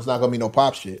 next album's not gonna be no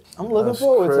pop shit. I'm looking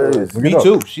forward to it. Crazy. Look Me it up.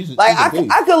 too. She's Like she's a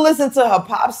beast. I could listen to her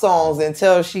pop songs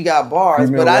until she got bars,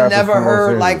 Female but I rappers never from Los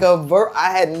heard like Angeles. I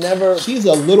had never. She's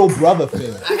a little brother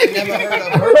fan. I had never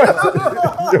heard of her.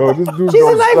 Yo, this dude She's a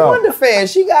don't Knife stop. Wonder fan.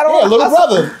 She got on. Yeah, little I saw-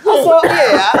 brother.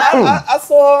 I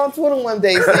saw her on Twitter one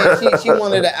day saying she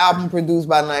wanted an album produced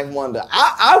by Knife Wonder.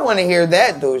 I want to hear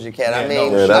that Doja Cat. I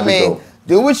mean, Yeah, that'd be dope.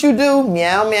 do what you do,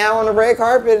 meow meow on the red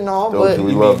carpet and all, Doja,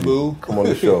 we but love Boo. you. Come on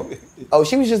the show. oh,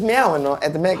 she was just meowing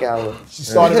at the Met Gala. She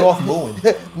started off mooing.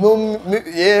 Yeah,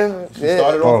 She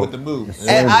started off with the move.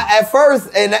 And at first,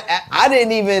 I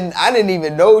didn't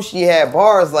even know she had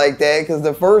bars like that, because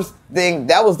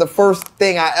that was the first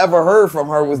thing I ever heard from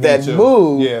her was that too.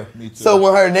 move. Yeah, me too. So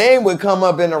when her name would come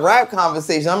up in a rap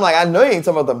conversation, I'm like, I know you ain't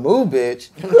talking about the move, bitch.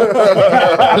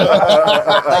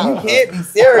 Like, you can't be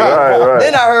serious. Right.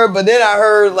 Then I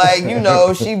heard like, you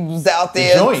know, she was out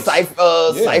there joints.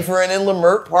 ciphering in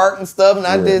Lamert Park and stuff, and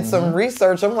I did some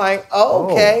research. I'm like, oh,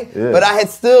 okay. yeah. But I had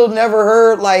still never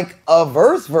heard like a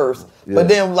verse. Yeah. But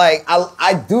then like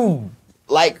I do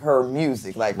like her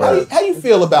music. Like How you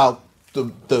feel about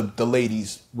the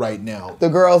ladies right now? the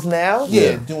girls now.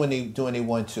 Yeah, doing they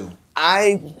 1-2.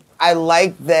 I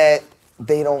like that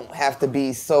they don't have to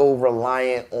be so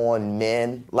reliant on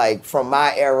men. Like from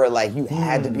my era, like you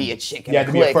had to be a chick in You a had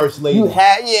to be a clique. first lady. You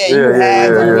had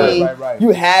to be. Right. You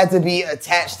had to be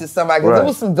attached to somebody. 'Cause Right. there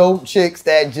was some dope chicks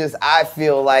that just I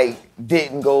feel like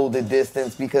didn't go the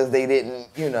distance because they didn't,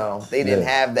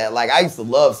 have that. Like I used to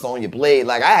love Sonya Blade.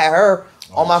 Like I had her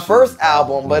on my first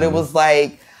album, but it was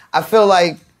like I feel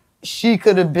like she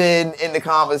could have been in the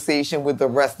conversation with the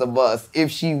rest of us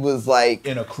if she was like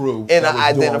In a crew. in that an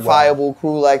was doing identifiable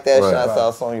crew like that. Right. Shouts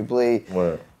out Sonya Blade.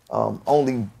 Word.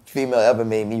 Only female ever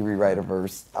made me rewrite a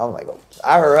verse. I was like, oh.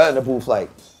 I heard her in the booth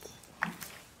like.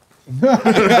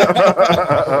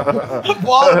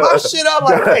 Balling my shit up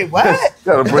like, wait, what?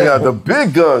 Gotta bring out the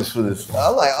big guns for this.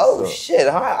 I'm like, oh shit,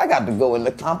 I got to go in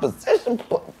the composition,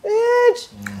 bitch.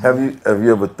 Have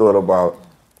you ever thought about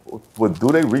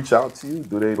do they reach out to you?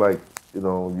 Do they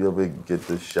you ever get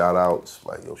the shout outs?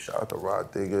 Like, yo, shout out to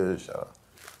Rod Digga, shout out.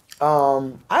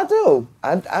 I do.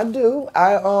 I do.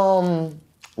 A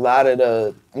lot of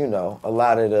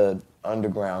the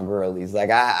underground girlies. Like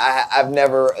I've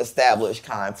never established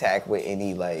contact with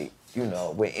any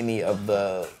with any of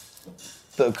the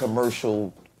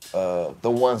commercial the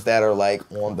ones that are like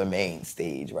on the main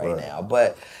stage right now.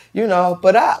 But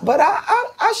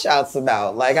I shouts them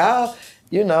out. Like I'll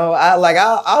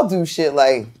do shit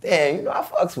like, damn, I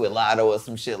fucks with Lotto or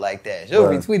some shit like that. She'll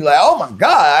retweet like, oh my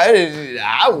God,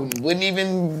 I wouldn't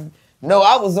even know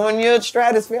I was on your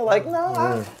stratosphere. Like,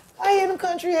 no, I hear them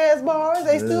country ass bars.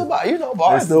 They still bars.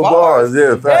 Bars. They still bars.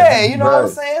 Yeah, yeah. What I'm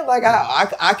saying? Like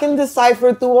I can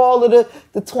decipher through all of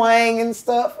the twang and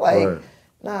stuff. Like,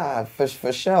 nah,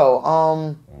 for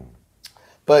sure.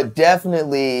 But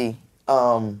definitely,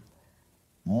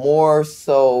 more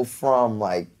so from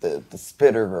like the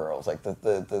spitter girls, like the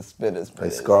spitters.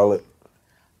 Like Scarlett.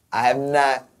 I have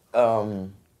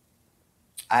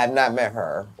not met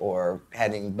her or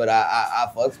had any, but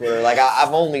I fucks with her. Like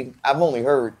I've only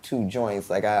heard 2 joints.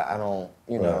 Like I don't,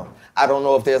 I don't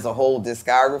know if there's a whole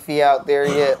discography out there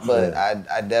yet, but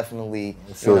I definitely.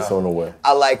 So it's on the way.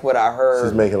 I like what I heard.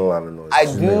 She's making a lot of noise.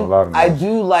 I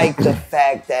do like the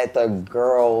fact that the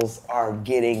girls are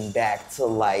getting back to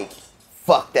like,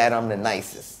 fuck that, I'm the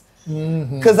nicest.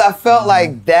 Because I felt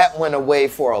like that went away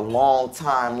for a long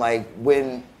time. Like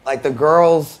when, like the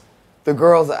girls,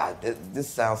 this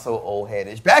sounds so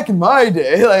old-headish. Back in my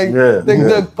day, like,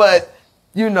 but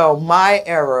my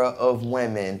era of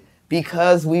women,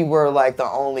 because we were like the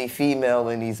only female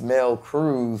in these male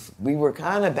crews, we were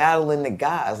kind of battling the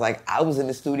guys. Like I was in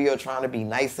the studio trying to be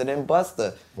nicer than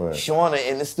Busta. Right. Shauna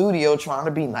in the studio trying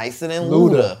to be nicer than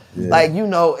Luda. Yeah. Like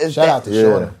shout out to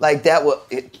Shauna. Like that was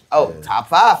top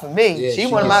 5 for me. Yeah, she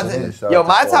one of my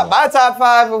top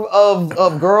 5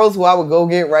 of girls who I would go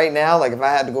get right now. Like if I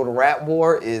had to go to Rap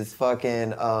War is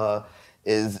fucking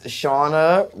is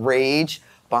Shauna, Rage,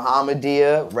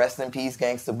 Bahamadia, rest in peace,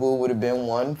 Gangsta Boo would have been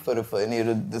one for any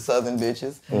of the southern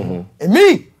bitches. Mm-hmm. And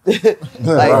me!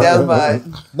 Like that's my...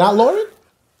 Not Lauren?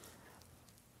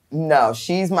 No,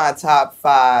 she's my top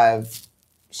 5.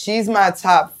 She's my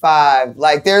top 5.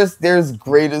 Like there's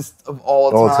greatest of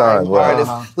all time artists.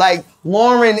 Uh-huh. Like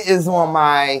Lauren is on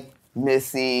my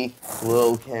Missy,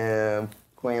 Lil' Kim,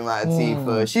 Queen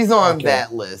Latifah. She's on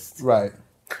that list. Right.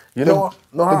 The girl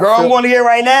I'm going to get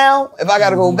right now, if I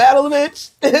got to go battle a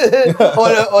bitch,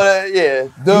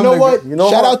 You know what?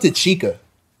 Shout out to Chica.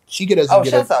 Chica doesn't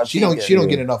get she don't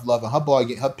get enough love, and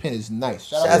her pen is nice.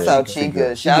 Shouts out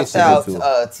Chica. Shouts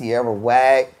out Tierra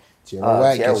Wag.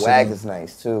 Tierra Wag is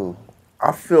nice too.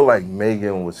 I feel like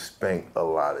Megan would spank a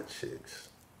lot of chicks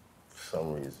for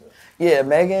some reason. Yeah,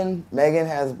 Megan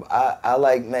has. I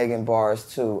like Megan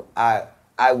bars too. I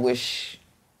wish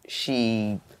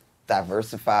she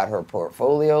diversified her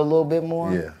portfolio a little bit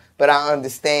more. Yeah. But I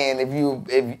understand if you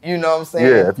know what I'm saying.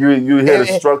 Yeah, if you hear the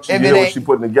structure, you hear what she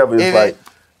putting together. It's like,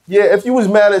 if you was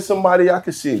mad at somebody, I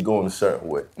could see it going a certain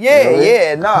way. Yeah, you know what I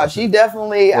mean? Nah, she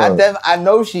definitely. I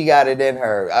know she got it in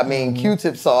her. I mean,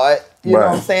 Q-Tip saw it. You know what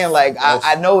I'm saying? Like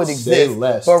I know it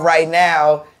exists. But right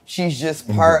now, she's just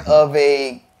part of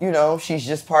she's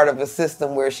just part of a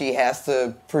system where she has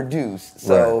to produce.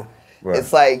 So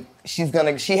it's like she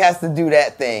has to do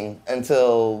that thing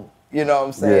until, you know what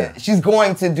I'm saying? Yeah. She's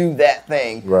going to do that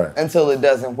thing until it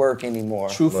doesn't work anymore.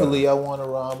 Truthfully, I want to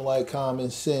rhyme like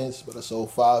common sense, but I sold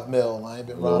 $5 million. I ain't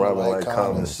been rhyming like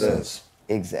common sense.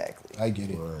 Exactly. I get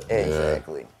it. Right.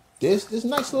 Exactly. This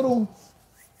nice little...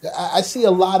 I see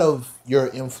a lot of your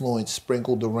influence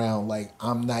sprinkled around, like,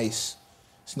 I'm nice.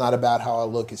 It's not about how I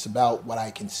look. It's about what I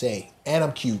can say. And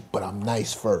I'm cute, but I'm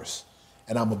nice first.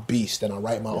 And I'm a beast, and I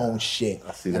write my own shit.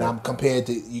 I see that. And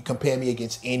you compare me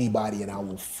against anybody, and I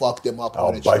will fuck them up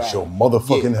on the track. I'll bite your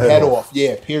motherfucking head off.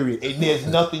 Yeah, period. And there's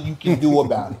nothing you can do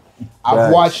about it.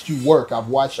 I've watched you work. I've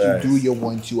watched you do your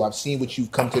 1-2. I've seen what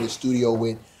you've come to the studio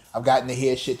with. I've gotten to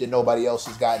hear shit that nobody else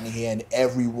has gotten to hear, and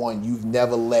everyone, you've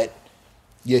never let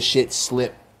your shit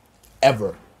slip,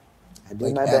 ever. I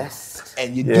do my best.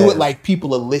 And you do it like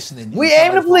people are listening. We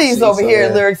aim to please over here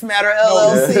at Lyrics Matter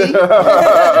LLC.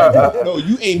 No,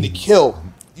 you aim to kill.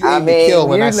 You aim to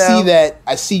kill. And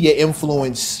I see your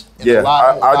influence in a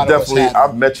lot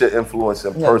I've met your influence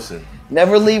in person.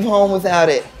 Never leave home without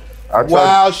it.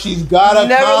 Wow, she's got a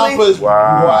compass.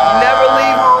 Never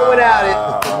leave home without it.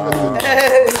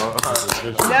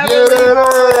 Never leave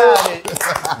home without it.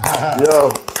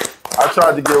 Yo, I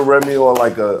tried to get Remy on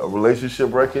like a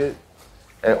relationship record.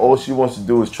 and all she wants to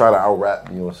do is try to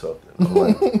out-rap me or something. I'm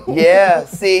like, yeah,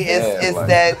 see, it's like,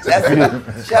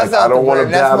 that's shouts out I don't want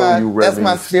to battle you, Remy. That's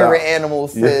my spirit Stop. animal,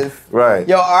 sis. Yeah, right.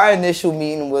 Yo, our initial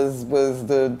meeting was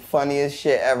the funniest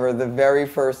shit ever. The very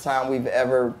first time we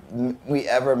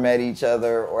ever met each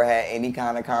other or had any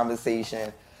kind of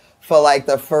conversation. For like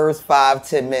the first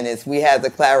 5-10 minutes, we had to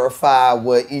clarify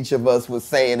what each of us was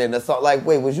saying in the song. Like,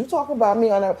 wait, was you talking about me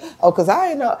on that? Oh, cause I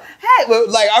didn't know. Hey,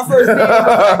 like our first meeting,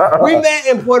 like, we met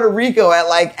in Puerto Rico at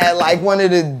one of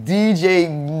the DJ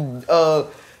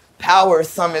power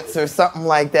summits or something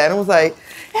like that. And it was like,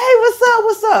 hey,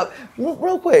 what's up?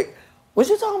 Real quick. Was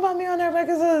you talking about me on that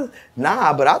record?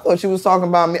 Nah, but I thought you was talking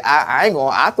about me. I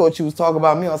thought you was talking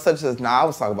about me on such as. Nah, I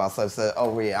was talking about such as.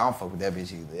 Oh yeah, I don't fuck with that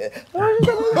bitch either.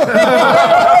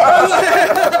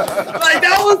 Like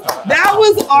that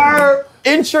was our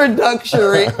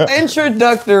introductory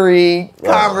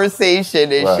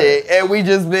conversation and shit, and we've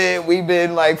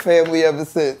been like family ever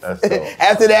since.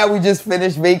 After that, we just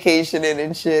finished vacationing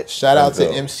and shit. Shout out to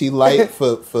MC Light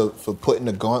for putting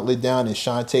the gauntlet down, and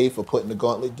Shantae for putting the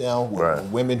gauntlet down with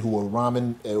women who were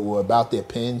rhyming, were about their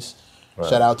pens. Right.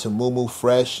 Shout out to Mumu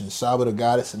Fresh and Saba the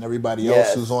Goddess and everybody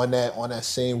else who's on that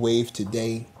same wave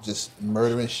today, just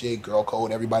murdering shit, Girl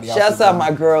Code, everybody else. Shouts out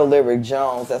my girl Lyric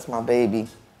Jones, that's my baby.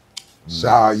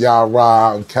 Shout out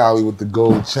Yara and Cali with the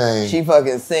gold chain. She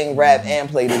fucking sing, rap, and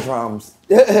play the drums.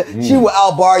 She will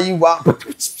outbar you out.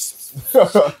 Bitch!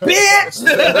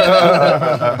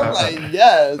 I'm like,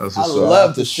 yes. I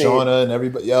love to see Shauna and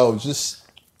everybody. Yo, just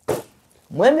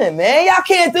women, man. Y'all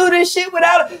can't do this shit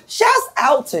without it. Shouts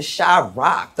out to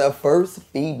Shy-Rock, the first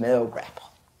female rapper.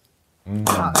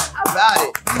 How about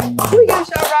it? We give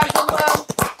Shy-Rock some love.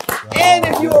 And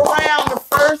if you're around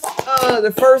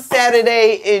the first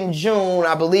Saturday in June,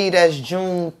 I believe that's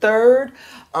June 3rd,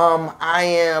 I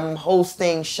am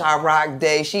hosting Shy-Rock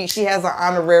Day. She has an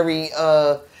honorary,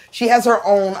 she has her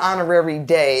own honorary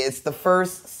day. It's the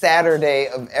first Saturday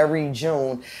of every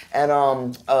June at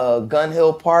Gun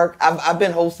Hill Park. I've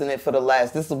been hosting it for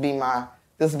this will be my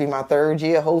third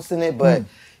year hosting it, but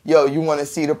yo, you want to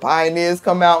see the Pioneers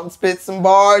come out and spit some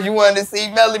bars? You want to see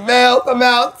Melly Mel come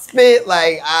out and spit?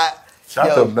 Shout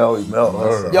out to Melly Mel.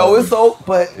 Yo, it's so,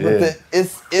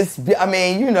 it's. I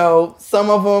mean, you know, some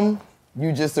of them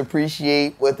you just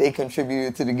appreciate what they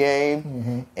contributed to the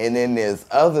game, and then there's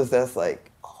others that's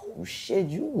like, oh shit,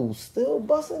 you still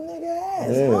busting nigga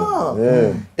ass, huh?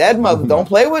 Yeah. That mother don't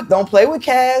play with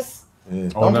Cass. Yeah.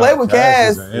 Don't play with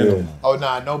Cass. Oh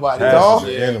nah, nobody. Don't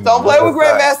play with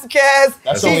Grandmaster Cass.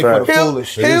 That's only for the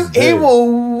foolish. He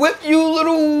will whip you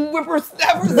little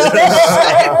whippersnappers. Yeah,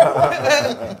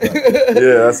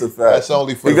 that's a fact. That's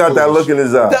only for he got that look in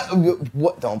his eye.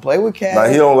 Don't play with Cass.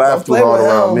 Like he don't laugh too hard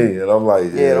around me, and I'm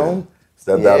like, yeah. It's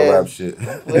that battle rap shit.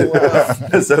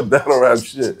 It's that battle rap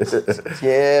shit.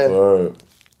 Yeah.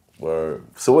 Word.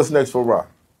 So what's next for Rock?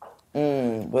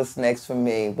 What's next for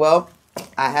me? Well,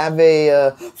 I have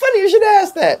a funny you should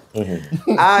ask that.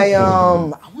 I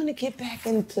want to get back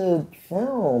into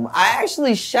film. I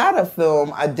actually shot a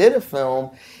film. I did a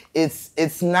film.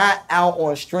 It's not out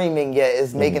on streaming yet.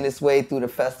 It's making its way through the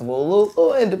festival. A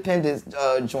little independent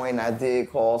joint I did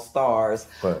called Stars.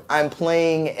 Right. I'm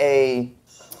playing a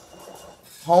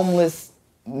homeless,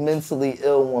 mentally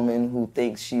ill woman who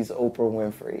thinks she's Oprah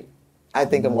Winfrey. I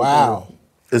think I'm wow. Oprah.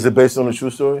 Is it based on a true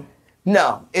story?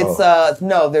 No, it's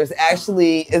no. There's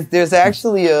actually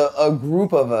a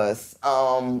group of us.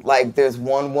 Like there's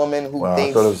one woman who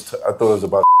thinks. I thought it was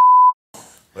about.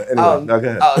 But anyway, go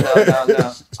ahead. Oh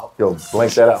no. Yo,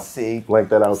 blank that out. See, blank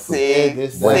that out too.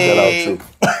 Blank that out too.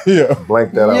 Yeah,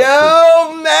 blank that out.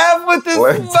 Yo, Mav with the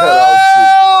blank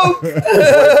smoke. Blank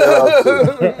that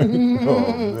out too.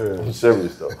 Oh man, I'm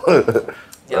serious though.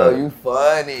 Yo, you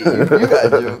funny. You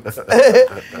got jokes.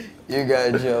 You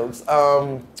got jokes.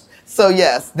 So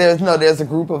yes, there's a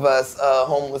group of us,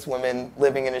 homeless women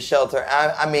living in a shelter.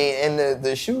 I mean, and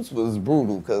the shoots was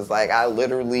brutal because like I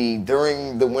literally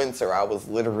during the winter I was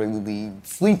literally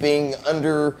sleeping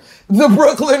under the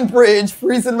Brooklyn Bridge,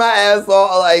 freezing my ass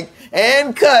off, like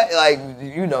and cut, like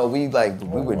you know we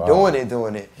were doing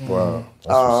it. Wow. That's what's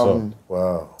up.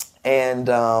 Wow. And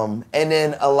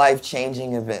then a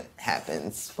life-changing event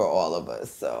happens for all of us.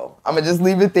 So I'm gonna just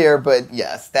leave it there. But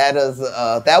yes, that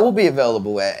will be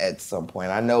available at some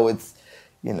point. I know it's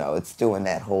doing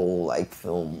that whole like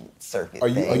film circuit. Are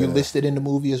you listed in the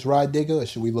movie as Rod Digga, or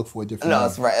should we look for a different? No, name?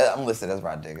 it's right. I'm listed as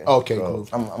Rod Digga. Okay, cool.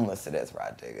 I'm listed as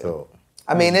Rod Digga. So,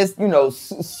 I mean, it's, you know,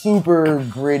 super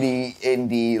gritty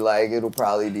indie. Like, it'll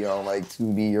probably be on, like,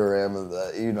 Tubi or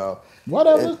Amazon, you know.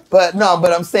 Whatever. But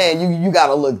I'm saying you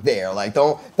gotta look there. Like,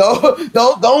 don't look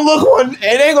on, it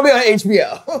ain't gonna be on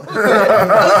HBO.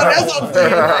 That's what I'm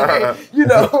saying. Like, you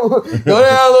know, go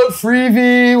down, look,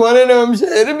 Freevee, one of them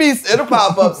shit. It'll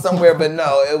pop up somewhere, but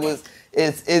no,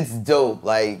 it's dope.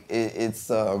 Like, it's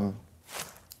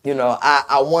you know,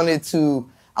 I wanted to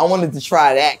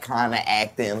try that kind of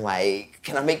acting. Like,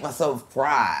 can I make myself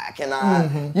cry? Can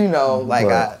I, you know, like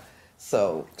right.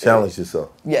 So challenge yourself.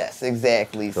 Yes,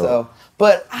 exactly. So,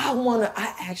 but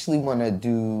I actually wanna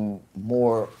do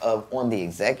more of on the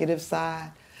executive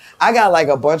side. I got like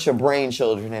a bunch of brain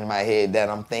children in my head that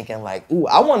I'm thinking like, ooh,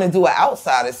 I want to do an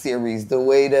Outsider series the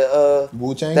way the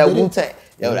Wu-Tang. Yo,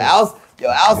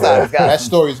 Outsider's got that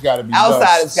story's got to be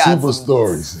Outsider's got super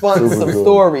stories. Some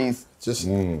stories. Just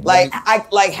like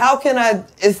how can I?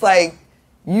 It's like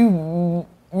you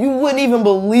wouldn't even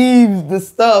believe the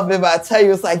stuff if I tell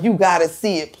you. It's like you got to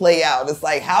see it play out. It's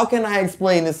like, how can I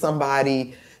explain to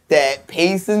somebody that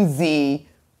Pace and Z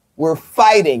were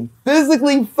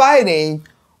physically fighting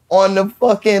on the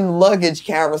fucking luggage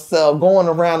carousel, going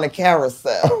around the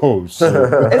carousel? Oh shit!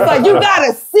 It's like you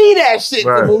gotta see that shit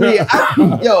right. to believe.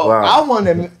 Wow. I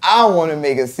want to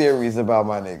make a series about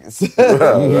my niggas.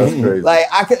 Wow, that's crazy. Like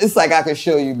it's like I can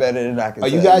show you better than I can. Are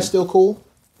you guys still cool?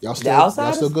 Y'all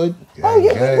still good? Oh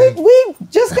yeah, we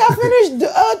just got finished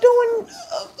doing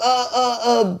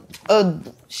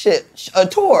a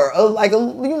tour.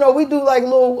 You know, we do like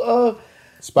little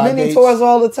Spot mini dates? tours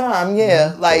all the time.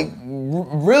 Yeah, like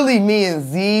really me and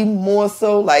Z more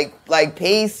so. Like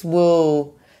Pace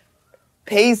will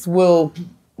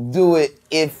do it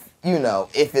if, you know,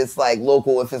 if it's like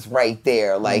local, if it's right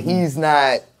there. Like he's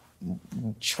not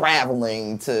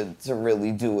traveling to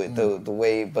really do it the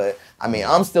way, but I mean,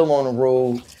 I'm still on the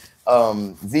road.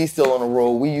 Z's still on the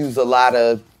road. We use a lot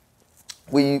of,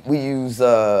 we use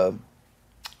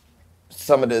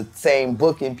some of the same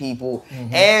booking people,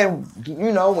 and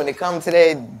you know, when it comes to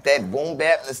that boom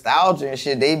bap nostalgia and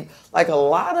shit, they like a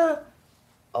lot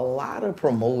of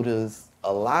promoters,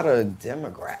 a lot of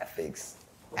demographics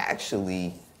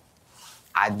actually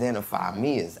identify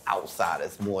me as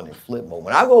Outsiders more than Flipmode.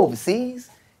 When I go overseas,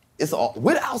 it's all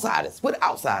with Outsiders.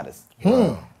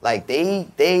 Like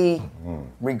they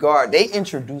regard, they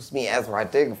introduce me as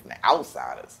Digga from the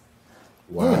Outsiders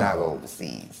when I go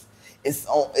overseas.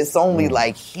 It's only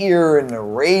like here in the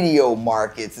radio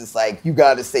markets, it's like you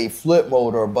got to say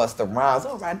Flipmode or Busta Rhymes.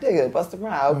 Oh, Digga, Busta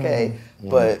Rhymes, okay.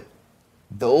 But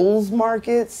those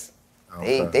markets,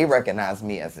 they recognize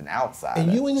me as an outsider.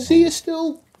 And you and Z is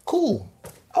still cool.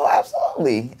 Oh,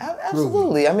 absolutely,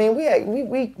 absolutely. I mean,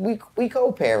 we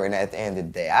co-parent at the end of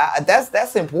the day.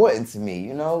 That's important to me.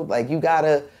 You know, like you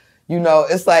gotta, you know,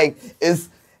 it's like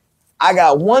I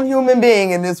got one human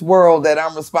being in this world that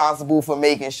I'm responsible for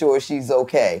making sure she's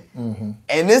okay,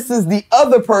 and this is the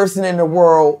other person in the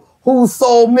world whose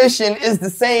sole mission is the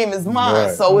same as mine.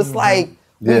 Right. So it's like,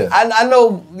 I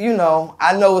know, you know,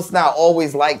 I know it's not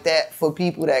always like that for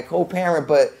people that co-parent,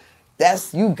 but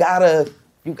you gotta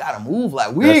move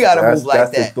like we gotta move like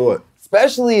that. That's the thought.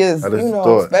 Especially as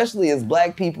especially as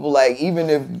black people, like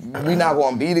even if we're not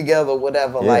gonna be together,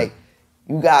 whatever, like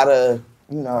you gotta,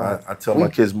 you know. I tell my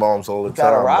kids' moms all the time.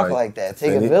 Gotta rock like that.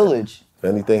 Take a village. If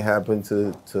anything happened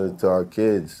to our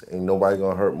kids, ain't nobody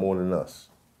gonna hurt more than us.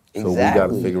 Exactly. So we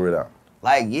gotta figure it out.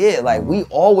 Like we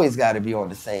always gotta be on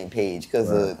the same page because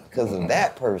of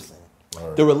that person.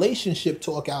 The relationship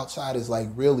talk outside is like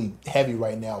really heavy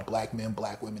right now. Black men,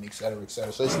 black women, et cetera, et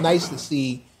cetera. So it's nice to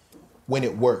see when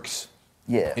it works.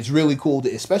 Yeah. It's really cool,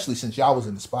 especially since y'all was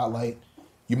in the spotlight.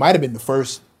 You might have been the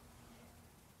first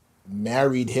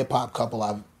married hip hop couple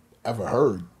I've ever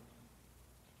heard.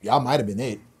 Y'all might have been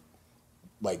it.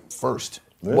 Like first.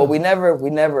 Yeah. Well, we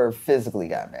never physically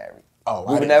got married. Oh,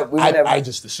 I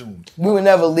just assumed. We were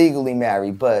never legally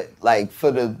married, but like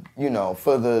for the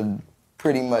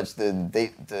pretty much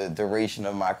the duration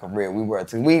of my career,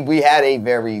 we had a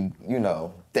very, you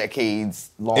know,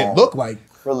 decades long. It looked like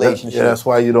relationship. Yeah, that's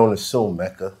why you don't assume,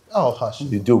 Mecca. Oh, hush.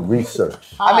 You do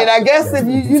research. I mean, I guess if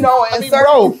you know,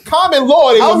 common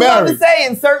law, they were married. I was about to say,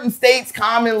 in certain states,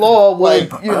 common law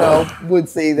would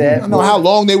say that. I don't know how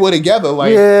long they were together.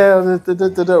 Like, yeah,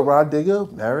 Rod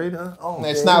Digga married her. Oh,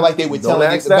 it's not like they were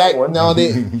telling you back. No,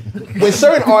 when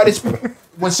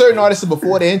certain artists are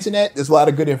before the internet, there's a lot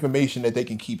of good information that they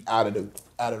can keep out of the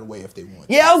way if they want.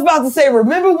 Yeah, I was about to say,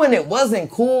 remember when it wasn't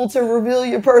cool to reveal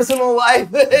your personal life?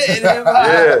 Would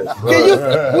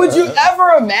you ever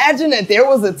imagine that there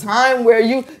was a time where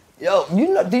do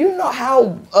you know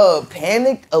how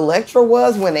panicked Elektra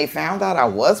was when they found out I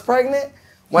was pregnant?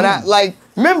 When I, like,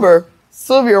 remember,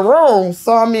 Sylvia Rome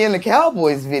saw me in the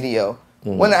Cowboys video.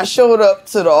 When I showed up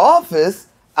to the office,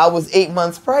 I was 8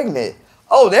 months pregnant.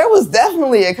 Oh, there was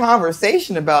definitely a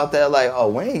conversation about that. Like, oh,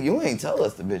 Wayne, you ain't tell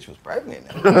us the bitch was pregnant.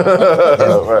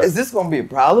 Is this going to be a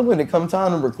problem when it comes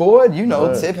time to record? You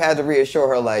know, Tip had to reassure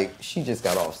her, like, she just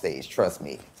got off stage. Trust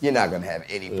me. You're not going to have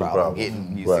any problem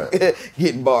getting music,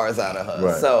 getting bars out of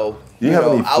her. So, Do you have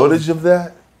any footage of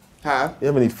that? Huh? You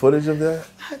have any footage of that?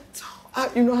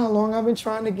 You know how long I've been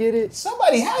trying to get it?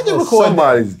 Somebody had to record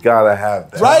Somebody's got to have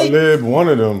that. Right? Lived one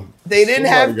of them. They didn't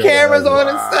have cameras on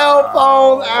their cell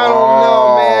phones. I don't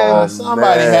know, man.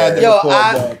 Somebody had to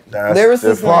record that.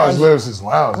 Lyricist Lounge.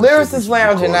 Lyricist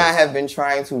Lounge and I have been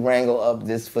trying to wrangle up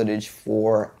this footage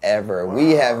forever. Wow.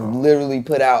 We have literally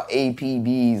put out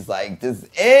APBs like this.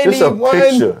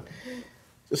 Anyone?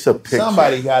 Just a picture.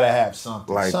 Somebody got to have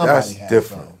something. Like, somebody that's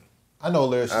different. Something. I know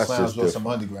Lyricist Lounge doing some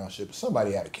underground shit, but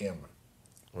somebody had a camera.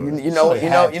 You know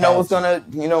what's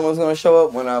gonna show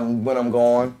up when I'm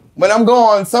gone. When I'm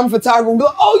gone, some photographer will be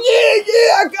like, "Oh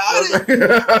yeah, I got it." They're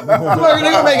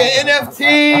gonna make an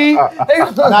NFT.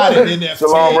 Not an NFT.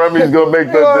 Shalom Remy's gonna make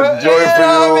the joint for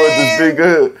you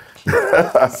with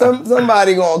the speaker.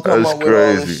 Somebody gonna come up with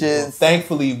all this shit.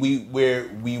 Thankfully, we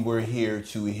were here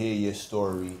to hear your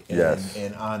story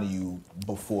and honor you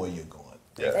before you're gone.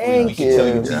 Yeah. Thank you. We can tell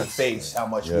you to your face how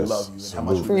much we love you and how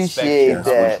much we appreciate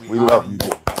respect you. that. We love you.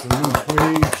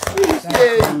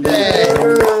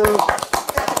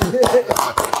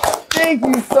 Thank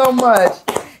you so much.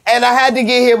 And I had to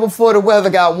get here before the weather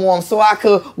got warm so I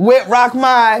could rock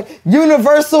my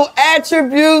Universal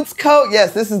Attributes coat.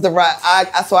 Yes, this is the right.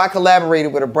 So I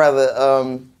collaborated with a brother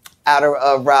out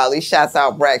of Raleigh. Shouts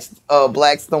out Black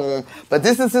Storm. But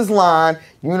this is his line,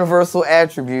 Universal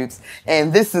Attributes,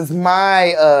 and this is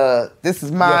my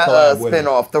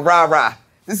spinoff, the Rah Rah.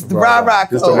 This is the Rah Rah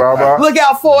coat. Look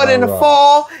out for it in the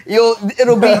fall. It'll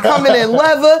be coming in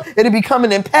leather. It'll be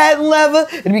coming in patent leather.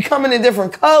 It'll be coming in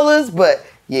different colors. But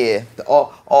yeah,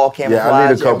 all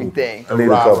camouflage, everything. I need a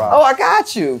couple. Oh, I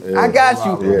got you. Yeah. I got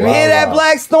you. Yeah. You hear that,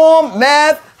 Black Storm?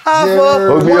 Math,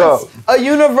 Hopper. Hook me up. A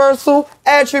Universal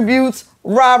Attributes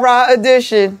Rah Rah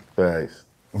edition. Thanks.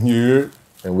 Yeah.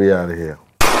 And we out of here.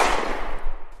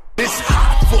 It's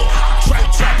hot for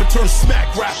trapper turn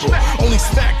smack rapper. Only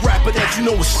smack rapper that you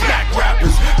know is smack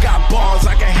rappers. Got bars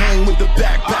I can hang with the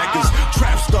backpackers.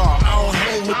 Trap star, I don't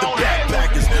hang with the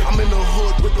backpackers. I'm in the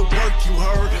hood with the work you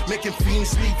heard. Making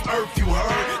fiends sleep earth you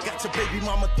heard. Got your baby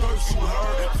mama thirst you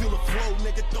heard. Feel the flow,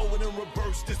 nigga, throw it in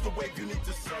reverse. This the wave you need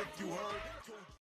to surf you heard.